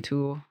going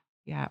into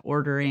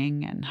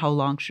ordering and how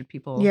long should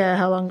people? Yeah,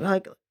 how long?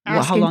 Like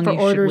asking for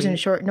orders in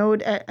short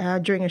notice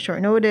during a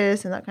short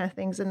notice and that kind of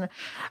things. And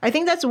I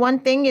think that's one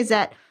thing is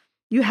that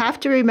you have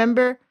to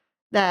remember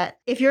that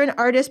if you're an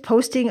artist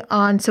posting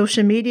on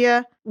social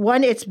media,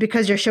 one, it's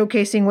because you're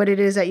showcasing what it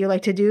is that you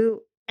like to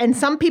do. And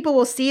some people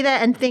will see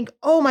that and think,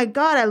 oh my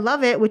God, I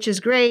love it, which is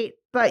great.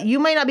 But you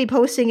might not be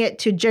posting it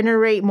to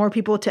generate more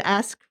people to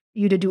ask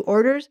you to do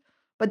orders.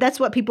 But that's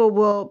what people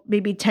will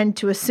maybe tend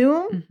to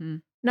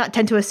assume. Not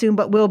tend to assume,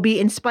 but will be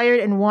inspired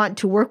and want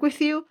to work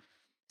with you.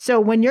 So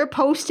when you're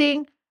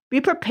posting, be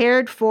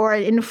prepared for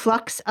an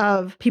influx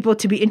of people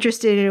to be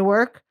interested in your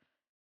work.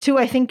 Two,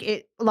 I think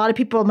a lot of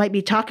people might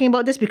be talking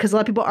about this because a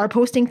lot of people are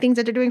posting things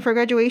that they're doing for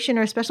graduation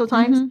or special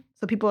times.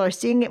 So people are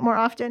seeing it more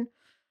often.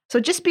 So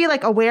just be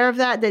like aware of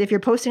that if you're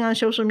posting on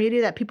social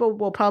media, that people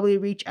will probably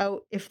reach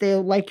out if they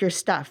like your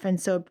stuff.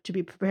 And so to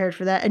be prepared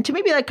for that and to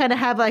maybe like kind of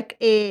have like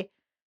a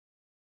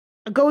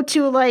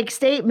go-to like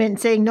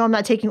statement saying, no, I'm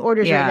not taking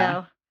orders right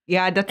now.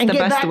 Yeah, that's the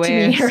best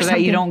way so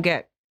that you don't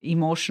get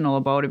emotional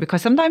about it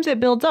because sometimes it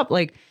builds up.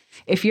 Like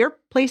if you're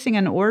placing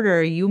an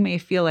order, you may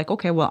feel like,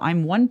 okay, well,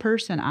 I'm one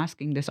person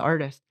asking this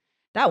artist.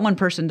 That one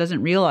person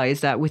doesn't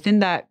realize that within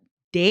that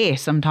day,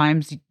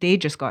 sometimes they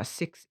just got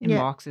 6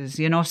 inboxes,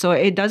 you know? So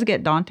it does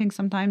get daunting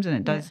sometimes. And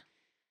it does,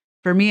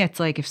 for me, it's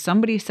like if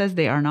somebody says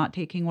they are not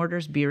taking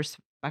orders, be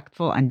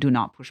respectful and do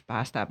not push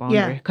past that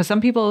boundary. Because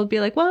some people will be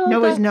like, well,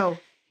 no is no.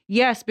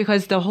 Yes,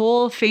 because the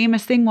whole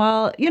famous thing,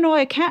 well, you know,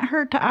 it can't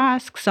hurt to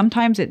ask.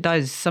 Sometimes it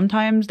does.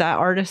 Sometimes that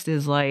artist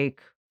is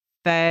like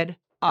fed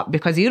up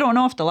because you don't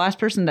know if the last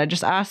person that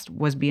just asked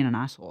was being an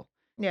asshole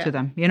to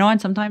them, you know,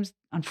 and sometimes,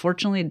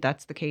 unfortunately,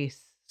 that's the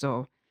case.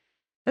 So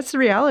that's the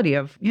reality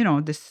of, you know,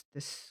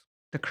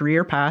 the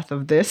career path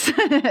of this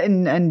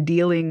and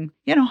dealing,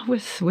 you know,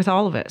 with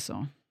all of it.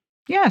 So,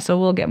 yeah, so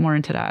we'll get more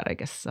into that, I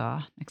guess,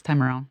 next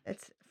time around.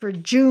 It's for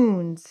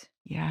June's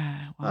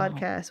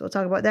podcast. We'll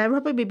talk about that.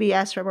 We'll probably be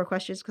asked for more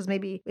questions because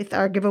maybe with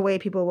our giveaway,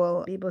 people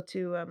will be able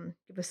to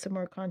give us some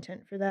more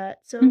content for that.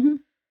 So,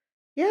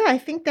 yeah, I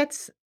think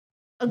that's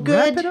a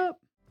good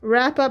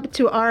wrap up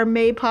to our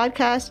May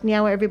podcast.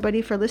 Now,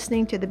 everybody, for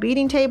listening to The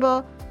Beating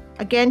Table.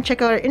 Again,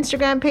 check out our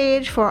Instagram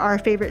page for our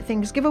favorite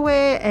things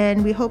giveaway.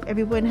 And we hope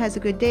everyone has a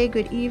good day,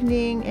 good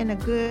evening, and a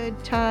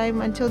good time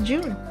until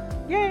June.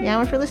 Yay.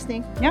 Yeah, for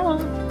listening. Yeah.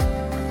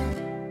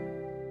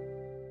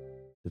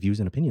 The views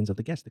and opinions of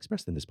the guests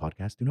expressed in this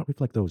podcast do not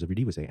reflect those of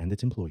Redeewase and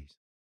its employees.